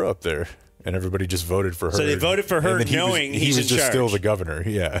 just put her up there," and everybody just voted for her. So they voted for her, knowing he was just charge. still the governor.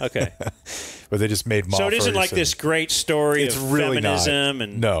 Yeah. Okay. But they just made Ma So it isn't Ferguson. like this great story It's of really feminism not.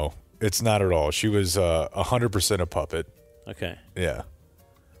 and No, it's not at all. She was 100% a puppet. Okay. Yeah.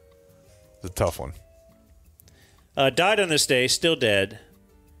 It's a tough one. Died on this day, still dead.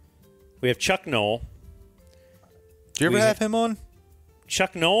 We have Chuck Knoll. Did you ever have him on?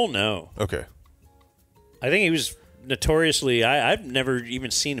 Chuck Knoll? No. Okay. I think he was notoriously... I've never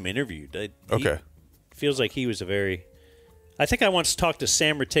even seen him interviewed. Okay. Feels like he was a very... I think I once talked to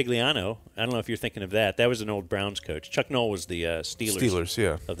Sam Ritigliano. I don't know if you're thinking of that. That was an old Browns coach. Chuck Knoll was the Steelers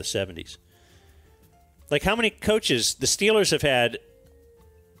yeah. of the 70s. Like, how many coaches... The Steelers have had...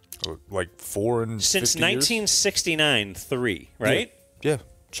 Like 4 and since 50 years? 1969, 3, right? Yeah.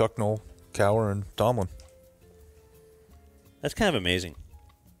 Chuck Knoll, Cowher, and Tomlin. That's kind of amazing.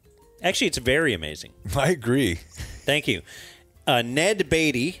 Actually, it's very amazing. I agree. Thank you. Ned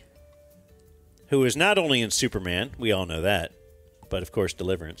Beatty, who is not only in Superman, we all know that, but of course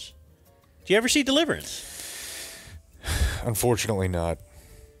Deliverance. Do you ever see Deliverance? Unfortunately not.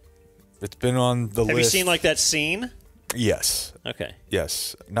 It's been on the list. Have you seen like that scene? Yes. Okay.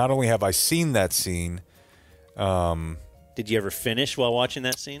 Yes. Not only have I seen that scene. Did you ever finish while watching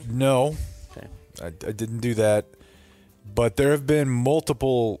that scene? No. Okay. I didn't do that. But there have been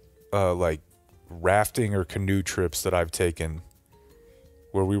multiple rafting or canoe trips that I've taken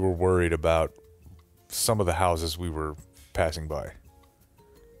where we were worried about some of the houses we were passing by.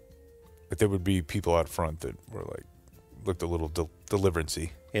 But there would be people out front that were looked a little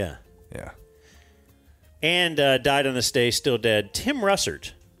deliverance-y. Yeah. Yeah. And died on this day, still dead, Tim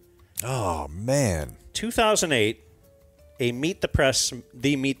Russert. Oh, man. 2008, the Meet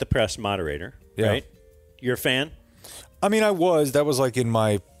the Press moderator, right? You're a fan? I mean, I was. That was like in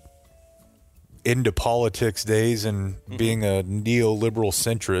my into politics days and being a neoliberal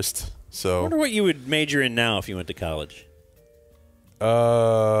centrist. So I wonder what you would major in now if you went to college.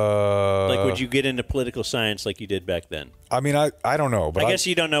 Like, would you get into political science like you did back then? I mean, I don't know, but I guess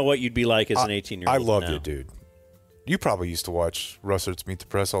you don't know what you'd be like as an 18-year-old. I loved now. it, dude. You probably used to watch Russert's Meet the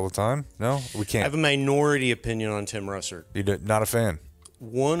Press all the time. No, we can't. I have a minority opinion on Tim Russert. You're not a fan.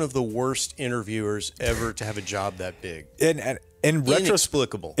 One of the worst interviewers ever to have a job that big. And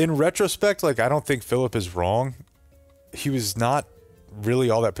inexplicable. In retrospect, like, I don't think Philip is wrong. He was not really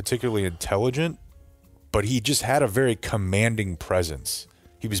all that particularly intelligent, but he just had a very commanding presence.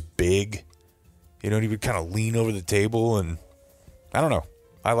 He was big, and he would kind of lean over the table, and I don't know.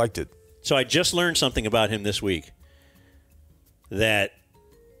 I liked it. So I just learned something about him this week, that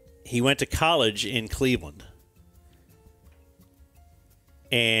he went to college in Cleveland.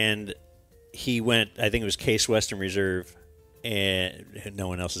 And he went, I think it was Case Western Reserve, and no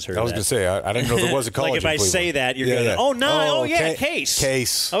one else has heard of that. I was going to say, I didn't know there was a college like if in I Cleveland. say that, you're going to go, oh, no, Case.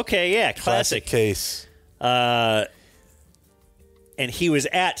 Case. Okay, yeah, classic. Case. And he was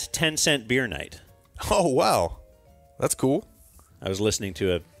at 10 Cent Beer Night. Oh, wow. That's cool. I was listening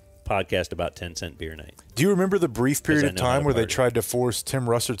to a podcast about 10 Cent Beer Night. Do you remember the brief period of time where they party. tried to force Tim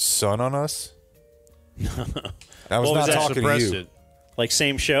Russert's son on us? I was What not was that? talking to you. Like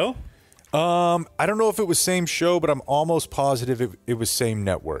same show? I don't know if it was same show, but I'm almost positive it was same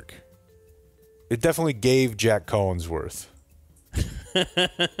network. It definitely gave Jack Collinsworth.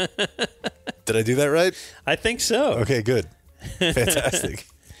 Did I do that right? I think so. Okay, good. Fantastic.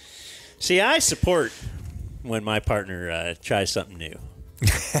 See, I support when my partner tries something new.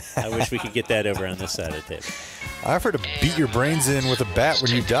 I wish we could get that over on this side of the table. I offered to beat your brains in with a bat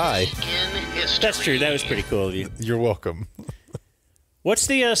when you die. That's true. That was pretty cool of you. You're welcome. What's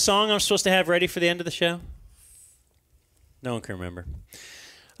the song I'm supposed to have ready for the end of the show? No one can remember.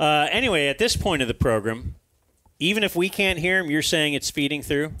 Anyway, at this point of the program, even if we can't hear him, you're saying it's feeding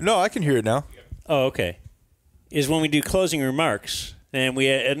through? No, I can hear it now. Oh, okay. Is when we do closing remarks. And we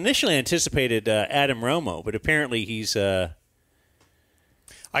initially anticipated Adam Romo, but apparently he's...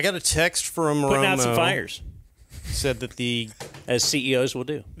 I got a text from putting Romo. out some fires. Said that as CEOs will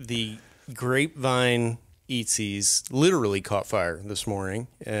do, the Grapevine Eatsies literally caught fire this morning,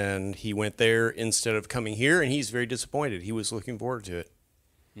 and he went there instead of coming here, and he's very disappointed. He was looking forward to it.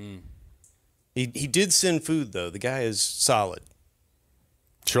 He did send food, though. The guy is solid.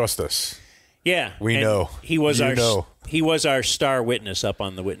 Trust us. Yeah, we and know. He was he was our star witness up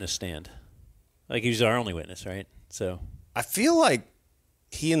on the witness stand. Like, he was our only witness, right? So I feel like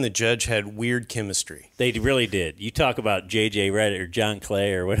he and the judge had weird chemistry. They really did. You talk about J.J. Reddit or John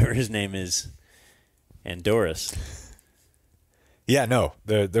Clay or whatever his name is, and Doris. Yeah, no,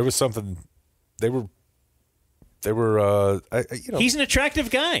 there was something. They were. He's an attractive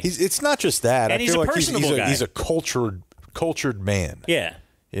guy. It's not just that. And I he's feel a like personable guy. He's a cultured man. Yeah.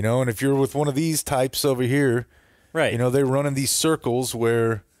 And if you're with one of these types over here, right? They run in these circles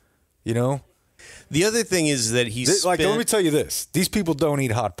where, The other thing is that he's let me tell you this: these people don't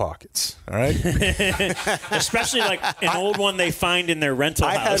eat Hot Pockets, all right? Especially like an old one they find in their rental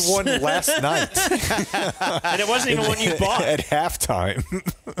house. I had one last night, and it wasn't even one you bought at halftime.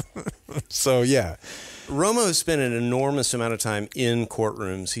 So yeah, Romo has spent an enormous amount of time in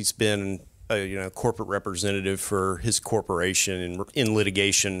courtrooms. He's been a corporate representative for his corporation and in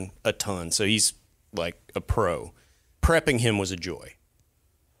litigation a ton. So he's like a pro. Prepping him was a joy.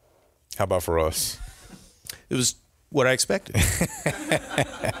 How about for us? It was what I expected.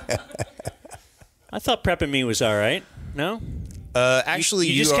 I thought prepping me was all right. No? Actually,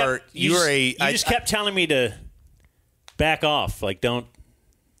 you just kept telling me to back off. Like, don't.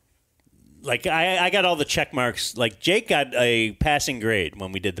 Like, I got all the check marks. Like, Jake got a passing grade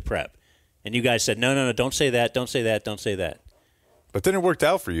when we did the prep. And you guys said, no, don't say that, don't say that, don't say that. But then it worked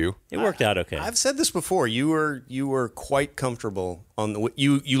out for you. It worked out okay. I've said this before. You were quite comfortable on the.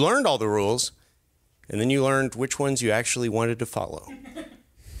 You learned all the rules, and then you learned which ones you actually wanted to follow.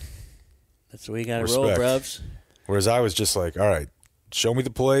 That's the way you got to roll, bruvs. Whereas I was just like, all right, show me the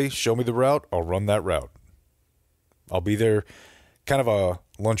play, show me the route, I'll run that route. I'll be there, kind of a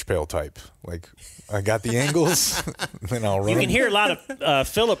lunch pail type. Like, I got the angles, then I'll run. You can hear a lot of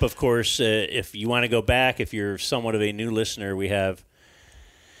Philip, of course. If you want to go back, if you're somewhat of a new listener, we have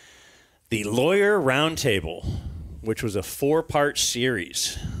the Lawyer Roundtable, which was a 4-part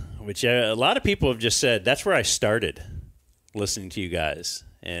series, which a lot of people have just said, that's where I started listening to you guys.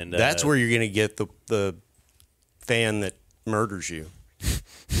 And that's where you're going to get the fan that murders you.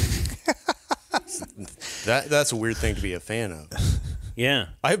 That's a weird thing to be a fan of. Yeah.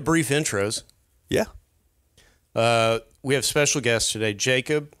 I have brief intros. Yeah. We have special guests today.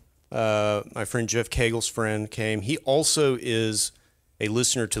 Jacob, my friend Jeff Kegel's friend, came. He also is a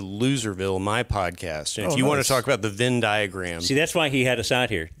listener to Loserville, my podcast. And if you want to talk about the Venn diagram. See, that's why he had us out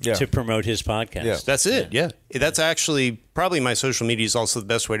here, to promote his podcast. Yeah. That's it, yeah. That's actually probably my social media is also the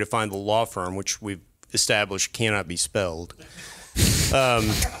best way to find the law firm, which we've established cannot be spelled.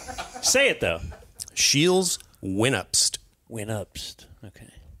 Say it, though. Shields Winupst. Winupst, okay.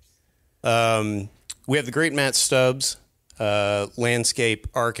 We have the great Matt Stubbs, landscape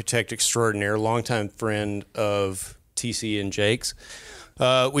architect extraordinaire, longtime friend of TC and Jake's.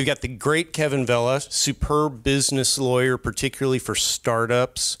 We've got the great Kevin Vella, superb business lawyer, particularly for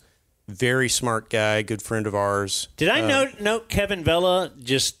startups. Very smart guy, good friend of ours. Did I note Kevin Vella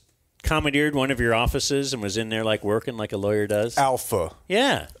just commandeered one of your offices and was in there like working like a lawyer does? Alpha.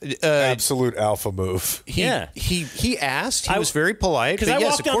 Yeah. Absolute alpha move. He asked. He was very polite. Because I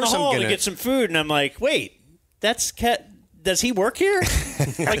walked down the hall to get some food, and I'm like, wait, that's does he work here?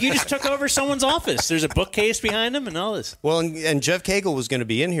 Like, you just took over someone's office. There's a bookcase behind him and all this. Well, and Jeff Kegel was going to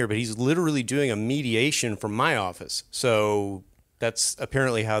be in here, but he's literally doing a mediation from my office. So that's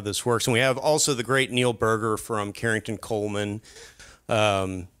apparently how this works. And we have also the great Neil Berger from Carrington Coleman.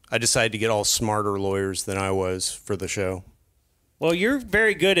 I decided to get all smarter lawyers than I was for the show. Well, you're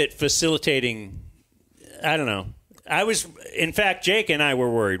very good at facilitating. I don't know. In fact, Jake and I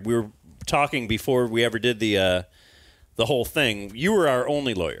were worried. We were talking before we ever did the whole thing. You were our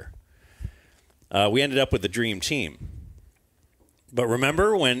only lawyer. We ended up with the dream team. But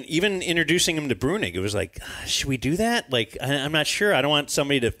remember when even introducing him to Brunig, it was like, should we do that? Like, I'm not sure. I don't want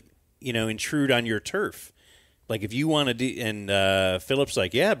somebody to, intrude on your turf. Like, if you want to do, and Philip's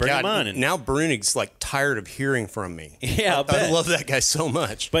like, yeah, bring him on. And now Brunig's like tired of hearing from me. Yeah, I love that guy so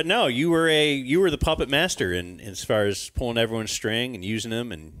much. But no, you were the puppet master in as far as pulling everyone's string and using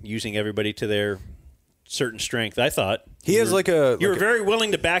them and using everybody to their certain strength. I thought you were very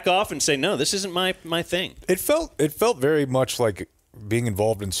willing to back off and say, no, this isn't my thing. It felt very much like being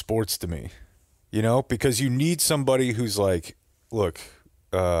involved in sports to me, because you need somebody who's like, look,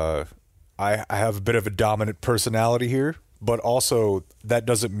 I have a bit of a dominant personality here, but also that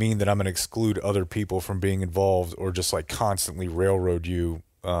doesn't mean that I'm going to exclude other people from being involved or just like constantly railroad you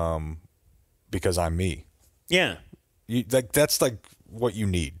because I'm me. Yeah. That's like what you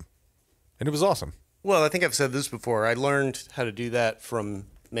need. And it was awesome. Well, I think I've said this before. I learned how to do that from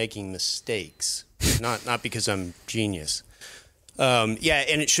making mistakes, not because I'm genius. And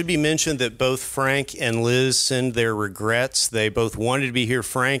it should be mentioned that both Frank and Liz send their regrets. They both wanted to be here.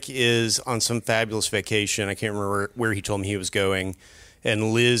 Frank is on some fabulous vacation. I can't remember where he told me he was going.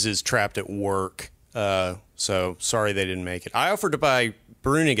 And Liz is trapped at work. So sorry they didn't make it. I offered to buy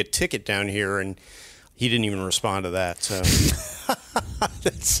Brunig a ticket down here, and he didn't even respond to that. So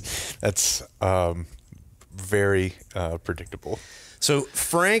that's very predictable. So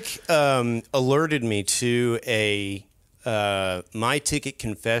Frank alerted me to a My Ticket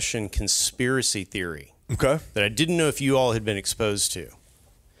Confession conspiracy theory. Okay. That I didn't know if you all had been exposed to.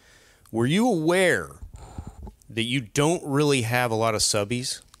 Were you aware that you don't really have a lot of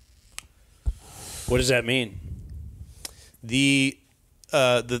subbies? What does that mean? The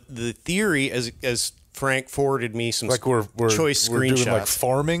theory, as Frank forwarded me some like we're choice we're screenshots. Doing like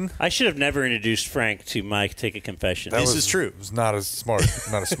farming. I should have never introduced Frank to My Ticket Confession. This is true. It was not as smart.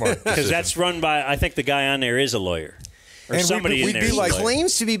 Because that's run by, I think the guy on there is a lawyer. Or and somebody in there is like a lawyer.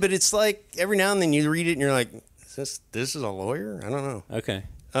 Claims to be, but it's like every now and then you read it and you're like, this is a lawyer? I don't know. Okay.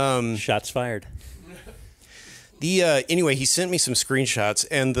 Shots fired. Anyway, he sent me some screenshots,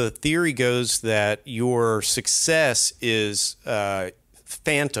 and the theory goes that your success is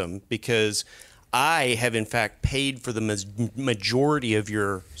phantom because I have, in fact, paid for the majority of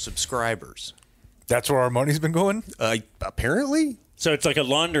your subscribers. That's where our money's been going? Apparently. So it's like a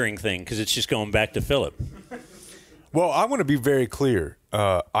laundering thing because it's just going back to Philip. Well, I want to be very clear.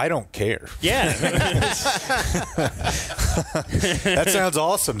 I don't care. Yeah. That sounds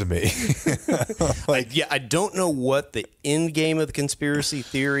awesome to me. I don't know what the end game of the conspiracy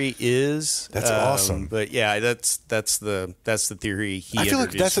theory is. That's awesome. But yeah, that's the theory I feel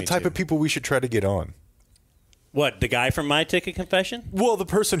like that's the type of people we should try to get on. What, the guy from My Ticket Confession? Well, the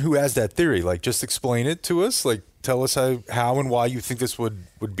person who has that theory, like, just explain it to us. Like, tell us how and why you think this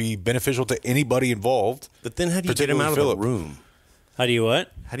would be beneficial to anybody involved. But then how do you get him out of the room? How do you what?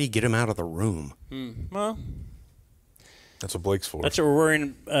 How do you get him out of the room? Well, that's what Blake's for. That's what we're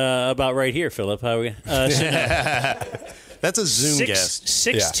worrying about right here, Philip. How we? That's a Zoom guest.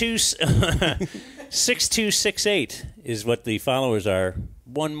 6268 is what the followers are.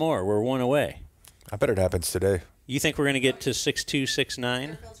 One more. We're one away. I bet it happens today. You think we're going to get to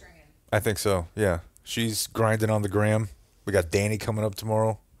 6269? I think so, yeah. She's grinding on the gram. We got Danny coming up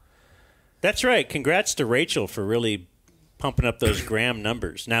tomorrow. That's right. Congrats to Rachel for really pumping up those gram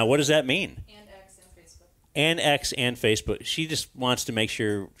numbers. Now, what does that mean? And X and Facebook. She just wants to make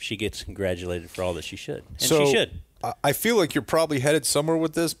sure she gets congratulated for all that she should. And so, she should. I feel like you're probably headed somewhere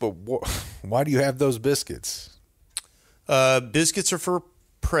with this, but why do you have those biscuits? Biscuits are for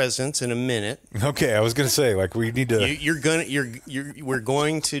presents in a minute. Okay, I was going to say, like, we need to... We're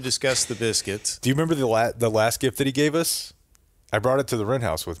going to discuss the biscuits. Do you remember the last gift that he gave us? I brought it to the rent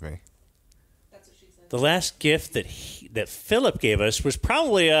house with me. The last gift that Philip gave us was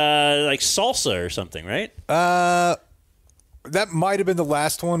probably like salsa or something, right? That might have been the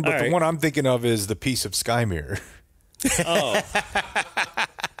last one, but the one I'm thinking of is the piece of sky mirror. Oh.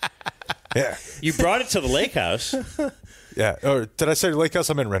 Yeah. You brought it to the lake house. Yeah. Or did I say lake house?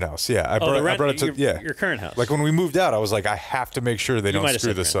 I meant rent house. Yeah. I brought it to your current house. Like when we moved out, I was like, I have to make sure they don't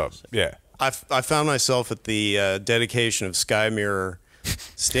screw this up. Yeah. I found myself at the dedication of Sky Mirror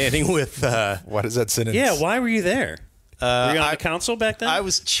standing with... what is that sentence? Yeah, why were you there? Were you on the council back then? I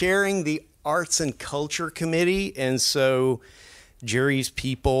was chairing the Arts and Culture Committee, and so Jerry's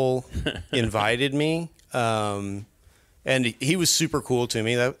people invited me. And he was super cool to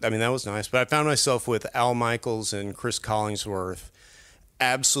me. That was nice. But I found myself with Al Michaels and Chris Collingsworth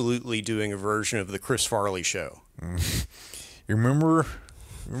absolutely doing a version of the Chris Farley show. You remember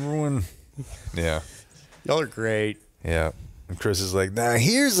when... Yeah. Y'all are great. Yeah. And Chris is like, now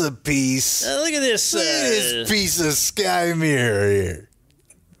here's a piece. Look at this. Look at this piece of sky mirror here.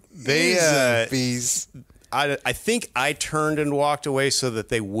 They piece. I think I turned and walked away so that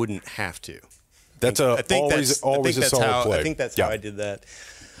they wouldn't have to. That's always a solid play. I think that's how I did that.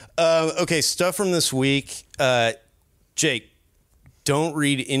 Okay, stuff from this week. Jake, don't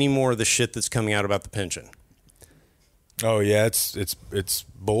read any more of the shit that's coming out about the pension. Oh yeah, it's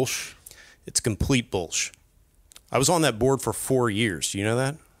bullsh. It's complete bullsh. I was on that board for 4 years. Do you know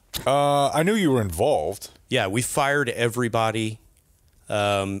that? I knew you were involved. Yeah, we fired everybody.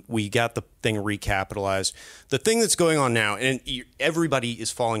 We got the thing recapitalized. The thing that's going on now, and everybody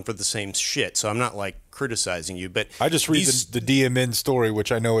is falling for the same shit, so I'm not, like, criticizing you, but... I just read the DMN story,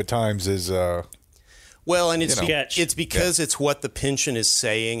 which I know at times is... well, and it's because it's what the pension is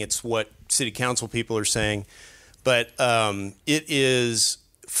saying. It's what city council people are saying. But it is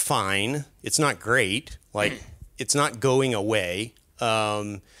fine. It's not great. Like, it's not going away.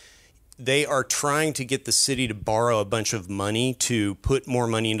 They are trying to get the city to borrow a bunch of money to put more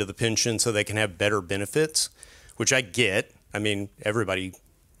money into the pension so they can have better benefits, which I get. I mean, everybody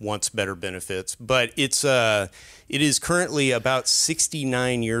wants better benefits, but it is currently about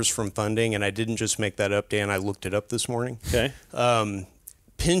 69 years from funding, and I didn't just make that up, Dan. I looked it up this morning. Okay.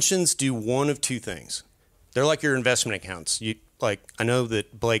 Pensions do one of two things. They're like your investment accounts. I know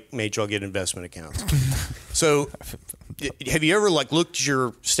that Blake made y'all get investment accounts. So, have you ever looked at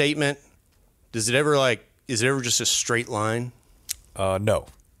your statement? Is it ever just a straight line? No.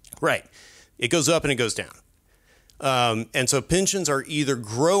 Right. It goes up and it goes down. And so pensions are either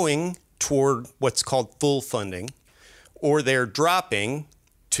growing toward what's called full funding, or they're dropping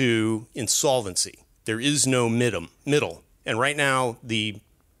to insolvency. There is no middle. And right now, the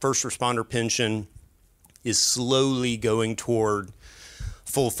first responder pension is slowly going toward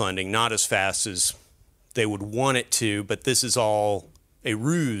full funding, not as fast as they would want it to, but this is all a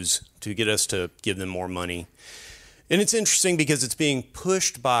ruse to get us to give them more money. And it's interesting because it's being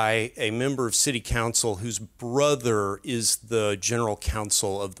pushed by a member of city council whose brother is the general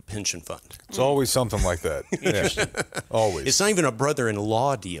counsel of the pension fund. It's always something like that. Interesting. Always. It's not even a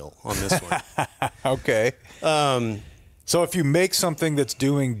brother-in-law deal on this one. Okay. So if you make something that's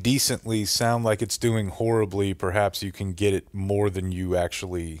doing decently sound like it's doing horribly, perhaps you can get it more than you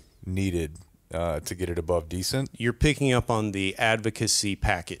actually needed to get it above decent. You're picking up on the advocacy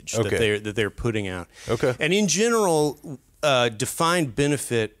package that they're putting out. Okay. And in general, defined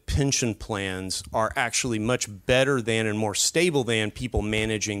benefit pension plans are actually much better than and more stable than people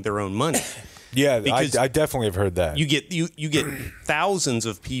managing their own money. Yeah, I definitely have heard that. You get thousands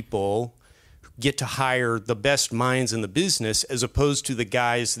of people get to hire the best minds in the business as opposed to the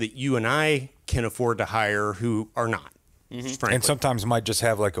guys that you and I can afford to hire who are not. Mm-hmm. And sometimes might just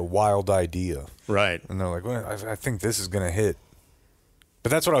have like a wild idea. Right. And they're like, well, I think this is going to hit.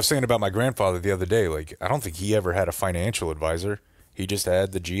 But that's what I was saying about my grandfather the other day. Like, I don't think he ever had a financial advisor. He just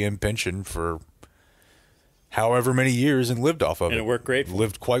had the GM pension for however many years and lived off of it. And it worked great.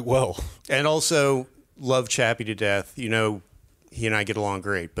 Lived quite well. And also love Chappie to death. You know, he and I get along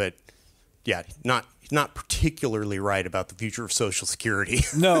great, but yeah, not particularly right about the future of Social Security.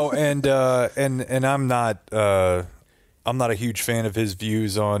 No, and I'm not a huge fan of his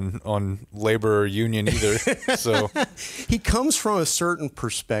views on labor or union either. So he comes from a certain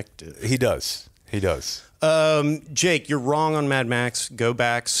perspective. He does. Jake, you're wrong on Mad Max. Go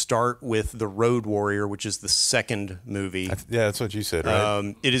back, start with The Road Warrior, which is the second movie. Yeah, that's what you said,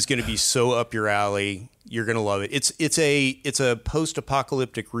 right? It is going to be so up your alley. You're going to love it. It's a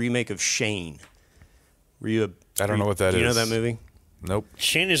post-apocalyptic remake of Shane. I don't know what that is. Do you know that movie? Nope.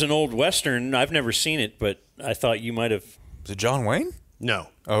 Shane is an old Western. I've never seen it, but I thought you might have. Is it John Wayne? No.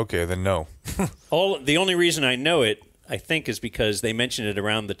 Okay, then no. The only reason I know it, I think, is because they mentioned it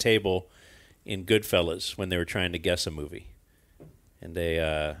around the table in Goodfellas when they were trying to guess a movie, and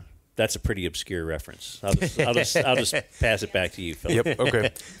that's a pretty obscure reference. I'll just pass it back to you, Phil. Yep.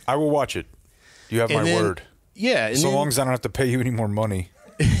 Okay. I will watch it. You have my word. Yeah. So long as I don't have to pay you any more money.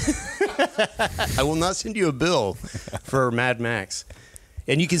 I will not send you a bill for Mad Max.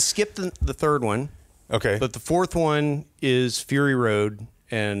 And you can skip the third one. Okay. But the fourth one is Fury Road,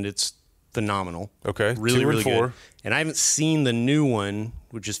 and it's phenomenal. Okay. Really, 2 and really 4. good. And I haven't seen the new one,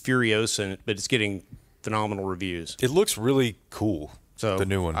 which is Furiosa, but it's getting phenomenal reviews. It looks really cool, So the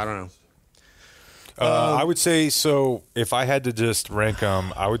new one. I don't know. I would say, so if I had to just rank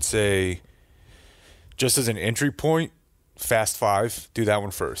them, I would say, just as an entry point, Fast 5, do that one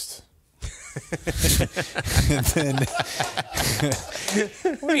first. And then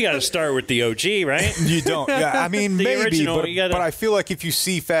well, you got to start with the OG, right? You don't. Yeah, I mean, The maybe, original, but, you gotta- but I feel like if you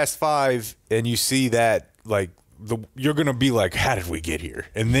see Fast 5 and you see that, like, you're going to be like, how did we get here?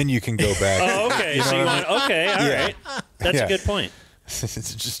 And then you can go back. Oh, okay. You know So you what I want mean? okay, all Yeah. right. That's Yeah. a good point.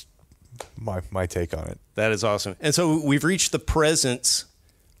 It's just my take on it. That is awesome. And so we've reached the presents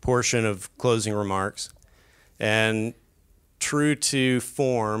portion of closing remarks. And true to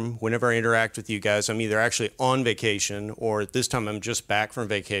form, whenever I interact with you guys, I'm either actually on vacation or at this time I'm just back from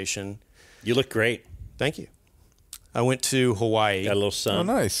vacation. You look great. Thank you. I went to Hawaii. Got a little sun.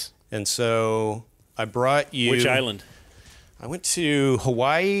 Oh, nice. And so I brought you... Which island? I went to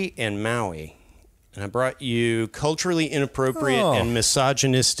Hawaii and Maui. And I brought you culturally inappropriate and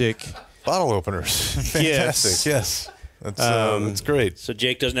misogynistic... Bottle openers. Fantastic, yes. That's great. So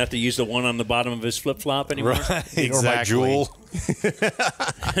Jake doesn't have to use the one on the bottom of his flip-flop anymore? Right. Exactly. Or my jewel.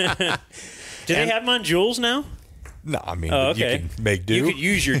 Do they have them on jewels now? No, I mean, Oh, you okay. can make do. You could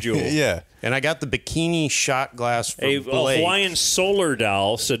use your jewel. Yeah. And I got the bikini shot glass for A Blake. Hawaiian solar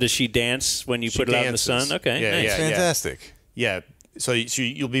doll. So does she dance when you She put it out in the dances. sun? Okay, Yeah, nice. yeah. Fantastic. Yeah. So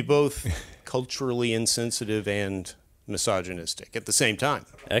you'll be both culturally insensitive and misogynistic at the same time.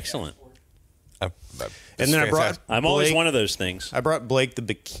 Excellent. And then I brought I'm always Blake- one of those things. I brought Blake the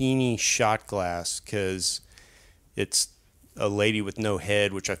bikini shot glass because it's a lady with no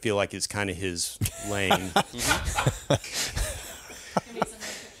head, which I feel like is kind of his lane.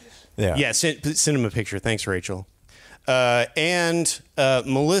 Yeah. Yeah, send him a picture. Thanks, Rachel. And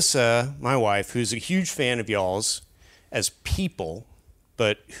Melissa, my wife, who's a huge fan of y'all's as people,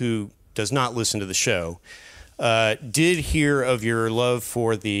 but who does not listen to the show, did hear of your love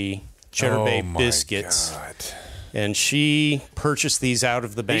for the Cheddar Bay my biscuits. God. And she purchased these out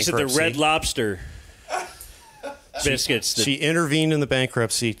of the These bankruptcy. are the Red Lobster biscuits. She intervened in the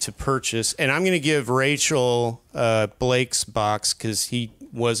bankruptcy to purchase, and I'm going to give Rachel Blake's box because he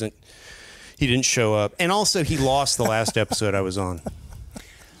didn't show up, and also he lost the last episode I was on.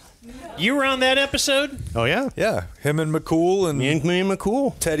 You were on that episode? Oh yeah, Yeah. Him and McCool and me and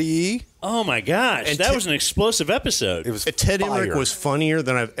McCool. Teddy E. Oh my gosh, And that was an explosive episode. It was Ted fire. Emmerich was funnier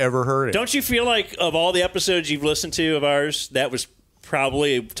than I've ever heard it. Don't you feel like of all the episodes you've listened to of ours, that was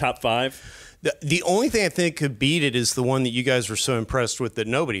probably a top 5? The only thing I think could beat it is the one that you guys were so impressed with that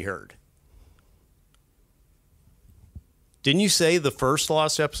nobody heard. Didn't you say the first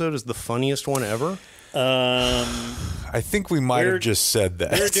Lost episode is the funniest one ever? I think we might have just said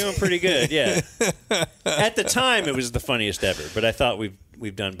that. We were doing pretty good, yeah. At the time, it was the funniest ever, but I thought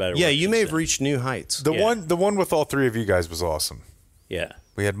we've done better. Yeah, work you since may have then. reached new heights. The one with all three of you guys was awesome. Yeah.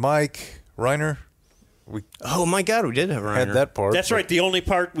 We had Mike, Reiner. We Oh my God, we did have Reiner. had that part. That's but- right. The only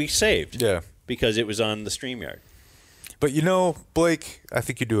part we saved. Yeah. Because it was on the StreamYard. But Blake, I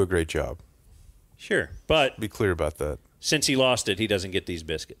think you do a great job. Sure. But Be clear about that. since he lost it, he doesn't get these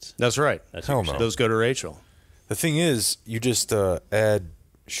biscuits. That's right. That's Hell what you're no. saying. Those go to Rachel. The thing is, you just add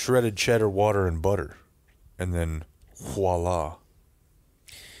shredded cheddar, water, and butter, and then voila.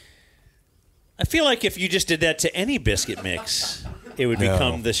 I feel like if you just did that to any biscuit mix, it would No.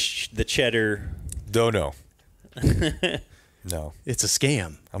 become the cheddar. No. No. It's a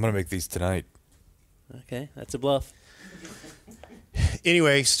scam. I'm going to make these tonight. Okay, that's a bluff.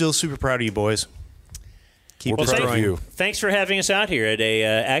 Anyway, still super proud of you boys. Keep We're proud of you. Thanks for having us out here at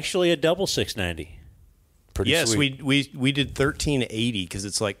actually a double 690. Pretty yes, sweet. we did 1380 because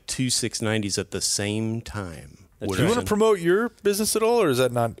it's like two 690s at the same time. Do you want to promote your business at all, or is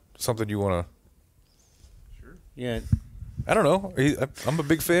that not something you want to? Sure. Yeah. I don't know. I'm a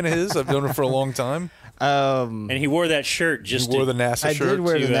big fan of his. I've known him for a long time. And he wore that shirt He wore the NASA shirt. I did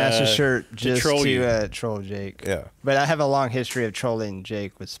wear the NASA shirt just to troll Jake. Yeah. But I have a long history of trolling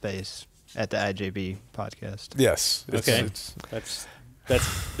Jake with space at the IJB podcast. Yes. Okay.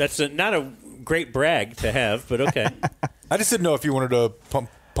 That's not a great brag to have, but okay. I just didn't know if you wanted to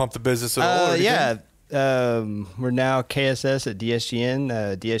pump the business at all. Or yeah. We're now KSS at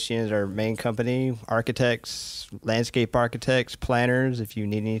DSGN. DSGN is our main company. Architects, landscape architects, planners. If you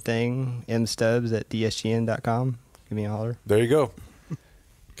need anything, mstubbs at dsgn.com. Give me a holler. There you go.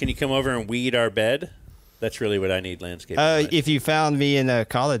 Can you come over and weed our bed? That's really what I need, landscape. If you found me in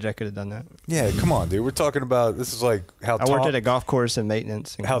college, I could have done that. Yeah, come on, dude. We're talking about this is like how I worked at a golf course in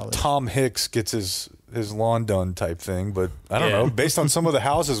maintenance. In how college. Tom Hicks gets his lawn done type thing, but I don't know. Based on some of the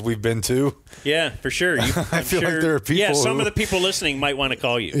houses we've been to, yeah, for sure. I feel like there are people. Yeah, some of the people listening might want to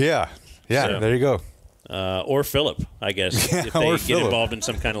call you. Yeah, so, there you go. Or Philip, I guess, if they get involved in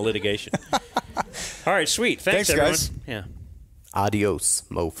some kind of litigation. All right, sweet. Thanks everyone. Guys. Yeah. Adios,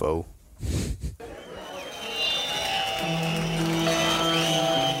 mofo.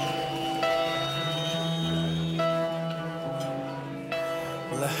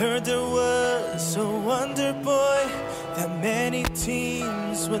 Well, I heard there was a wonder boy that many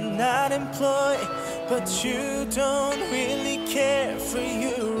teams would not employ, but you don't really care for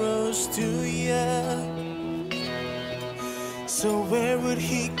Euros, do ya? So where would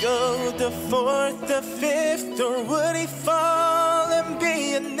he go, the 4th, the 5th, or would he fall and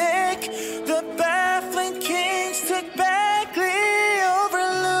be a Nick? The baffling Kings took Bagley over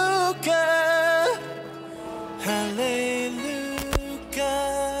Luka. Hallelujah,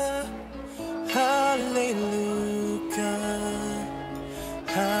 hallelujah,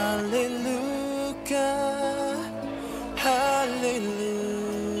 hallelujah, hallelujah.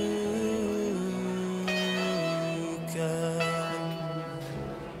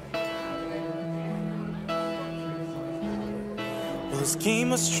 His game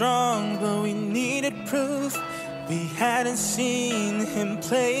was strong, but we needed proof. We hadn't seen him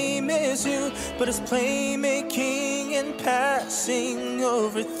play Mizzou, but his playmaking and passing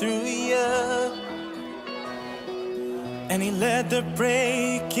overthrew ya. And he led the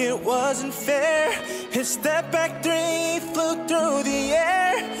break, it wasn't fair. His step back three flew through the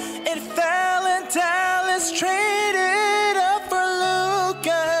air. It fell and Dallas traded up for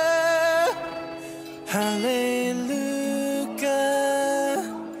Luka. Hallelujah.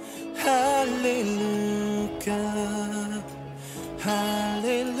 Hallelujah,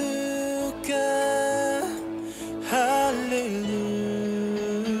 hallelujah, hallelujah.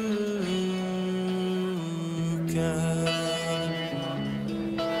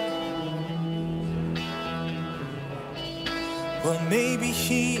 Well, maybe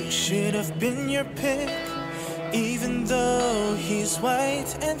he should have been your pick. Even though he's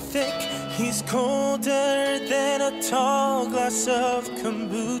white and thick, he's colder than a tall glass of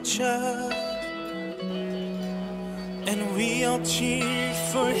kombucha. And we all cheered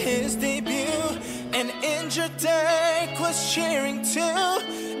for his debut, and injured Dirk was cheering too,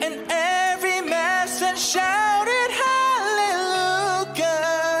 and every man said shouted